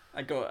 right.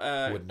 I got.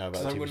 I wouldn't know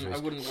about 'cause the TV I wouldn't. series.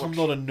 I wouldn't watch. I'm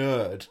not a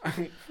nerd.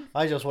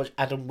 I just watch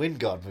Adam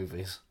Wingard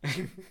movies.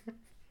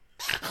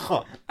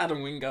 Adam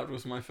Wingard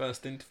was my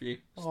first interview.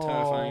 It's Aw.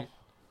 terrifying.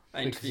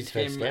 I Because interviewed he's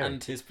very him scary.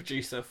 and his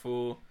producer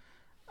for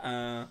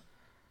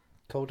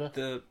Calder?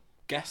 the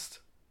guest.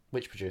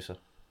 Which producer?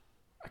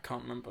 I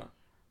can't remember,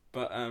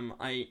 but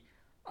I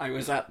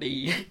was at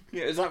the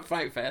it was at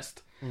Fright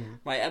Fest.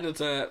 My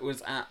editor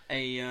was at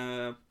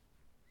a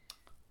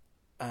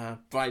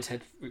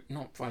Brideshead,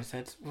 not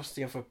Brideshead. What's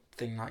the other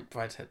thing like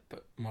Brideshead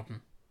but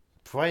modern?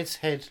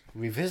 Brideshead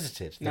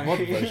Revisited, the No.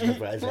 modern version of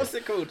Brideshead. What's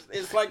it called?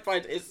 It's like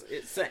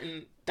it's set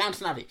in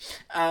Downton Abbey.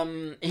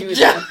 He was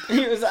Yeah.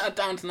 he was at a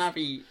Downton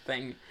Abbey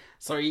thing,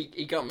 so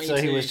he got me. So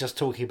to... he was just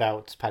talking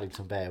about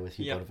Paddington Bear with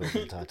Hugh Yeah. Bonneville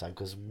the entire time,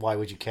 because why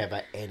would you care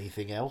about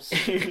anything else?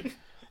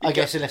 I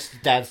guess unless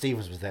Dan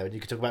Stevens was there and you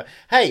could talk about,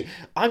 hey,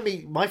 I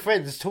meet my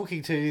friends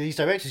talking to these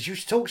directors, you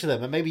should talk to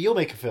them and maybe you'll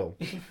make a film.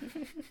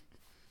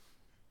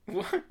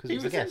 What? Because he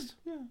was a guest.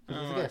 Yeah. He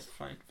was a Alright, guest.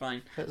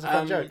 Fine. It was a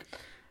fun joke.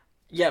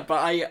 Yeah,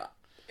 but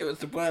it was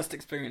the worst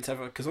experience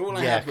ever because all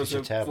I Yeah, had was 'cause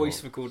you're a terrible.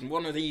 voice recorder,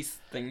 one of these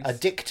things, A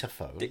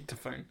dictaphone,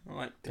 dictaphone. I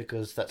like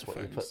because that's what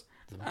you put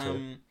dictaphones.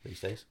 them to these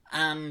days.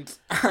 And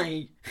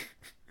I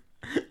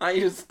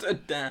just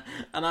stood there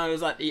and I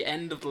was at the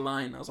end of the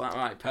line. I was like, all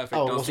right, perfect.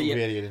 Oh, it I'll wasn't see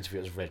really an interview,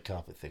 it was a red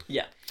carpet thing.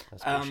 Yeah.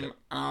 That's And bullshit.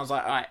 I was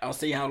like, all right, I'll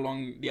see how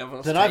long the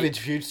others Then take. I've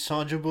interviewed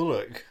Sandra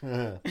Bullock.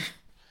 Red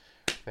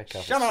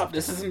carpet Shut up! stuff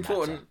This is doesn't an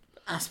important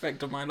matter.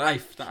 aspect of my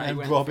life that I And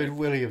went Robin through.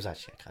 Williams,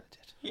 actually, I kind of did.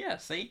 Yeah,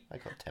 see. I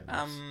got 10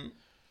 minutes.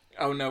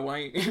 Oh no,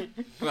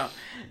 well,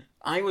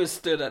 I was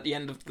stood at the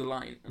end of the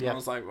line, and Yeah. I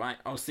was like, right,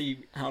 I'll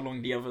see how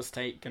long the others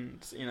take, and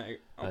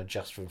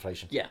Just for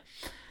inflation. yeah.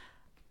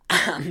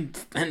 And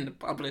then the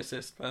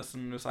publicist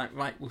person was like,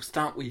 right, we'll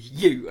start with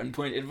you, and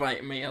pointed right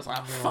at me. I was like,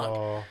 oh, fuck.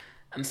 Oh,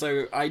 And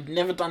so I'd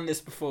never done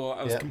this before.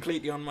 I was Yeah.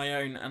 completely on my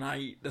own,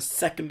 and the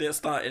second it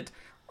started,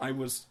 I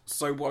was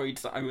so worried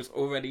that I was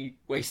already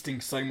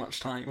wasting so much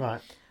time.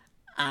 right.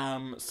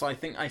 So I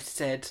think I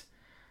said,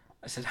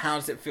 how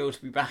does it feel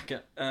to be back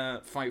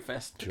at Fright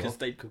Fest? Because Sure.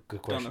 they'd Good done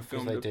question, a 'cause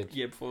film they the did.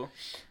 year before.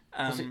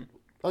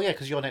 Oh yeah,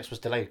 because your next was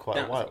delayed quite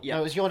a That was- while. yeah.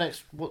 No, it was your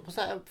next. What was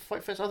that? A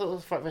Fright Fest? I thought it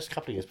was Fright Fest a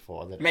couple of years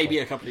before. And then Maybe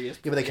a couple of years.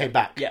 Yeah, but they came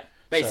back. Yeah,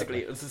 basically,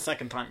 So- it was the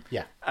second time.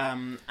 Yeah.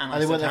 And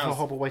And they went there for a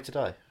horrible way to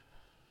die.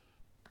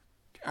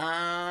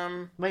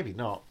 Maybe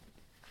not.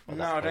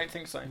 No, I don't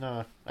think so.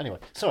 No. Anyway,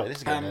 sorry, this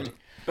is getting nerdy.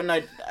 But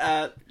no,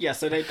 yeah.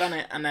 So they'd done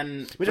it, and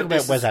then We're talking but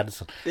about Wes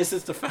Anderson. This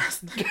is the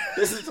first.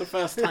 This is the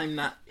first time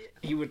that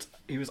he was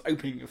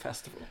opening a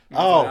festival. And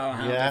I Oh, was like,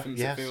 how yeah, different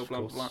does yes, it feel? of Blah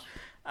blah course.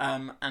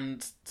 blah.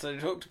 And so they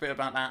talked a bit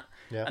about that.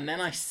 Yeah. And then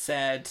I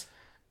said,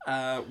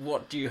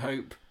 "What do you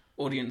hope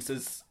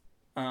audiences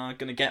are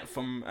going to get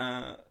from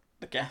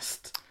the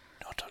guest?"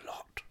 Not a lot.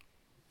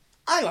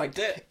 I liked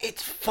it.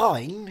 It's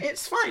fine.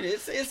 It's fine.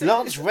 It's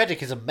Lance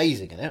Reddick is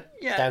amazing in it.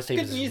 Yeah, Dan good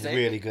Stevens is music.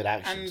 really good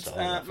action. and so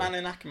I love it.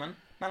 Malin Ackerman.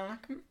 Malin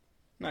Ackerman?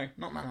 No,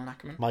 not Malin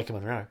Ackerman. Micah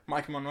Monroe.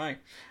 Michael Monroe.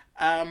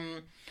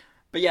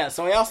 But yeah,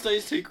 so I asked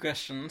those two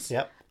questions.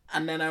 Yep.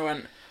 And then I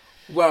went,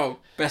 well,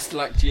 best of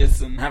luck to you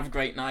and have a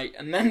great night.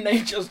 And then they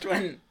just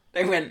went,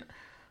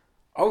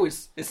 oh,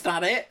 is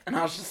that it? And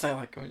I was just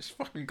like, oh, it's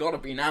fucking gotta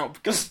be now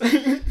because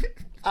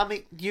I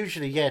mean,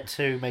 usually, yeah,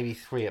 2, maybe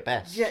 3 at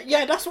best.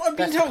 yeah, that's what I've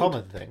been That's a told.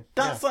 common thing.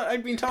 That's yeah. what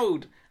I'd been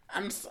told.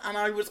 And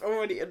I was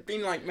already, it'd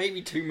been like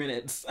maybe 2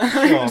 minutes.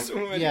 I was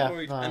already yeah,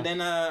 worried. no. And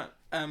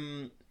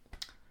then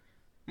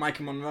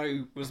Michael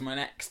Monroe was my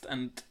next,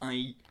 and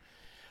I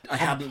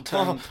hadn't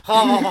turned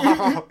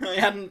I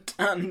hadn't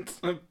turned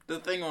the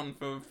thing on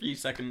for a few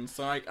seconds,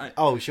 so I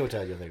Oh, she'll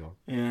turn your thing on.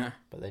 yeah.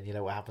 But then you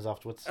know what happens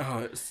afterwards? Oh,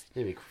 it's,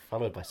 You'll be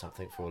followed by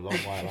something for a long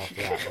while after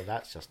that, and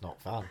that's just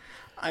not fun.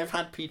 I've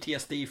had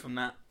PTSD from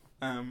that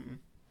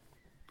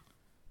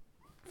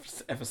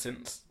ever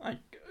since.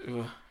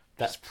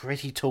 That's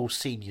pretty tall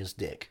senior's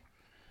dick.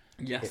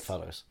 It Yes,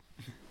 follows.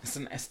 it's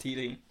an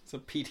STD. It's a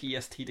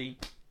PTSD.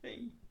 Hey.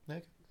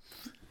 Okay.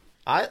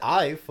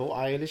 I thought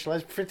I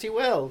initialised pretty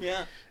well.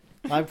 Yeah.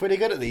 I'm pretty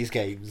good at these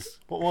games.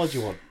 What more do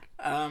you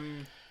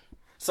want?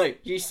 So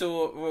you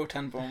saw Royal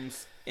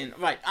Tenenbaums in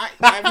right. I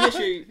have an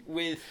issue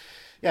with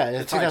Yeah, in the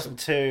title.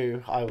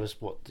 2002, I was,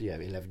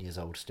 11 years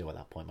old still at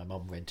that point. My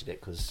mum rented it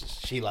because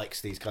she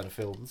likes these kind of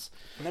films.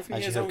 11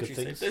 And she years heard old. good You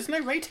said things. there's no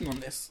rating on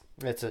this.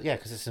 Yeah,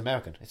 because it's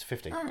American. It's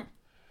 15. Oh,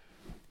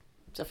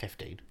 It's a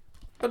 15.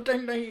 but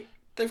don't they?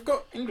 They've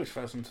got English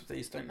versions of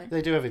these, don't they?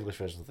 They do have English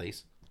versions of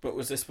these. But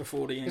was this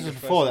before the English This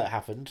was before version? that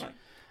happened. Right.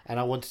 And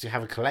I wanted to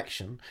have a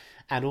collection.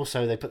 And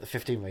also, they put the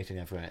 15 rating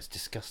everywhere. It's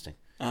disgusting.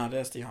 Ah,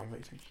 there's the R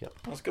rating. Yep.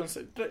 I was going to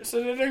say,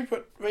 so they don't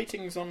put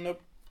ratings on the.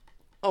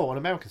 Oh, on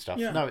American stuff?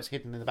 Yeah. No, it's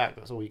hidden in the back.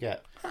 That's all you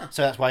get.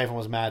 So that's why everyone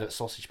was mad at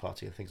Sausage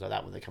Party and things like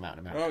that when they come out in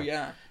America. Oh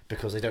yeah.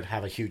 Because they don't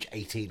have a huge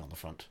 18 on the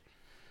front.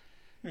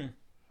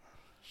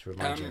 Just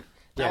remind you.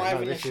 now I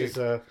have an this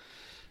issue. is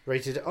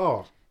rated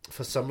R.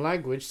 For some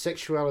language,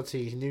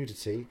 sexuality,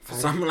 nudity, For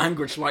some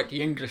language like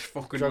the English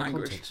fucking drug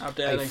language. content. How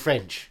dare Hey, they?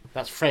 French.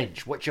 That's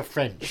French. What's your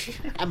French?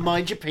 And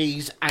mind your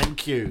P's and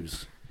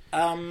Q's. Drop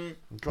your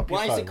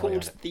Why is phone it while you're called on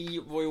it. the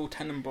Royal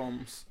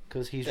Tenenbaums?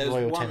 Because he's There's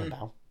Royal one-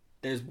 Tenenbaum.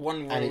 There's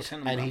one Royal And,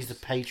 Tenenbaums. and he's the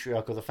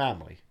patriarch of the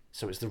family.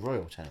 So it's the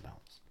Royal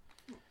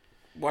Tenenbaums.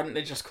 Why don't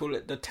they just call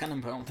it the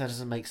Tenenbaum? That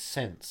doesn't make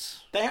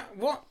sense.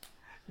 What?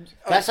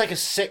 That's like a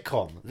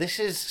sitcom. This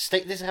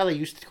is how they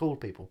used to call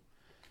people.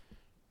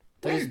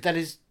 That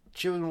is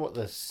during, what,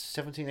 the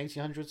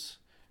 1800s?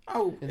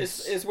 Oh, In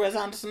is Wes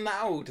Anderson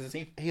that old? Is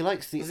he? He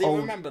likes the Does he old...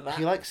 remember that?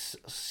 He likes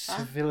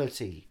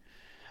civility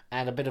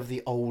and a bit of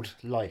the old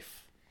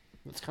life.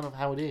 That's kind of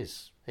how it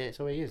is. It's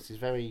how he is. He's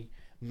very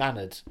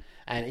mannered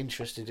and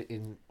interested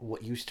in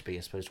what used to be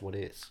as opposed to what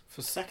is.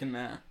 For a second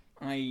there,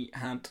 I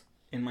had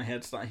in my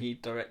head that he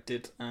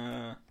directed.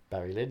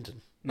 Barry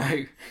Lyndon.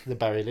 No, The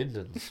Barry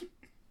Lyndons.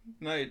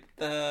 no,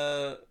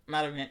 the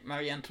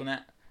Marie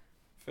Antoinette.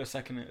 For a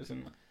second, it was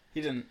in.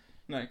 He didn't.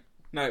 No,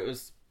 it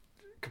was.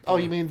 Oh,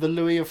 you mean the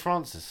Louis of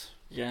Francis?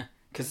 Yeah,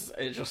 because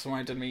it just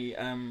reminded me.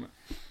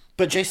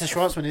 But Jason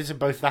Schwartzman is in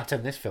both that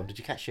and this film. Did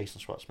you catch Jason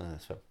Schwartzman in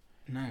this film?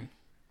 No.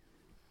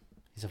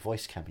 He's a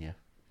voice cameo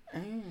Oh.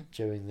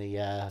 during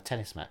the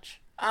tennis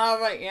match. Ah,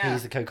 right, yeah.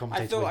 He's the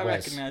co-commentator I thought with I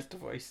Wes. recognised the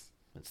voice.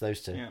 It's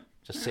those two. Yeah.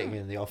 Just sitting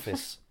in the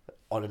office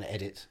on an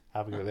edit,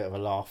 having a bit of a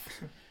laugh.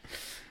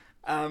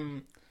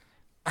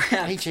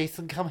 Hey,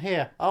 Jason, come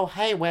here. Oh,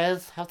 hey,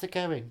 Wes. How's it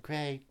going?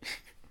 Great.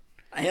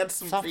 I had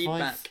some Soft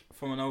feedback voice.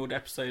 from an old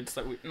episode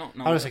that we not.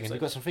 Hold on a second. You've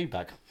got some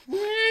feedback.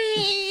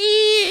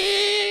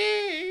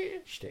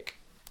 Shtick.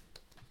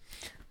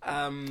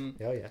 Oh,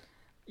 yeah.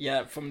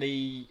 Yeah, from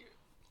the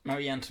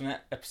Marie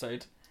Antoinette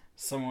episode,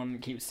 someone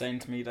keeps saying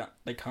to me that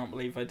they can't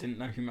believe I didn't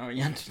know who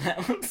Marie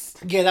Antoinette was.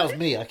 Yeah, that was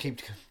me. I keep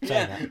saying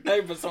Yeah, that.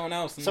 no, but someone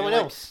else. And Someone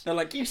they're like- else. They're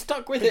like, you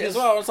stuck with it Because- as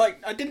well. I was like,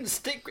 I didn't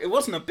stick. It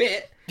wasn't a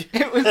bit.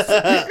 It was.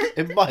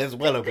 It might as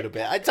well have been a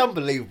bit. It's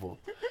unbelievable.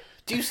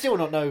 Do you still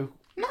not know?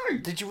 No.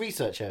 Did you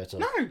research her at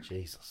all? No.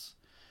 Jesus.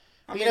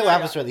 I You mean, know what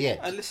happens to her at the end?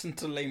 I listened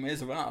to Les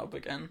Miserables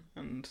again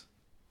and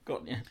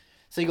got you.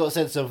 So you got a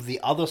sense of the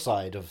other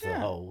side of the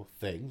Yeah. whole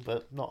thing,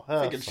 but not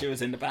her. Figured she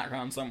was in the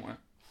background somewhere.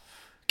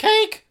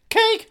 Cake,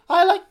 cake.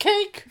 I like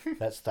cake.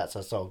 That's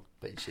her song,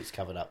 but it's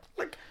covered up.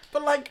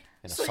 Like,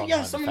 In a so Sondheim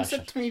yeah, someone fashion.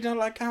 said to me, they're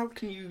like, how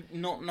can you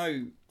not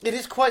know? It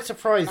is quite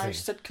surprising. And I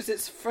said, because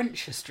it's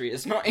French history,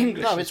 it's not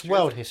English No, it's history.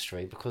 world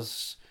history,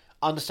 because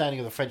understanding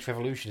of the French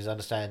Revolution is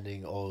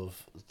understanding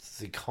of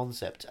the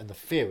concept and the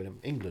fear in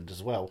England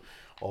as well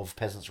of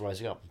peasants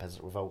rising up and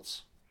peasant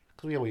revolts.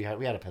 Because we had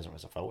a peasant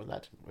revolt, and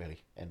that didn't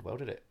really end well,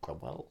 did it?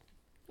 Cromwell.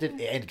 It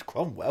ended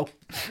Cromwell.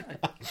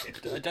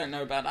 I don't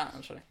know about that,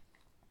 actually.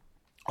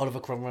 Oliver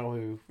Cromwell,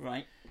 who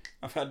Right.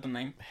 I've heard the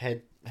name.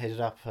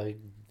 headed up a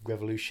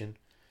revolution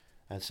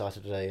and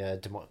started a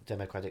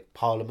democratic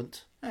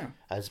parliament,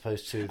 as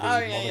opposed to the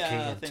monarchy, I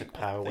and think- took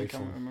power I away think I'm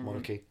from remembering.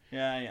 monarchy.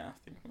 Yeah, I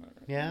think.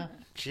 Yeah?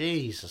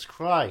 Jesus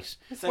Christ.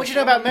 So What do you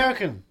know about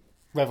American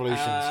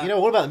revolutions? You know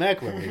all about the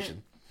American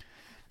Revolution.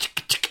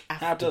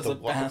 How does The a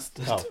what?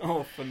 bastard Oh.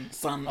 orphan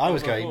son? I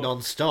was of a going whore-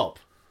 non-stop.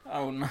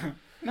 Oh no,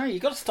 no! You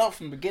got to start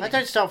from the beginning. I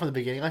don't start from the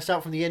beginning. I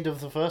start from the end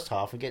of the first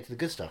half and get to the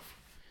good stuff.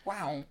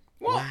 Wow.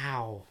 What?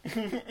 Wow.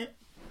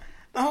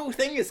 The whole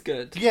thing is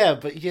good. Yeah,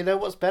 but you know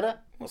what's better?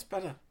 What's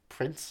better?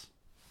 Prince.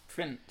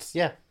 Prince.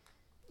 Yeah.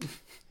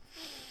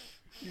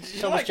 Did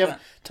you like that?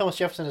 Thomas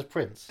Jefferson as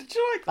Prince. Did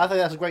you like that? I think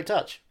that's a great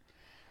touch.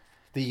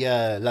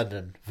 The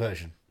London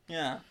version.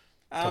 Yeah.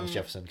 Thomas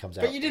Jefferson comes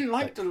out. But you didn't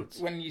like Prince.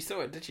 when you saw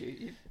it, did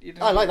you? You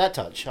didn't I like that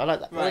touch. I like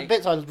that. Right. The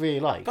bits I really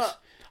liked. But-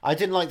 I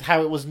didn't like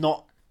how it was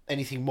not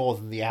anything more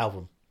than the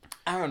album.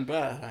 Aaron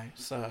Burr, though,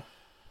 so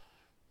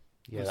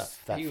Yeah, Was-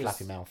 that he was-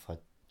 flappy mouth. I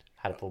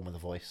had a problem with the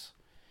voice.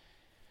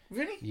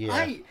 really,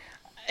 Yeah.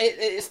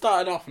 It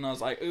started off and I was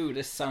like, "Ooh,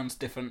 this sounds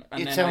different."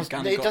 And then I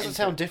kind of It got doesn't into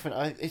sound it.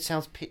 different. It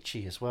sounds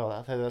pitchy as well.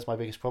 I think that's my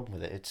biggest problem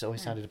with it. It's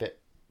always sounded a bit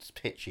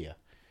pitchier.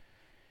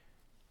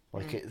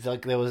 Like it's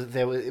like it was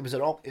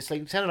it's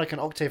like it sounded like an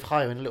octave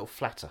higher and a little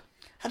flatter.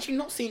 Had you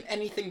not seen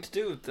anything to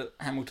do with the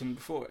Hamilton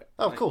before it?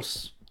 Oh, Like, of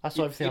course, I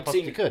saw everything I you'd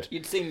possibly seen, could.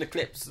 You'd seen the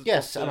clips.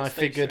 Yes, of and the I stage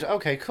figured, show.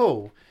 okay,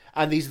 cool.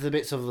 And these are the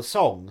bits of the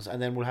songs,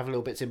 and then we'll have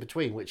little bits in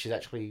between, which is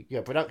actually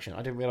production.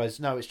 I didn't realise.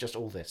 No, it's just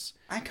all this.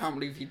 I can't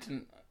believe you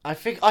didn't. I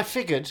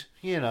figured,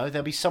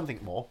 there'll be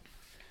something more.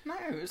 No,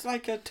 it's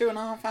like a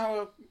 2.5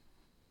 hour.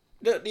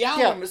 The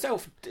album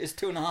itself is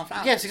 2.5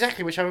 hours. Yes,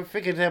 exactly. Which I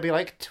figured there'll be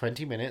like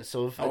 20 minutes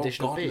of Oh,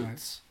 additional God, no.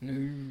 beats,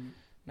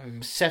 No.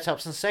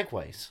 setups, and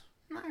segues.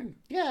 No.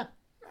 Yeah.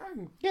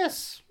 No.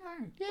 Yes.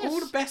 No. Yes. All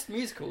the best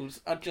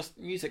musicals are just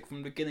music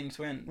from beginning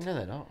to end. No,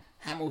 they're not.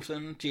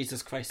 Hamilton,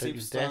 Jesus Christ Don't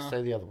you dare say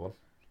Superstar, the other one.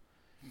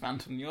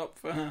 Phantom of the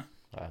Opera,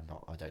 I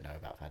don't know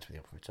about Phantom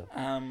of the Opera at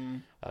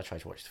all. I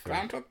tried to watch the film.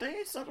 Groundhog Day.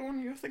 Is that the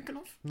one you're thinking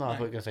of? No, I thought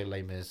you were going to say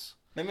Les Mis.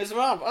 Les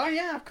Miserables. Oh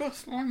yeah, of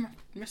course.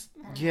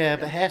 Yeah,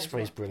 but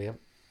Hairspray is brilliant.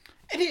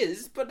 It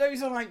is, but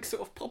those are like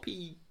sort of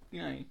poppy,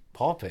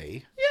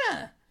 Poppy?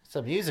 Yeah. It's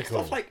a musical.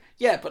 Stuff like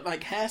but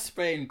like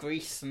Hairspray and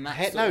Grease and that.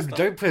 sort No, of stuff.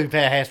 don't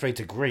compare Hairspray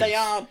to Grease.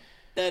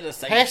 They're the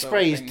same. Hairspray sort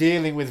of is thing.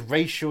 dealing with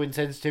racial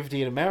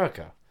insensitivity in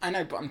America. I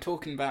know, but I'm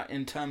talking about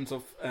in terms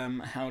of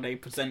how they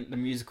present the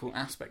musical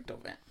aspect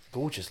of it,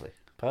 Gorgeously.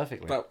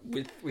 Perfectly. but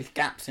with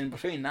gaps in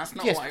between. That's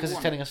not Yes, what I because it's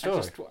want. telling a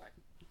story.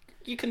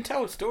 You can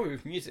tell a story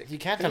with music. You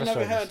can Have tell a you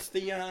story never with-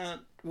 heard the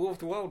War of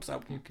the Worlds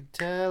album? You can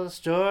tell a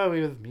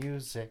story with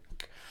music.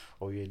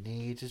 All you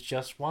need is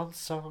just one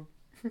song.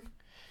 You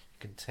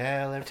can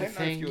tell know if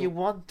everything you're- you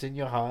want in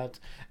your heart,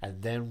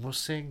 and then we'll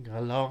sing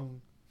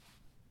along.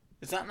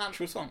 Is that an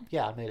actual song?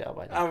 Yeah, I made it up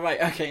right now. Oh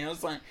right, okay. I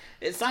was like,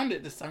 it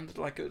sounded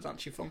like it was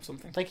actually from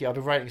something. Thank you. I've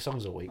been writing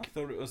songs all I week.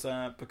 thought it was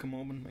Book of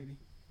Mormon, maybe.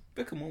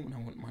 Book of Mormon, I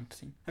wouldn't mind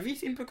seeing. Have you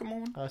seen Book of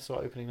Mormon? I saw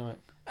it opening night.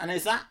 And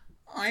is that?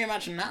 I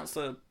imagine that's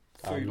a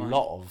A through line.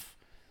 lot of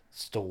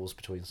stalls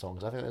between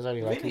songs. I think there's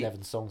only like Really?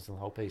 11 songs in the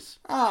whole piece.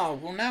 Oh,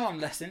 well, now I'm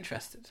less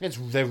interested.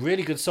 They're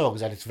really good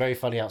songs, and it's very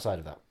funny outside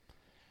of that.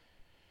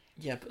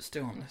 Yeah, but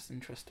still I'm less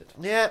interested.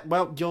 Yeah,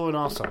 well, you're an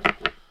arsehole.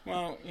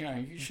 Well,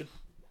 you should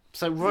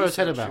So Royal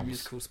research your Tenenbaums,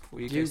 musicals before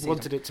you go you see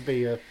wanted them. it to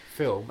be a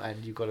film,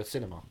 and you got a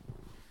cinema.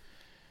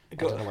 I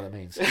Got- don't know what that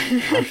means.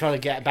 I'm trying to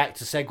get back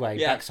to segue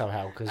Yeah. back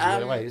somehow because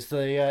wait,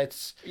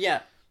 it's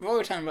Yeah,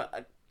 Royal Tenenbaums.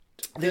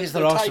 I think it's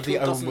the last of the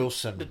title Owen doesn't-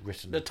 Wilson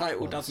written. The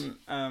title ones.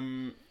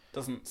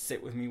 doesn't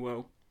sit with me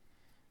well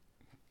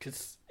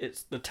because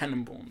it's the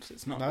Tenenbaums.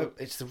 It's not. No,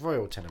 it's the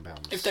Royal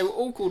Tenenbaums. If they were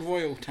all called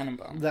Royal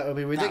Tenenbaum, That would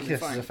be ridiculous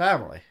fine. as a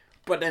family.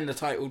 but then the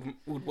title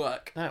would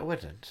work. No, it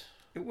wouldn't.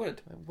 It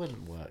would. It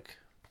wouldn't work.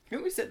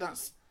 Who is it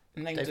that's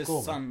named Dave his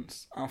Gorman.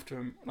 sons after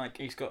him? Like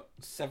he's got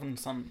 7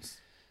 sons.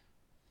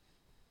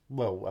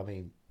 Well, I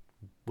mean,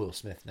 Will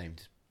Smith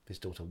named his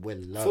daughter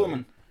Willow.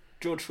 Foreman,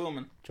 George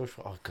Foreman.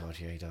 Oh God,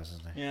 yeah, he does,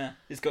 doesn't he? Yeah,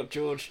 he's got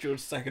George II,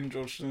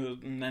 George,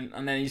 and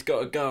then he's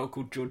got a girl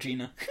called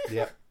Georgina.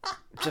 Yep.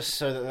 Just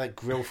so that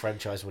grill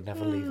franchise would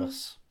never leave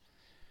us.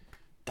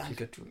 Damn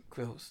good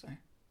grills,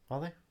 though.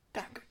 Are they?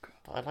 Damn good grills.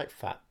 I like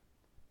fat.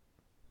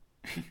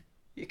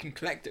 You can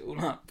collect it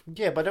all up.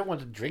 Yeah, but I don't want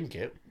to drink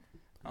it.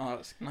 Oh,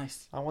 that's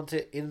nice. I want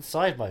it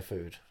inside my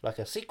food, like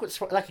a secret,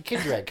 like a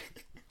Kinder Egg.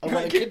 I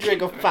want a Kinder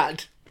Egg of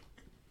fat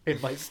in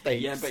my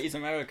steaks. Yeah, but he's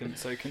American,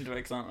 so Kinder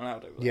Eggs aren't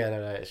allowed over there. Yeah,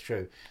 no, it's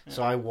true.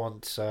 So I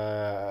want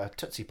a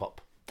Tootsie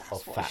Pop That's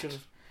of what I fat. should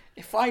have.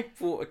 If I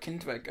brought a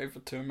Kinder Egg over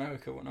to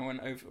America when I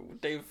went over,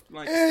 would they have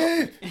like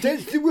Eh, stopped me?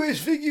 that's the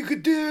worst thing you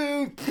could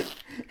do.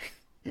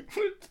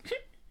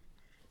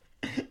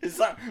 Is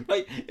that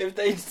like if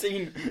they'd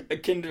seen a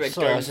Kinder Egg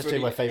Sorry, I going was just through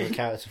doing my the, favourite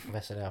character from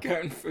SNL.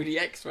 going through the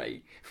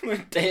X-ray?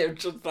 Would they have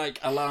just like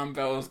alarm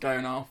bells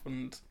going off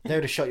and They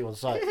would have shot you on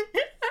sight.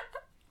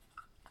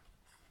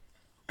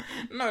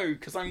 no,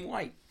 because I'm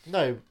white.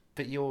 No,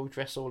 but you're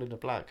dressed all in the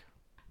black.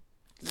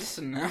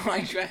 Listen, now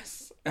I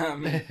dress.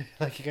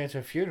 Like you're going to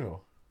a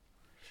funeral.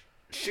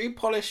 Shoe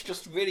polish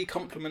just really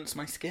complements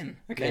my skin.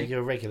 Yeah, Okay. you're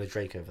a regular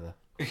Drake over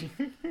there.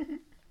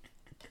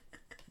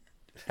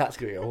 That's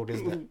going to be old,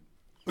 isn't it?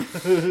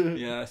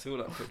 Yeah, I saw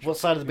that picture. What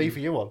side of the beef are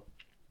you on?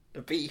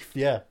 The beef.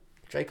 Yeah.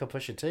 Drake or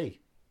Pusha T?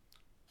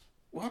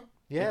 What?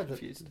 Yeah, I'm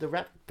confused. the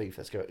rap beef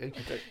that's going.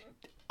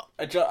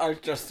 I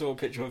just saw a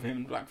picture of him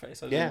in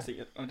blackface. I didn't Yeah. see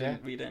it. I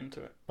didn't read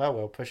into it.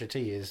 Well, Pusha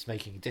T is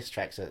making diss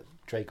tracks at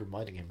Drake,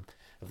 reminding him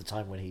of the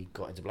time when he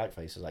got into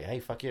blackface. It's like, hey,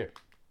 fuck you.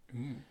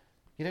 Mm.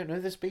 You don't know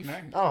this beef? No.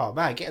 Oh,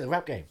 man, get in the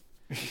rap game.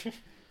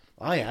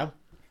 I am.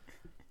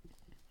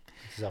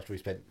 This is after we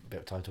spent a bit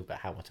of time talking about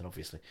Hamilton,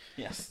 obviously.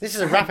 Yes. This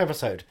is a rap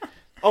episode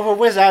of a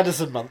Wes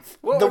Anderson month.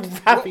 What the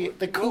would-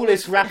 the what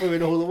coolest rapper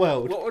in all the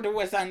world. What would a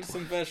Wes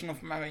Anderson version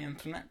of Marie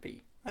Antoinette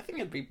be? I think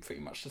it'd be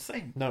pretty much the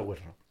same. No, it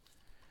wouldn't.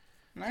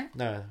 No?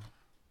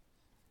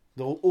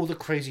 No. All the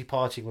crazy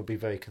partying would be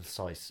very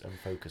concise and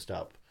focused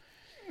up.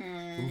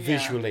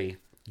 Visually,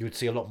 you would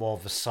see a lot more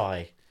of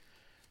Versailles.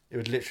 It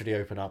would literally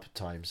open up at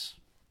times.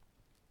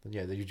 And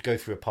yeah, then you'd go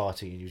through a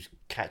party and you'd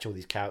catch all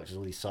these characters,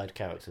 all these side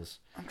characters.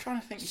 I'm trying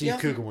to think. Steve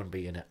Coogan wouldn't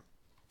be in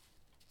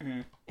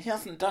it. He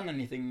hasn't done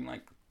anything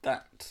like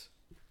that.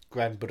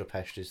 Grand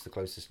Budapest is the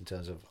closest in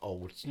terms of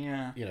old,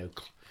 Yeah.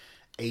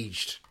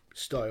 aged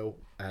style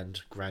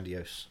and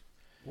grandiose.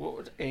 What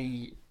would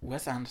a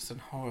Wes Anderson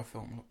horror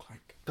film look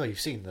like? Oh, you've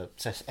seen the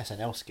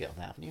SNL skit on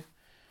that, haven't you?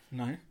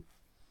 No.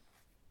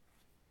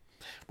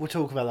 We'll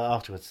talk about that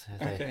afterwards.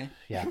 Okay.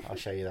 Yeah, I'll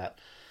show you that.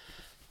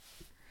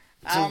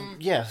 So,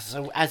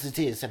 so as it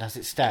is and as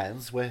it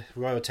stands, with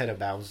Royal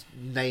Tenenbaums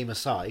name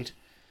aside,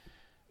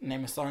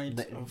 Name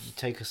aside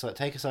take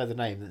aside the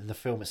name and the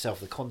film itself,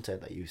 the content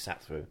that you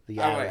sat through, the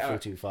Oh, hour right, and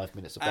 45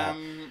 minutes of that,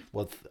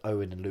 with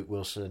Owen and Luke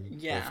Wilson,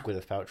 Yeah. of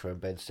Gwyneth Paltrow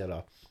and Ben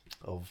Stiller,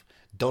 of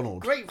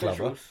Donald great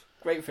Glover, visuals.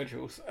 Great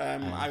visuals.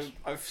 I've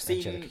Angelica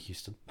seen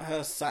Houston.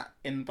 her sat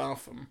in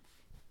bathroom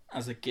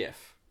as a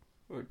GIF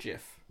or a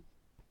GIF.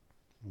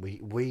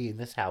 We in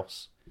this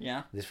house,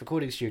 Yeah. this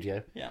recording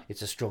studio, Yeah.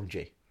 it's a strong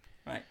G.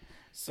 Right.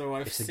 So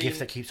I've It's the seen. gift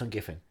that keeps on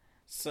gifting.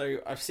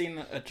 So I've seen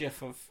a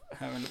GIF of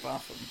her in the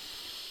bathroom,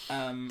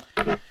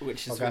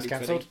 which is Podcast really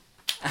cancelled?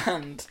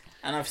 pretty.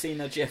 And I've seen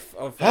a GIF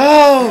of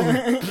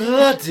Oh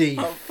bloody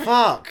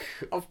fuck!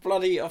 of the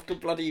bloody hands.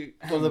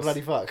 Of the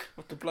bloody fuck!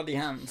 Of the bloody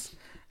hands.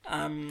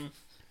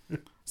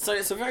 So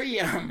it's a very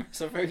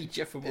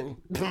GIFable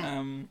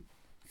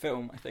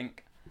film, I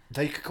think.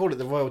 They could call it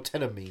the Royal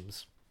Tenor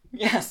memes.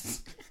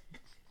 Yes.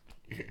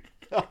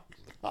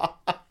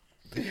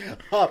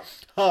 I've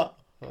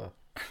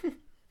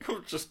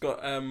just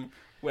got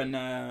when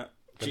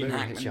Gene moon hits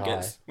Hackman you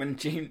gets high. when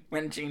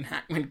Gene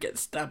Hackman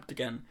gets stabbed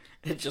again,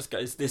 it just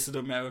goes, "This is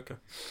America."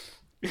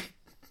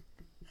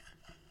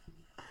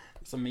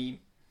 It's a meme.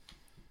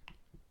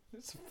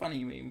 It's a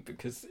funny meme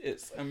because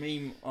it's a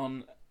meme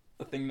on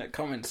a thing that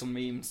comments on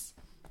memes.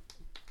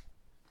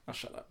 I'll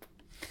shut up.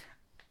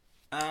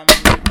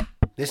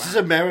 This is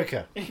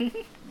America.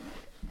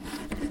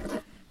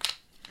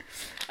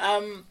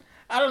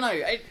 I don't know.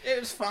 It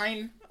was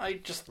fine. I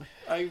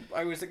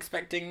was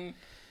expecting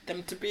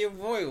them to be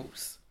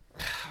Royals.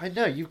 I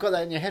know, you've got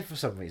that in your head for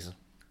some reason.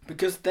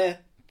 Because they're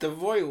the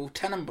Royal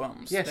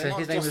Tenenbaums. Yes, They're so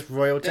his not name just- is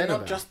Royal They're Tenenbaum.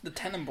 not just the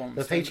Tenenbaums.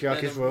 The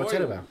patriarch they're is the Royal royals.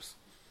 Tenenbaum.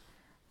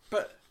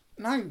 But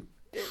no,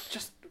 it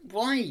just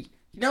why?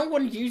 No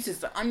one uses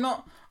that. I'm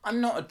not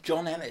a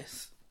John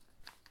Ellis,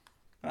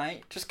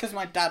 right? Just because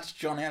my dad's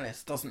John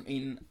Ellis doesn't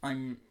mean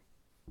I'm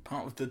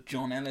part of the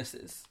John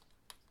Ellises.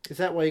 Is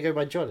that why you go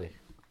by Johnny?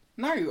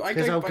 No, I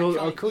 'Cause go I'll by call-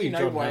 Johnny. I'll call you know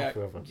John why now I,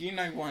 forever. You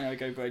know why I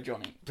go by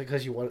Johnny.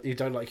 Because you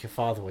don't like your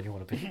father when you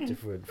want to be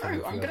different. No, from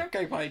your I'm father. going to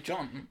go by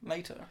John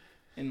later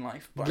in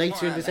life. But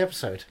Later in not this at-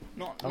 episode.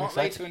 Not I'm not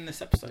excited. later in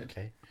this episode.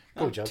 Okay.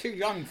 Cool, I'm John. too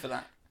young for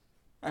that.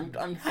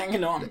 I'm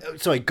hanging on.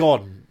 Sorry,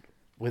 gone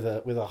with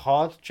a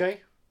hard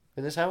J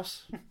in this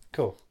house.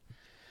 Cool.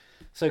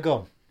 So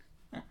gone.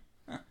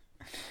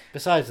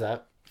 Besides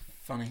that,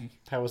 Funny.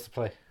 how was the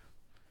play?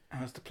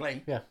 How's the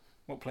play? Yeah.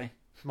 What play?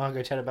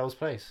 Margot Tenenbaum's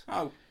plays.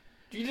 Oh,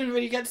 you didn't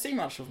really get to see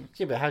much of them.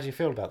 Yeah, but how do you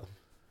feel about them?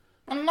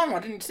 I don't know. I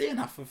didn't see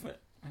enough of it.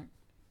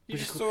 You Would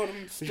just you saw them.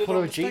 Would stood you call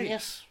on her a the stage.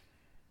 genius?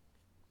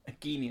 A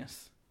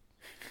genius.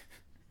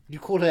 You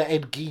call her a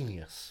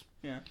genius.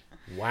 Yeah.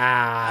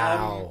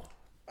 Wow.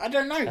 I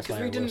don't know That's because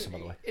my we own didn't. Wilson, by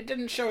the way. It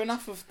didn't show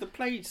enough of the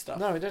play stuff.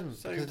 No, it didn't.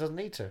 So- Because it doesn't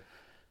need to.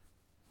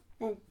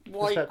 Well,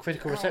 why? It's about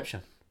critical how-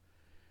 reception.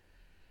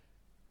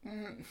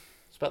 Mm,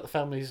 It's about the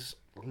family's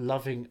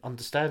loving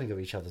understanding of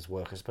each other's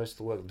work as opposed to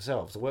the work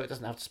themselves. The work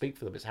doesn't have to speak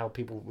for them. It's how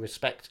people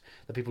respect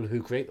the people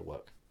who create the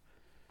work.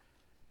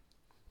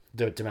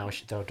 The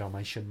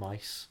Dalmatian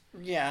mice,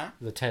 yeah.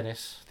 the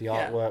tennis, the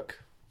Yeah. artwork.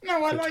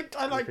 No, I Could- liked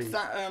could be-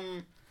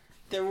 that.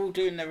 They're all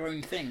doing their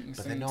own things.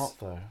 But they're and- not,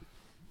 though.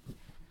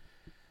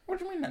 What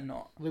do you mean they're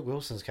not? Luke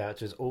Wilson's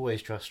character has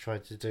always just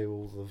tried to do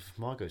all of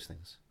Margot's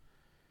things.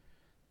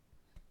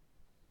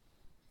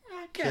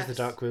 I He has guess. the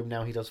dark room,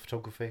 now he does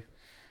photography.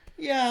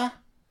 Yeah.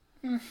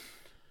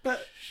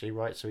 But She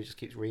writes, so he just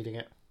keeps reading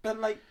it. but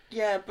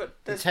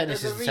there's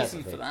tennis a is a separate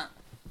reason for thing. that.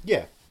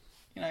 Yeah,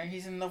 You know,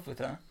 he's in love with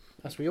her.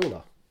 that's we all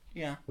are,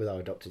 Yeah. with our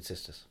adopted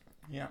sisters.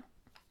 Yeah.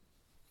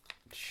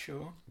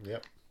 Sure.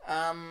 Yep.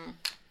 I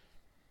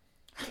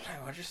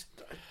don't know.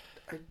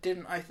 I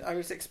didn't. I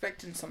was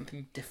expecting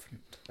something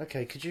different.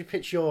 Okay, could you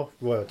pitch your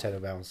Royal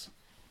Tenenbaums?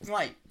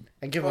 Right.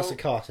 And give us Well, a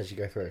cast as you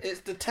go through.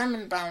 It's the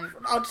Tenenbaum.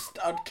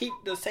 I'd keep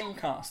the same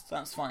cast.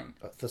 That's fine.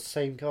 The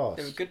same cast.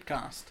 They're a good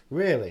cast.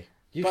 Really?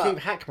 You But- keep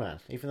Hackman,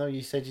 even though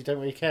you said you don't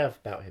really care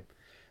about him,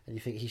 and you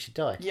think he should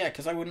die. Yeah,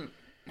 because I wouldn't.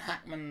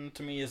 Hackman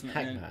to me isn't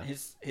Hackman?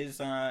 his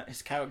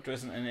character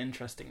isn't an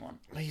interesting one.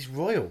 He's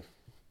royal.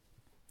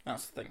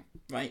 That's the thing,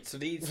 right? So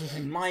these,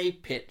 in my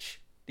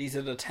pitch, these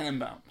are the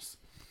Tenenbaums,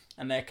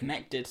 and they're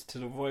connected to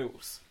the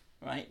royals,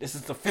 right? This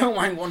is the film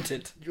I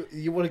wanted.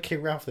 You want to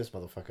King Ralph this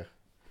motherfucker?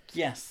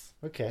 Yes.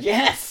 Okay.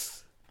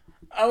 Yes.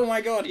 Oh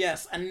my god,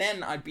 yes. And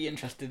then I'd be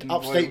interested in the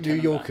Upstate Royal New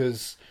Tenenbaum.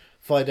 Yorkers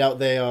find out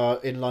they are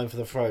in line for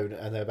the throne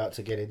and they're about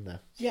to get in there.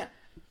 Yeah,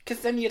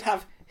 because then you'd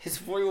have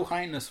His Royal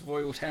Highness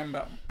Royal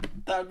Tenenbaum.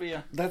 That would be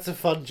a That's a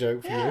fun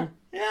joke for yeah, you.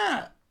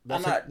 yeah.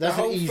 That's And a- like, that's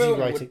the an whole easy film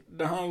writing.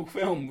 the whole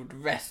film would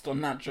rest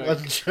on that joke.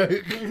 One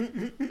joke.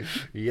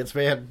 Yes,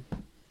 man.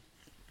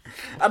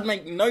 I'd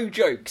make no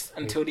jokes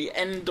until the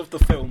end of the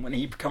film when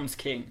he becomes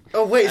king.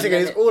 Oh, wait a And second.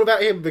 then It's all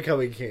about him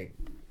becoming king.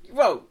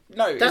 Well,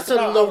 no, That's it's a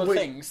about long other way-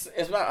 things.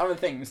 It's about other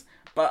things,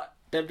 but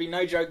there'd be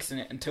no jokes in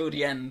it until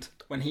the end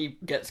when he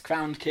gets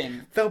crowned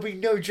king. There'll be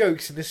no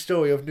jokes in this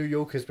story of New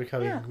Yorkers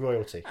becoming Yeah.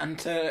 royalty. And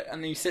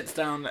he sits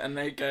down and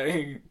they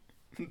go,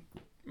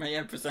 "May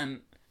I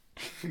present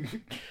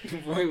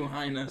Royal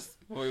Highness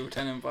Royal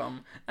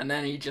Tenenbaum?" And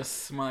then he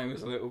just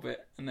smiles a little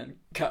bit and then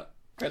cut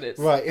credits.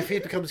 Right, if he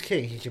becomes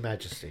king, he's your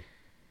majesty.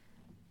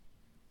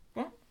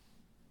 What?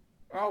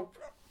 Oh,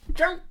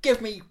 don't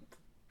give me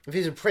If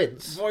he's a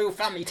prince, royal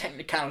family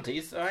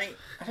technicalities, alright?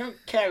 I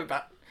don't care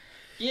about.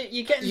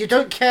 You get. you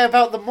don't care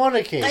about the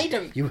monarchy. They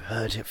don't. You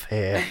heard it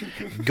here.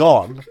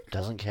 Gon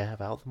doesn't care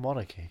about the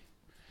monarchy.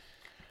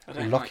 I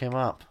don't Lock like- him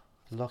up.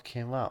 Lock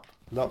him up.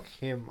 Lock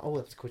him. Oh,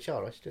 that's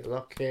Coachella. I should do it.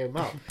 Lock him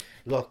up.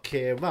 Lock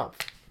him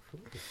up.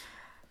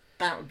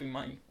 That would be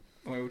my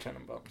Royal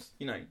Tenenbaums.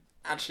 You know,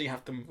 actually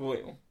have them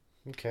royal.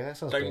 Okay, that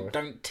sounds Don't boring.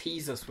 don't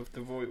tease us with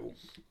the royal.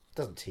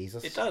 Doesn't tease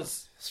us. It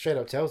does. Straight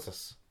up tells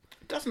us.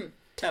 It doesn't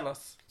tell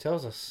us.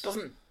 Tells us.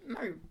 Doesn't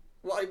know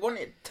what I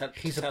wanted to.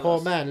 He's to a tell poor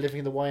us. man living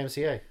in the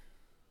YMCA.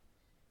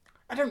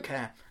 I don't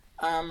care.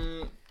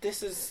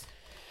 This is.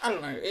 I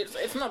don't know.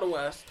 It's not the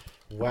worst.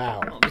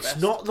 Wow. Not the It's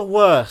best. not the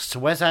worst.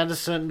 Wes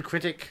Anderson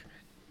critic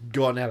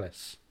Gon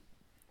Ellis.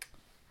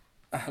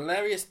 A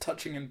hilarious,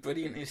 touching, and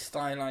brilliantly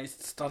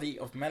stylized study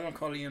of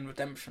melancholy and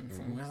redemption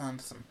from Wes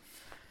Anderson.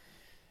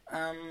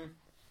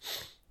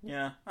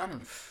 Yeah, I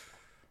don't.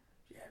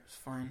 Yeah, it was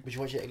fine. Would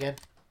you watch it again?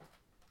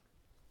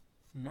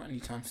 Not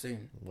anytime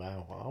soon.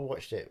 Wow. I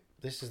watched it.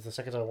 This is the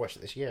second time I watched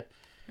it this year.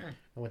 Hmm.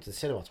 I went to the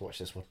cinema to watch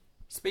this one.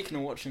 Speaking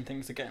of watching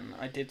things again,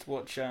 I did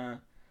watch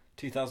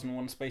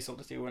 2001: Space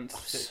Odyssey. I went to,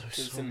 I'm so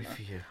to sorry cinema.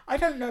 for you. I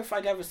don't know if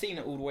I'd ever seen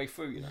it all the way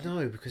through. You know?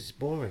 No, because it's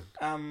boring.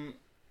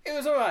 It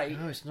was alright,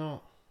 No, it's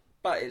not.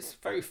 but it's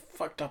very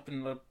fucked up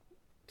in the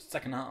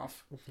second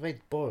half. It's made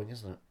boring,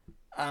 isn't it?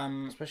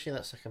 Especially in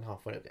that second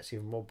half when it gets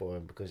even more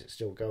boring because it's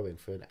still going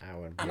for an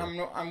hour and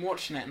more. I'm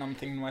watching it and I'm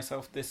thinking to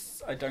myself,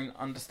 I don't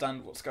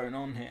understand what's going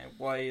on here.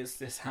 Why is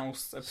this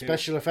house appearing?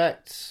 Special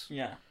effects.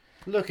 Yeah.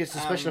 Look, it's the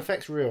special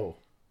effects reel.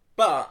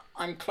 But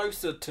I'm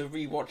closer to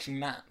rewatching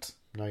that.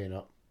 No, you're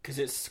not. Because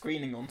it's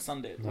screening on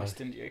Sunday at West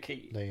India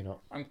Quay. No, you're not.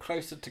 I'm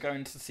closer to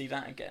going to see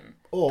that again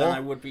Or than I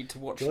would be to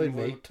watching join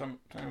the me.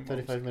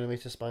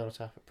 35mm Spinal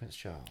Tap at Prince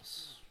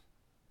Charles.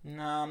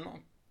 No, I'm not.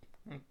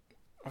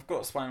 I've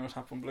got Spinal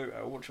Tap on Blu-ray.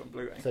 I'll watch it on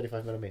Blu-ray.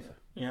 35mm.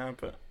 Yeah,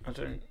 but I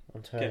don't.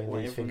 I'm turning why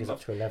these everyone fingers up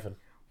loves- to 11.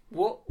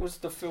 What was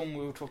the film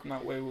we were talking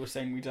about where we were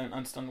saying we don't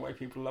understand why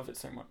people love it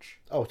so much?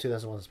 Oh,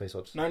 2001 Space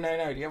Odyssey. No.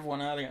 The other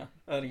one earlier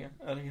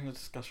in the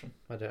discussion.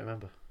 I don't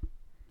remember.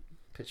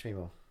 Pitch me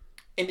more.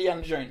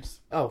 Indiana Jones.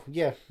 Oh,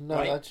 yeah. No,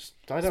 Right.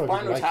 I know I Spinal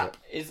didn't like Tap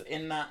it. is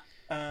in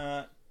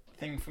that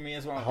thing for me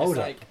as well. Hold It's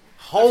up. like,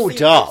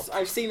 Hold up.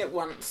 I've seen it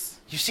once.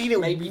 You've seen it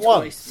Maybe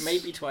once.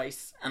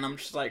 twice, and I'm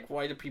just like,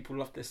 why do people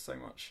love this so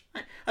much?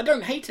 I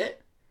don't hate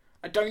it.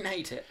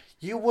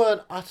 You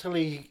weren't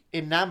utterly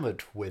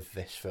enamoured with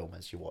this film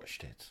as you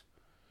watched it.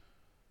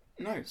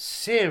 No.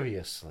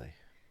 Seriously.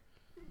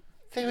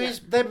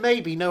 There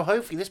may be no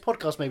hope for you. This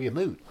podcast may be a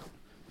mood.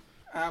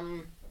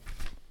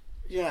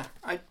 Yeah,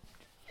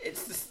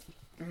 it's this.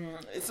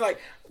 It's like,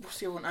 what's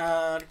the other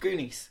one?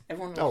 Goonies.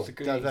 Everyone loves the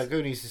Goonies. The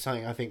Goonies is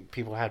something I think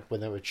people had when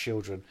they were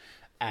children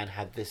and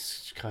had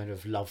this kind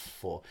of love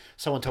for.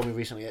 Someone told me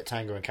recently that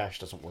Tango and Cash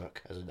doesn't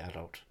work as an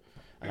adult.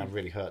 And I'm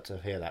really hurt to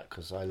hear that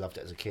because I loved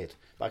it as a kid.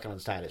 But I can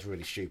understand it's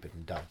really stupid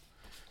and dumb.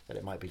 That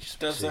it might be just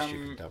Does stupid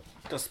and dumb.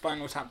 does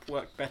Spinal Tap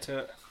work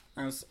better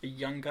as a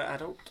younger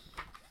adult?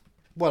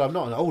 Well, I'm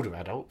not an older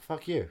adult.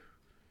 Fuck you.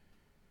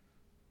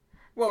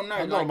 Well, no,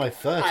 I'm not in my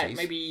 30s.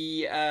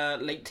 Maybe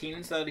late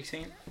teens, early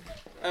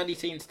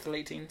teens to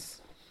late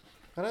teens.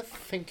 I don't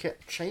think it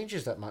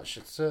changes that much.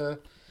 It's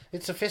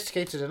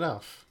sophisticated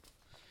enough.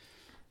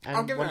 And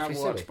I'll give it a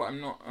wonderfully watch, silly. but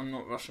I'm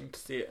not rushing to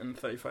see it in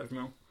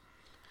 35mm.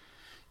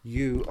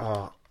 You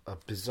are a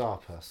bizarre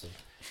person,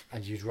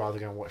 and you'd rather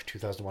go and watch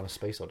 2001: A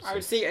Space Odyssey. I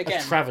would see it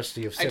again. A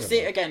travesty of I cinema. would see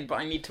it again, but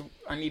I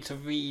need to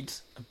read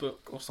a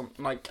book or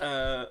something. Like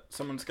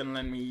someone's going to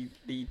lend me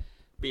the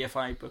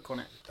BFI book on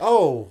it.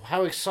 Oh,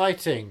 how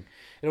exciting!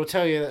 It'll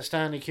tell you that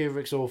Stanley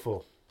Kubrick's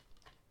awful.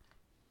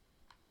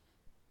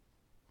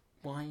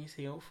 Why is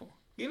he awful?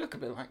 You look a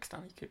bit like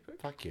Stanley Kubrick.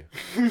 Fuck you.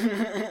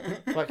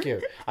 Fuck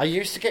you. I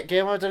used to get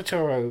Guillermo del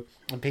Toro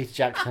and Peter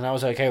Jackson, and I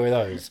was okay with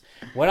those.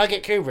 When I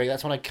get Kubrick,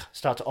 that's when I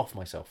start to off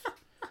myself.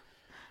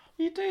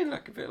 You do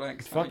look a bit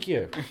like Stanley. Fuck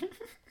you.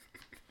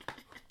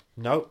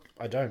 Nope,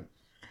 I don't.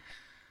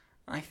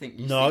 I think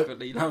you No.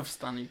 secretly love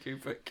Stanley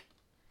Kubrick.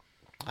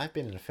 I've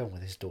been in a film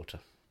with his daughter.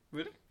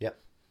 Really? Yep.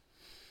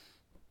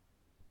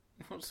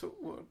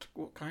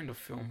 What kind of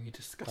film you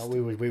discussed? Oh,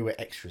 we were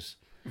extras.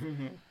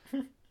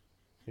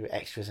 We were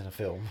extras in a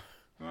film.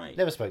 Right.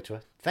 Never spoke to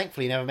her.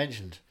 Thankfully, never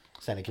mentioned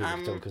Stanley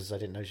Kubrick still because I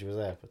didn't know she was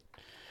there. But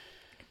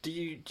Do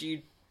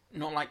you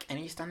not like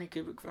any Stanley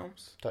Kubrick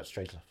films? Touch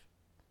Strangelove.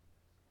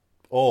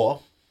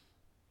 Or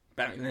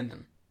Barry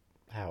Lyndon.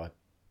 How I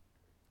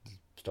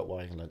stopped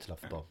worrying and learned to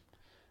love the bomb.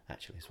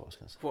 Actually, is what I was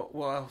going to say.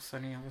 What else?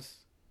 Any others?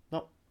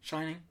 No.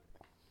 Shining.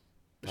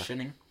 The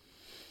Shining.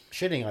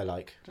 Shining I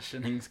like. The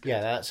Shining's good.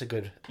 Yeah, that's a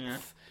good... Yeah.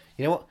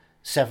 You know what?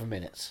 7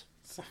 minutes.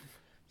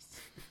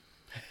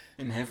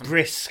 In heaven.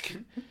 Brisk.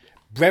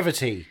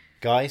 Brevity,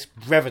 guys.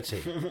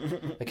 Brevity.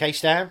 Okay,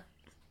 Stan?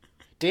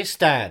 Dear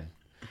Stan,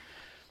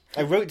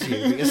 I wrote to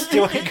you, but you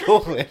still ain't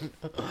calling.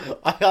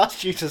 I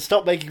asked you to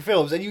stop making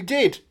films, and you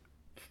did.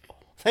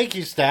 Thank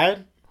you,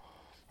 Stan.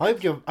 I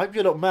hope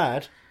you're not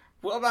mad.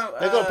 What about?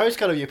 They've got a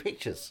postcard of your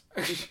pictures.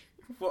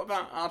 What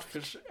about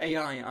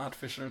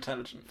artificial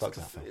intelligence? Fuck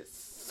that film. It's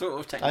sort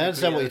of technically. I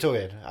understand what you're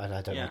talking, and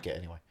I don't Yeah. like it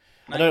anyway.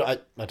 No.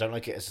 I don't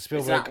like it as a Is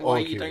Spielberg that why or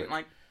you Kubrick. don't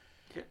like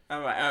it?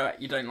 All right,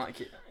 you don't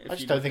like it. I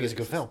just don't think it's a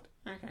good film.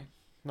 Okay.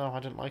 No, I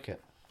didn't like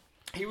it.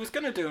 He was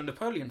going to do a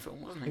Napoleon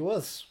film, wasn't he? He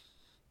was.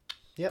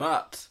 Yep.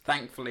 But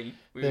thankfully,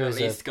 we've There at is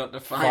least a got the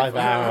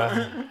 5-hour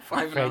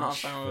 5.5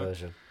 French hour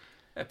version.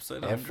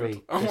 episode Every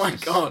 100. Oh my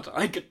Christmas. god,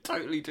 I could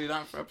totally do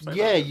that for episode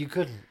Yeah, 100. you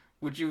couldn't.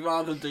 Would you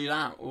rather do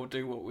that or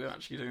do what we're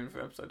actually doing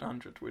for episode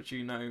 100, which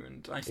you know,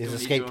 and I still need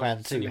Escape your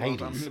Plan 2, Cineworld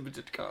Hades.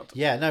 Unlimited card.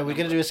 Yeah, no, we're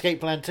going to do Escape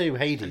Plan 2, I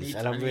Hades, need-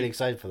 and I'm I really need-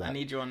 excited for I that.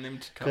 need your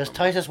unlimited card. Because number.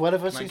 Titus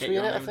Welliver Can I seems get to be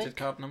in your it, I unlimited think.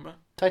 card number?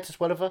 Titus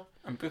Welliver.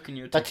 I'm booking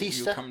you a ticket.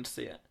 Batista? You'll come to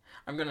see it.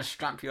 I'm going to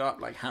strap you up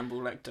like Hannibal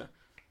Lecter.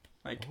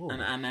 Like, Ooh,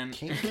 and then...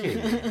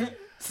 kinky.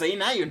 See,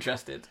 now you're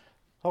interested.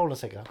 Hold on a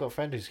second, I've got a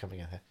friend who's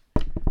coming in here.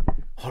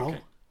 Hello.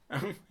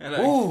 Okay.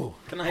 Hello. Ooh.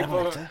 Can I hello,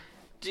 borrow... Hector.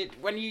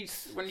 When you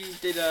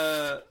did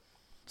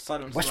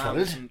Silence of the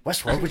Lambs and-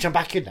 Westworld, which I'm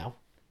back in now. Of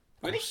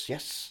Really? course,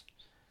 yes.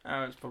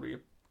 Oh, it's probably a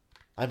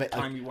I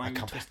timey-wimey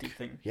come twisty back.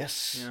 thing.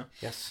 Yes, Yeah.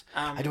 yes.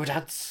 Um, I do a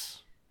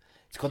dance.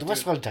 It's called the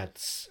Westworld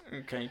dance.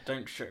 Okay,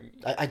 don't show me.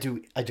 I do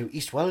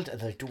Eastworld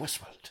and I do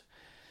Westworld.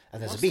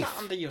 And there's What's a beef. that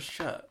under your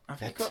shirt?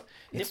 Have you That's- got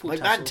it's nipple my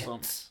tassels on?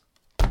 mountains.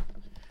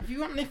 Have you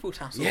got nipple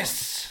tassels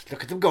Yes,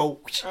 look at them go. on?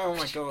 Oh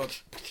my god.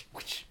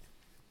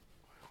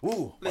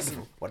 Ooh, Listen.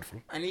 wonderful,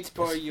 wonderful. I need to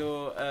borrow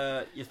your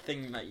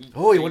thing that you.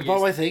 Oh, you that want to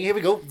borrow my used. thing? Here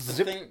we go. The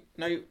Zip. thing?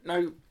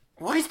 No.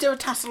 Why is there a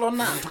tassel on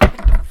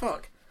that?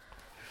 Fuck.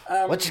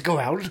 Let's just go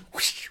around.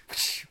 Whoosh,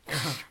 whoosh,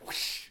 whoosh,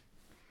 whoosh.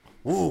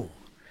 Ooh,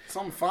 It's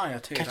on fire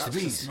too. catch That's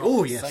the just bees. not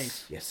Oh, yes,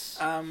 safe. yes.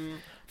 I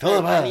Fill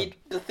the bird. need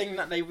the thing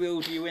that they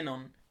wheeled you in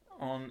on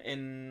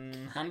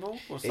in Handball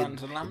or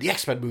Silence of the Lambs. The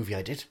X-Men movie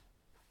I did.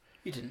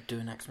 You didn't do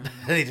an X-Men.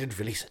 They didn't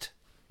release it.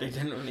 They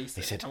didn't release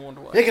They it. said, I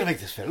wonder why. they're going to make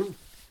this film.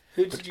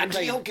 Who But did you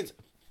Anthony play? Hopkins...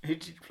 Who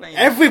did you play?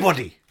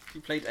 Everybody!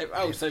 You played.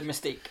 Oh, so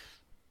Mystique.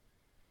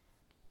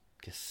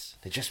 Yes,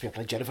 they dressed me up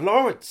like Jennifer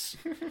Lawrence.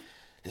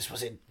 This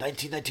was in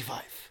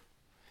 1995.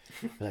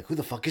 We're like, who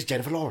the fuck is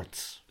Jennifer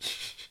Lawrence?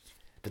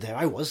 But there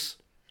I was.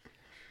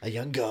 A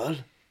young girl,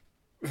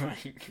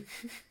 Right.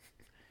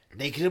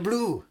 naked and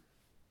blue.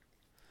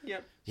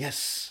 Yep.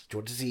 Yes, do you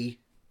want to see...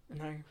 No.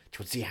 Do you want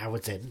to see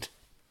Howard's End?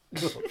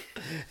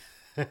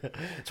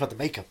 That's what the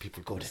makeup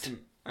people called it. Do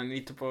Listen, I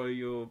need to borrow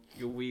your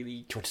wheelie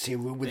you want to see a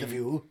room with a Thing.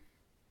 view?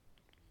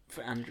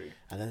 for Andrew.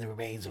 And then the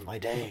remains of my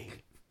day.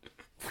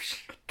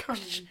 Whoosh,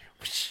 whoosh,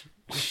 whoosh,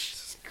 whoosh.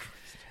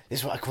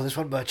 This one, I call this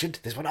one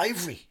Merchant, this one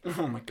Ivory.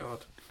 Oh my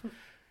god.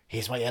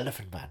 Here's my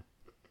elephant man.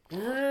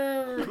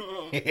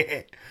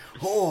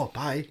 Oh,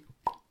 bye.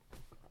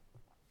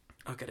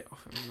 I'll get it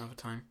off him another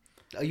time.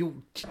 Oh,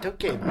 you don't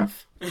get him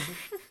off.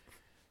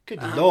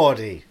 Good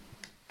lordy.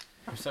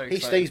 I'm so He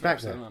excited stays for back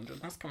episode there.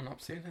 100. That's coming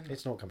up soon, isn't it?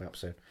 It's not coming up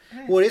soon.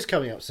 What is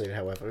coming up soon,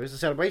 however, is a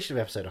celebration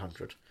of episode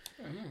 100,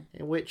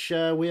 in which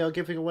we are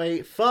giving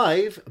away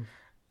 5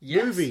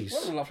 Yes. movies.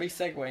 What a lovely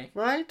segue.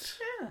 Right?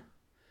 Yeah.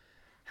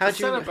 How To do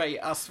you... celebrate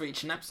us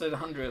reaching episode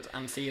 100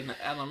 and seeing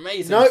an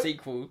amazing Nope.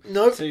 sequel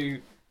Nope. to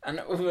an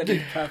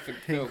already perfect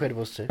film.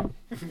 Incredibles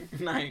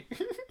 2. No.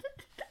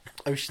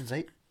 Ocean's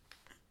 8.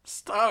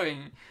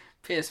 Starring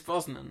Pierce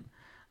Brosnan.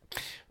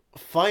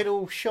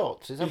 Final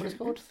Shot. Is that what it's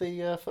called?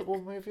 The football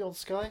movie on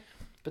Sky?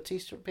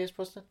 Batista and Pierce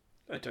Brosnan?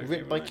 I don't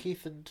Written by know.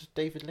 Keith and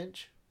David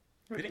Lynch?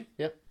 Really?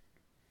 Yep.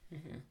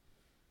 Mm-hmm.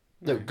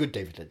 No, good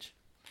David Lynch.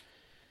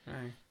 No.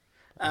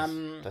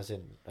 As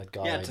in a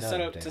guy Yeah, I to, know. cele-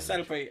 David to Lynch.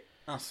 celebrate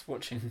us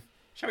watching.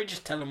 Shall we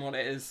just tell them what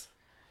it is?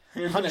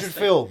 100 Let's say-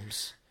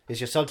 films is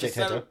your To, subject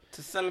header.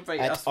 to celebrate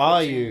At us Are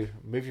watching You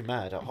Movie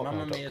Mad at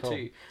Mamma Mia hotmail.com.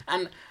 2.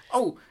 And,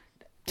 oh,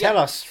 Tell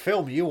us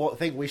film you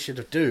think we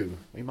should do.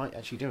 We might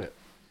actually do it.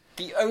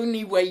 the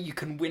only way you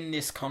can win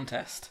this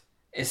contest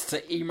is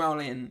to email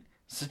in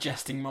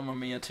suggesting Mamma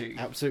Mia 2.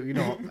 Absolutely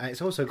not. And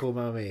it's also called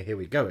Mamma Mia, Here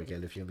We Go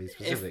Again, if you want to be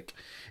specific.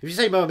 If you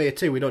say Mamma Mia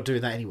 2, we're not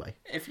doing that anyway.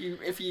 If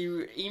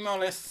you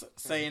email us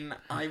saying,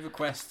 I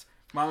request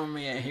Mamma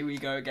Mia, Here We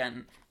Go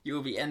Again, you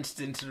will be entered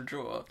into the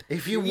draw.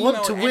 If you email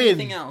want to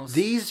anything win else,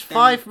 these then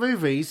 5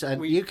 movies,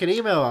 and we- you can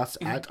email us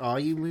at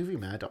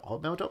areyomoviemad at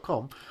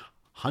hotmail.com.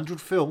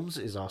 100 films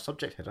is our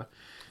subject header.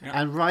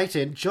 Yeah. And write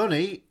in,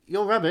 Johnny,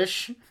 you're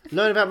rubbish.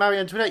 Learn about Marie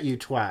Antoinette, you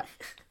twat.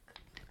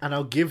 And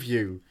I'll give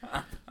you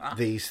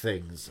these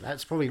things.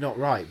 That's probably not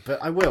right,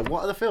 but I will.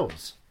 What are the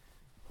films?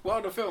 What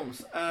are the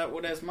films? Well,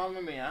 there's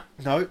Mamma Mia.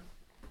 No,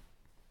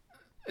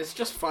 It's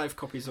just 5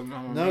 copies of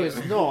Mamma Mia. no,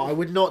 it's not. I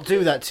would not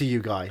do that to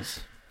you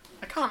guys.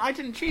 I can't. I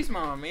didn't choose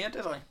Mamma Mia,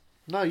 did I?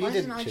 No, you Why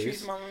didn't I choose.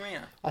 choose Mamma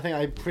Mia? I think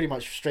I pretty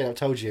much straight up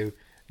told you,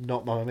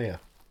 not Mamma Mia.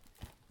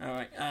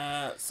 Alright,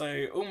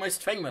 so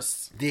Almost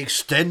Famous. The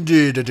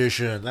extended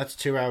edition. That's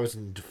 2 hours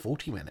and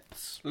 40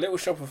 minutes. Little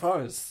Shop of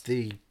Horrors.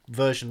 The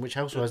version which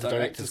also has the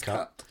director's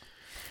cut,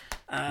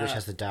 Uh, which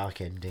has the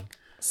dark ending.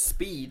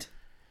 Speed.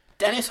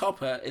 Dennis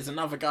Hopper is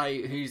another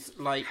guy who's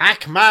like...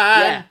 Hackman!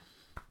 Yeah.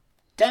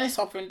 Dennis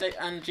Hopper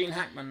and Gene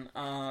Hackman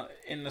are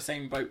in the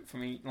same boat for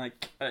me.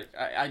 Like,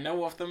 I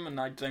know of them and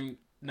I don't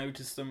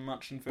notice them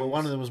much in films. Well,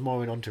 one of them was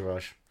more in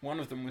Entourage, One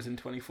of them was in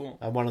 24.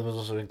 and one of them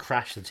was also in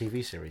Crash, the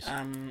TV series.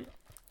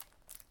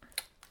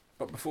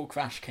 But before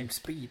Crash came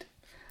Speed.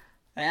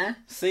 Yeah?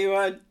 See what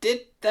I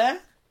did there?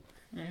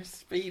 Yeah,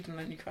 Speed and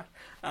then you Crash.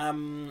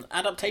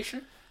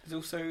 Adaptation is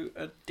also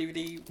a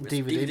DVD. It's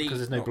DVD, because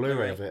there's no not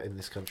Blu-ray of it in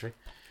this country.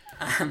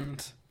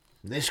 And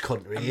In this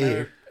country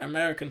here.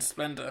 American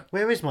Splendor.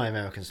 Where is my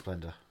American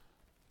Splendor?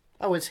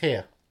 Oh, it's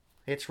here.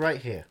 It's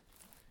right here.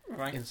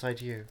 Right. Inside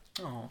you.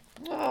 Oh.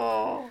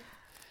 Oh.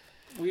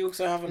 We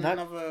also have No.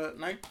 another...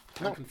 No? I'm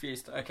No.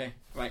 confused. Okay,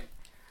 right.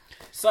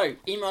 So,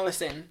 email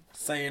us in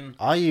saying,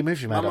 Are you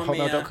movie mad at Mamma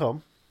Mia.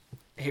 hotmail.com?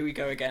 here we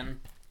go again.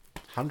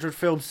 100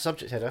 films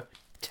subject header.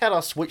 Tell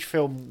us which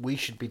film we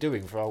should be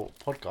doing for our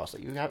podcast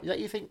that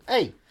you think,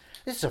 hey,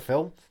 this is a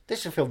film. This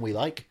is a film we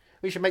like.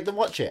 We should make them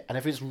watch it. And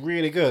if it's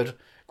really good,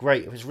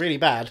 great. If it's really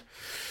bad,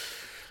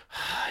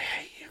 I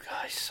hate you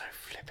guys so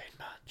flipping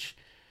much.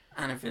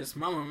 And if it's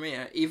Mamma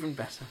Mia, even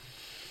better.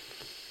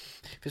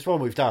 If it's one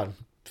we've done,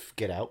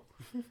 Get Out.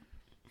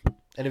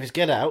 And if it's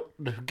Get Out,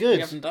 good. We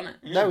haven't done it.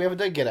 No, we haven't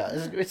done Get Out.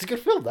 It's a good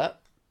film,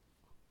 that.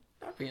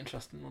 That'd be an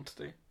interesting one to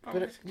do.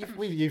 But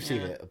you've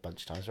seen Yeah. it a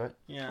bunch of times, right?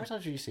 Yeah. How many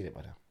times have you seen it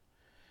by now?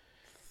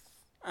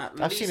 At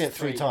I've seen least it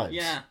 3 times.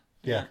 Yeah.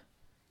 Yeah.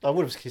 I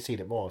would have seen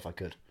it more if I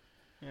could.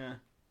 Yeah.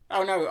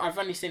 Oh no, I've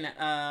only seen it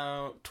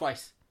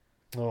twice.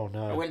 Oh, I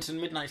no. went to the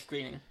midnight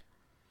screening.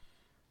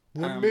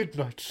 The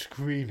midnight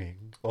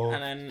screening. Of...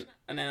 and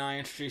then I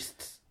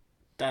introduced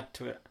Dad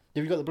to it.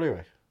 Have you got the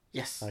Blu-ray?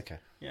 Yes. Okay.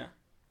 Yeah.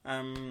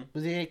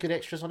 Was there any good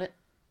extras on it?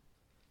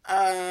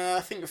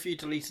 I think a few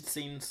deleted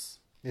scenes.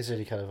 Is there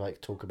any kind of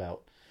like talk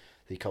about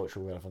the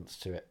cultural relevance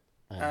to it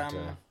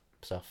and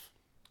stuff?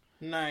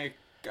 No,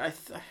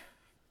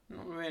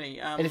 not really.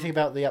 Anything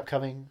about the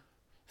upcoming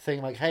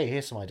thing? Like, hey,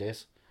 here's some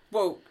ideas.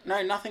 Well,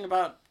 no, nothing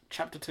about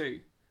Chapter 2.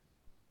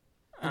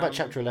 What about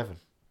Chapter 11?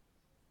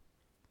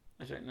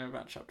 I don't know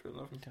about Chapter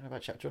 11. Don't know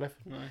about Chapter 11?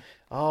 No.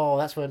 Oh,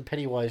 that's when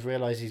Pennywise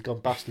realises he's gone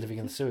bust living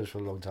in the sewers for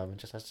a long time and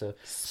just has to...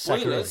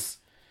 Spoilers.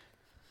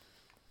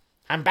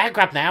 I'm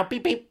bankrupt now.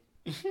 Beep, beep.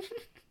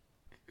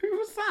 Who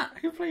was that?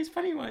 Who plays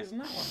Pennywise in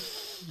that one?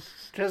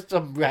 Just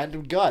some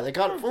random guy. They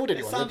can't afford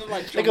anyone. sounded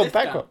like They John got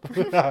bankrupt.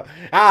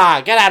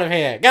 Get out of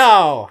here.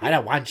 Go. I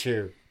don't want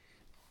you.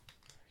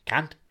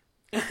 Can't.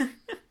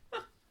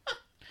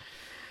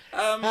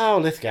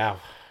 Lithgow.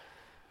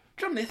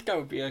 John Lithgow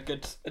would be a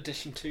good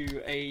addition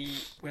to a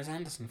Wes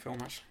Anderson film,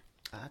 actually.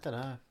 I don't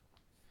know.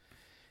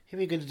 He'd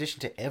be a good addition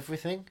to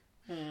everything.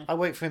 I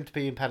wait for him to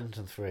be in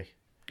Paddington 3.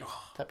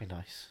 Oh, That'd be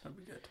nice. that'd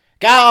be good.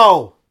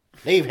 Go!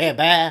 Leave here,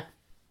 bear.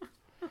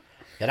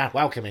 You're not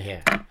welcome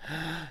here.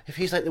 If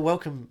he's like the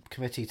welcome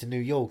committee to New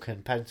York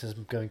and Paddington's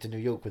going to New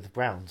York with the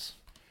Browns,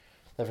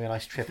 they're having a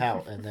nice trip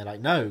out and they're like,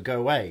 no, go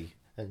away.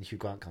 And Hugh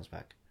Grant comes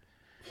back.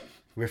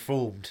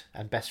 Reformed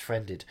and best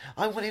friended.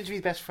 I want him to be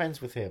best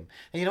friends with him.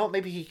 And you know what?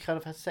 Maybe he kind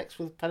of had sex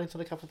with Paddington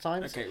a couple of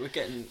times. Okay, we're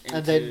getting into...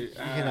 And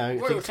then,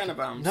 Royal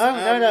Tenenbaums.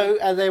 No.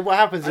 And then what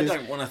happens I is...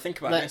 don't want to think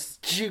about like, this.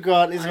 Hugh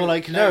Grant is more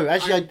like, no,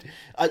 actually,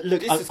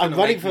 look, This is I'm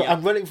gonna running make for me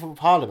I'm running for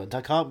Parliament.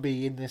 I can't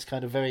be in this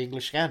kind of very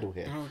English scandal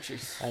here. Oh,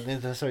 jeez. And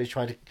then so he's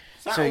trying to...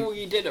 Is that all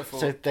you did it for?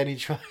 So then he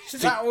tries Is to...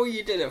 that all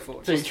you did it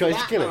for? So he Just tries to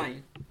that kill him?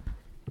 line?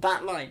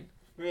 That line?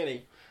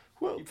 Really?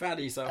 Well, You proud of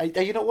yourself?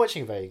 are you not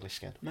watching a very English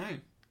scandal? No.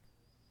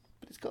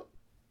 But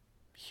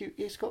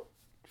it's got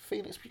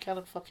Phoenix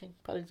Buchanan fucking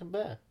Paddington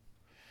Bear.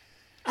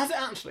 Has it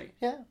actually?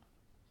 Yeah.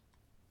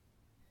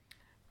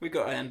 We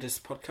got to end this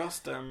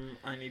podcast.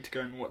 I need to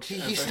go and watch. He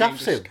Very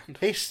stuffs English him.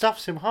 Scandal. He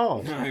stuffs him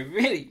hard. No,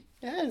 really?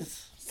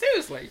 Yes.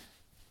 Seriously?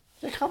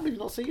 I can't believe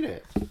you've not seen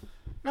it.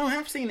 No, I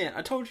have seen it.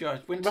 I told you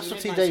I went Russell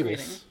to T the midnight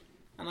Davies screening,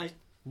 and I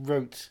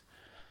wrote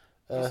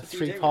a Russell T.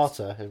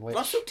 three-parter in which...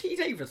 Russell T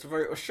Davies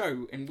wrote a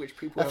show in which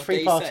people A have gay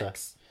three-parter.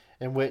 sex.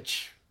 in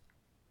which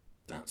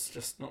That's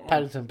just not.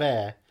 Paddington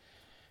Bear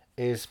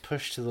is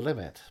pushed to the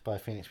limit by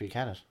Phoenix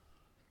Buchanan.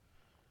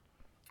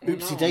 Well,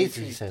 Oopsie no,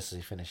 daisy, I'm he says as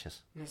he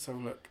finishes. Let's have a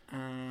look.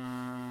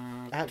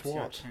 At BBC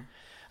what? iPlayer.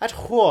 At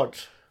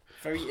what?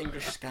 Very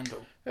English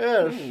Scandal.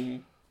 Yes. Ooh,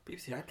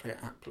 BBC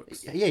iPlayer app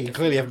looks. Yeah, you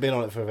clearly haven't been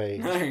on it for very...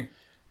 No.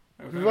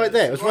 Right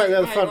there, it was right there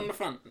at the front. On the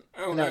front.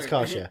 Oh, And no. that's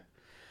Carshare.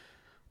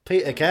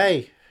 Peter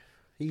Kay.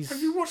 He's...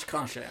 Have you watched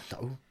Carshare?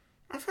 No.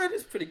 I've heard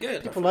it's pretty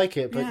good. People like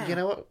it, but Yeah. you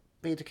know what?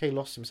 Peter Kay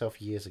lost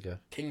himself years ago.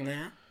 King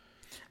Lear.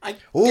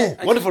 Oh,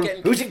 wonderful.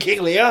 Who's in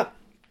King Lear?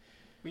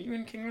 Were you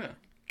in King Lear?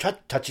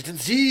 Touch it and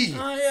see.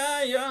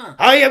 Oh, yeah.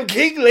 I am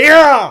King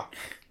Lear.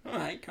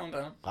 Alright, calm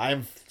down. I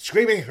am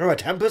screaming through a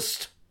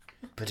tempest,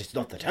 but it's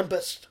not the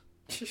tempest.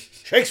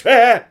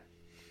 Shakespeare.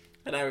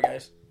 And there we go.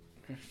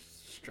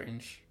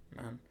 Strange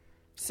man.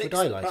 Would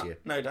I lie to you?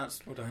 No,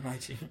 that's Would I Lie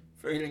to You.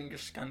 Very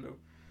English Scandal.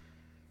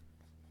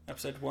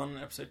 Episode 1,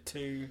 Episode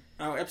 2.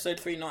 Oh, Episode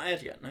 3 not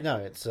aired yet, no? No,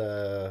 it's,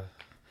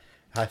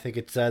 I think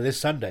it's this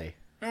Sunday.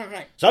 Oh,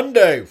 right.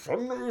 Sunday! So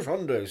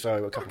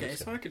a couple Okay, weeks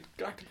so ago.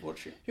 I could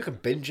watch it. You can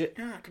binge it.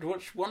 Yeah, I could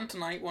watch one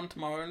tonight, one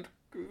tomorrow, and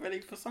be ready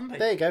for Sunday.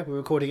 There you go. We're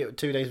recording it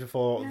 2 days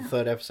before the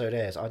third episode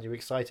airs. Aren't you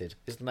excited?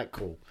 Isn't that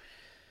cool?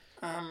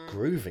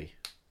 Groovy.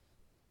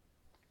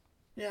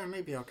 Yeah,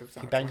 maybe I'll give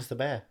that He a try. bangs the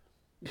bear.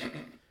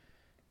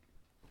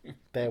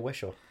 Bear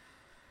Whishaw.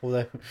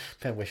 Although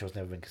Ben Wishaw's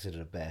never been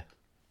considered a bear.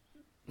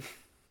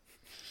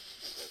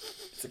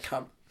 It's a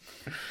cub.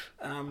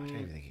 I don't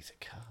even think he's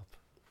a cub.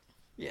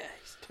 Yeah,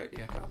 he's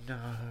totally a cub. No.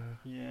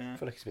 Yeah. I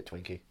feel like he's a bit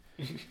twinky.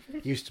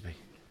 Used to be.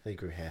 Then he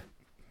grew hair.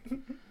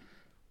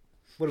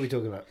 What are we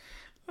talking about?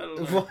 I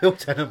don't know. Royal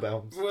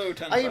Tenenbaums. Royal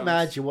Tenenbaums. Are you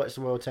mad you watched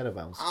the Royal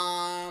Tenenbaums?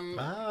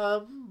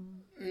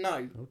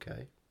 No.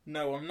 Okay.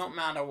 No, I'm not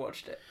mad I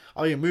watched it.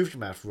 Oh, you moved your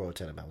mouth for Royal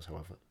Tenenbaums,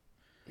 however.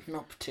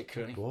 Not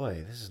particularly.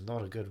 Boy, this is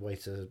not a good way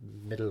to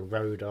middle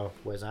road our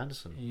Wes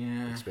Anderson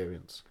Yeah.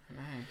 experience. No.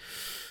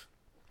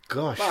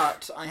 Gosh.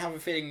 But I have a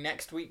feeling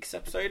next week's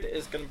episode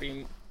is going to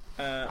be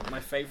my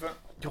favourite.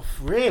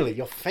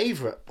 Your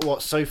favourite,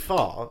 what, so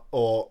far?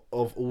 Or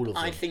of all of them?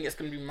 I think it's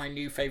going to be my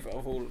new favourite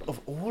of all of them. Of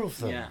all of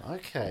them? Yeah.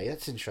 Okay,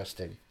 that's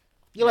interesting.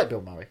 You like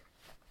Bill Murray?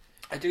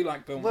 I do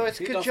like Bill Murray. Well, it's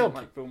a Who good doesn't job.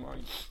 like Bill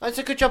Murray? It's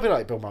a good job you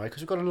like Bill Murray,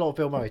 because we've got a lot of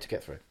Bill Murray to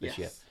get through this Yes.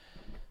 year.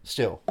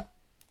 Still.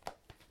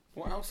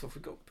 What else have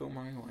we got Bill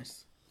Murray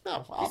wise?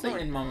 No, He's not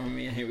in Mamma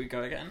Mia, Here We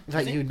Go Again.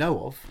 that is he? you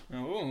know of.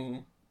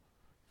 Oh,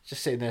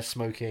 Just sitting there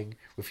smoking,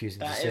 refusing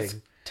that to is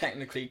sing.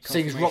 technically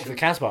Sings confirmation. Rock the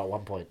Casbah at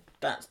one point.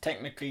 That's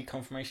technically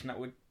confirmation that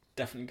we're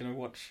definitely going to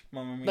watch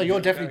Mamma Mia. No, Here you're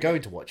We definitely Go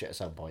going to watch it at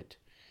some point.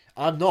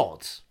 I'm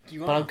not, You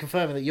but are. I'm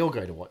confirming that you're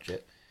going to watch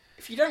it.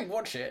 If you don't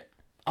watch it,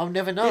 I'll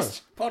never know.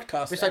 This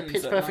podcast It's like ends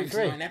Pitch at Perfect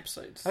 3. 99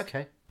 episodes.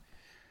 Okay.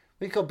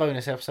 We've got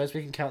bonus episodes.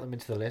 We can count them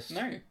into the list.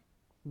 No.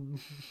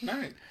 No.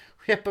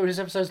 We had bonus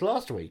episodes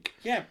last week.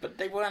 Yeah, but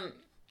they weren't...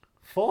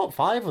 5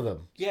 of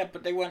them. Yeah,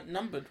 but they weren't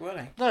numbered, were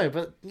they? No,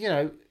 but, you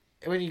know,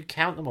 when you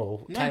count them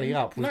all, tally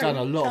up, we've done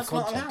a lot of that's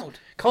not content. allowed.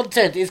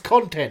 Content is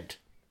content.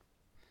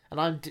 And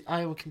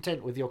I am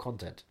content with your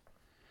content.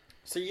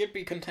 So you'd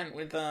be content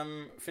with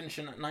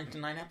finishing at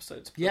 99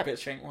 episodes? Yep.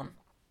 Bitch ain't one.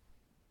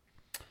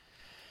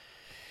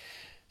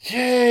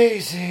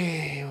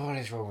 Jay-Z, what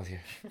is wrong with you?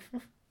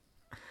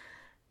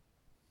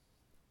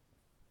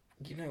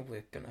 You know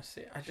we're gonna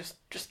see it.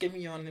 Just give me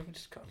your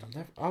unlimited card.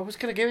 I was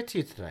going to give it to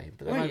you today.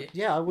 But then Were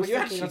you? I was Were you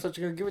thinking I was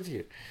actually? going to give it to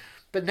you.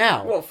 But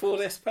now... What, for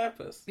this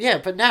purpose? Yeah,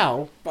 but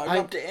now... But I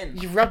rubbed it in.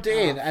 You've rubbed it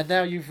in, and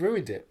now you've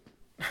ruined it.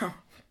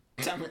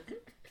 Damn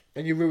it.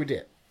 And you ruined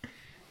it.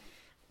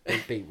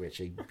 Big beat,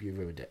 Richie. You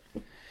ruined it.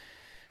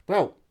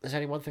 Well, there's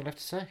only one thing left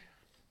to say.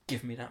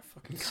 Give me that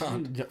fucking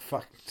card.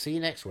 Fuck. See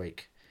you next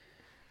week.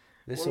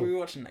 What are we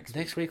watching next week?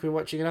 Next week we're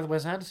watching another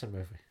Wes Anderson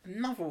movie.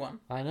 Another one.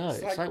 I know.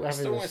 It's like we're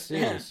having a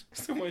series. Yeah,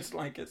 it's almost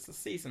like it's a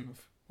season of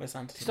Wes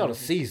Anderson. It's not a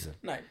movies. season.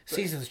 No. but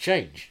Seasons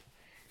change.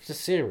 It's a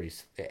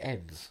series. It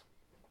ends.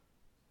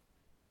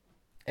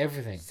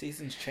 Everything.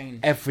 Seasons change.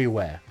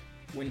 Everywhere.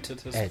 Winter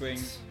to spring.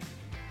 Ends.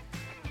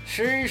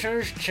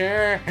 Seasons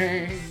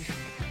change.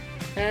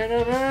 And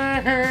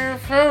a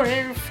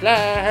floating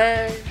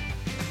flag.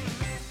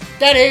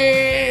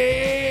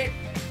 Daddy!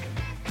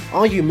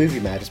 Are You Movie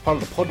Mad is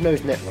part of the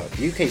Podnose Network,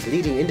 the UK's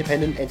leading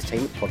independent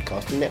entertainment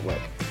podcasting network.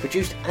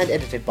 Produced and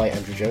edited by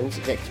Andrew Jones,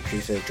 executive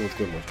producer George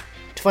Grimwood.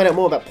 To find out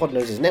more about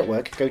Podnose's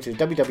network, go to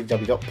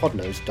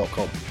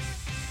www.podnose.com.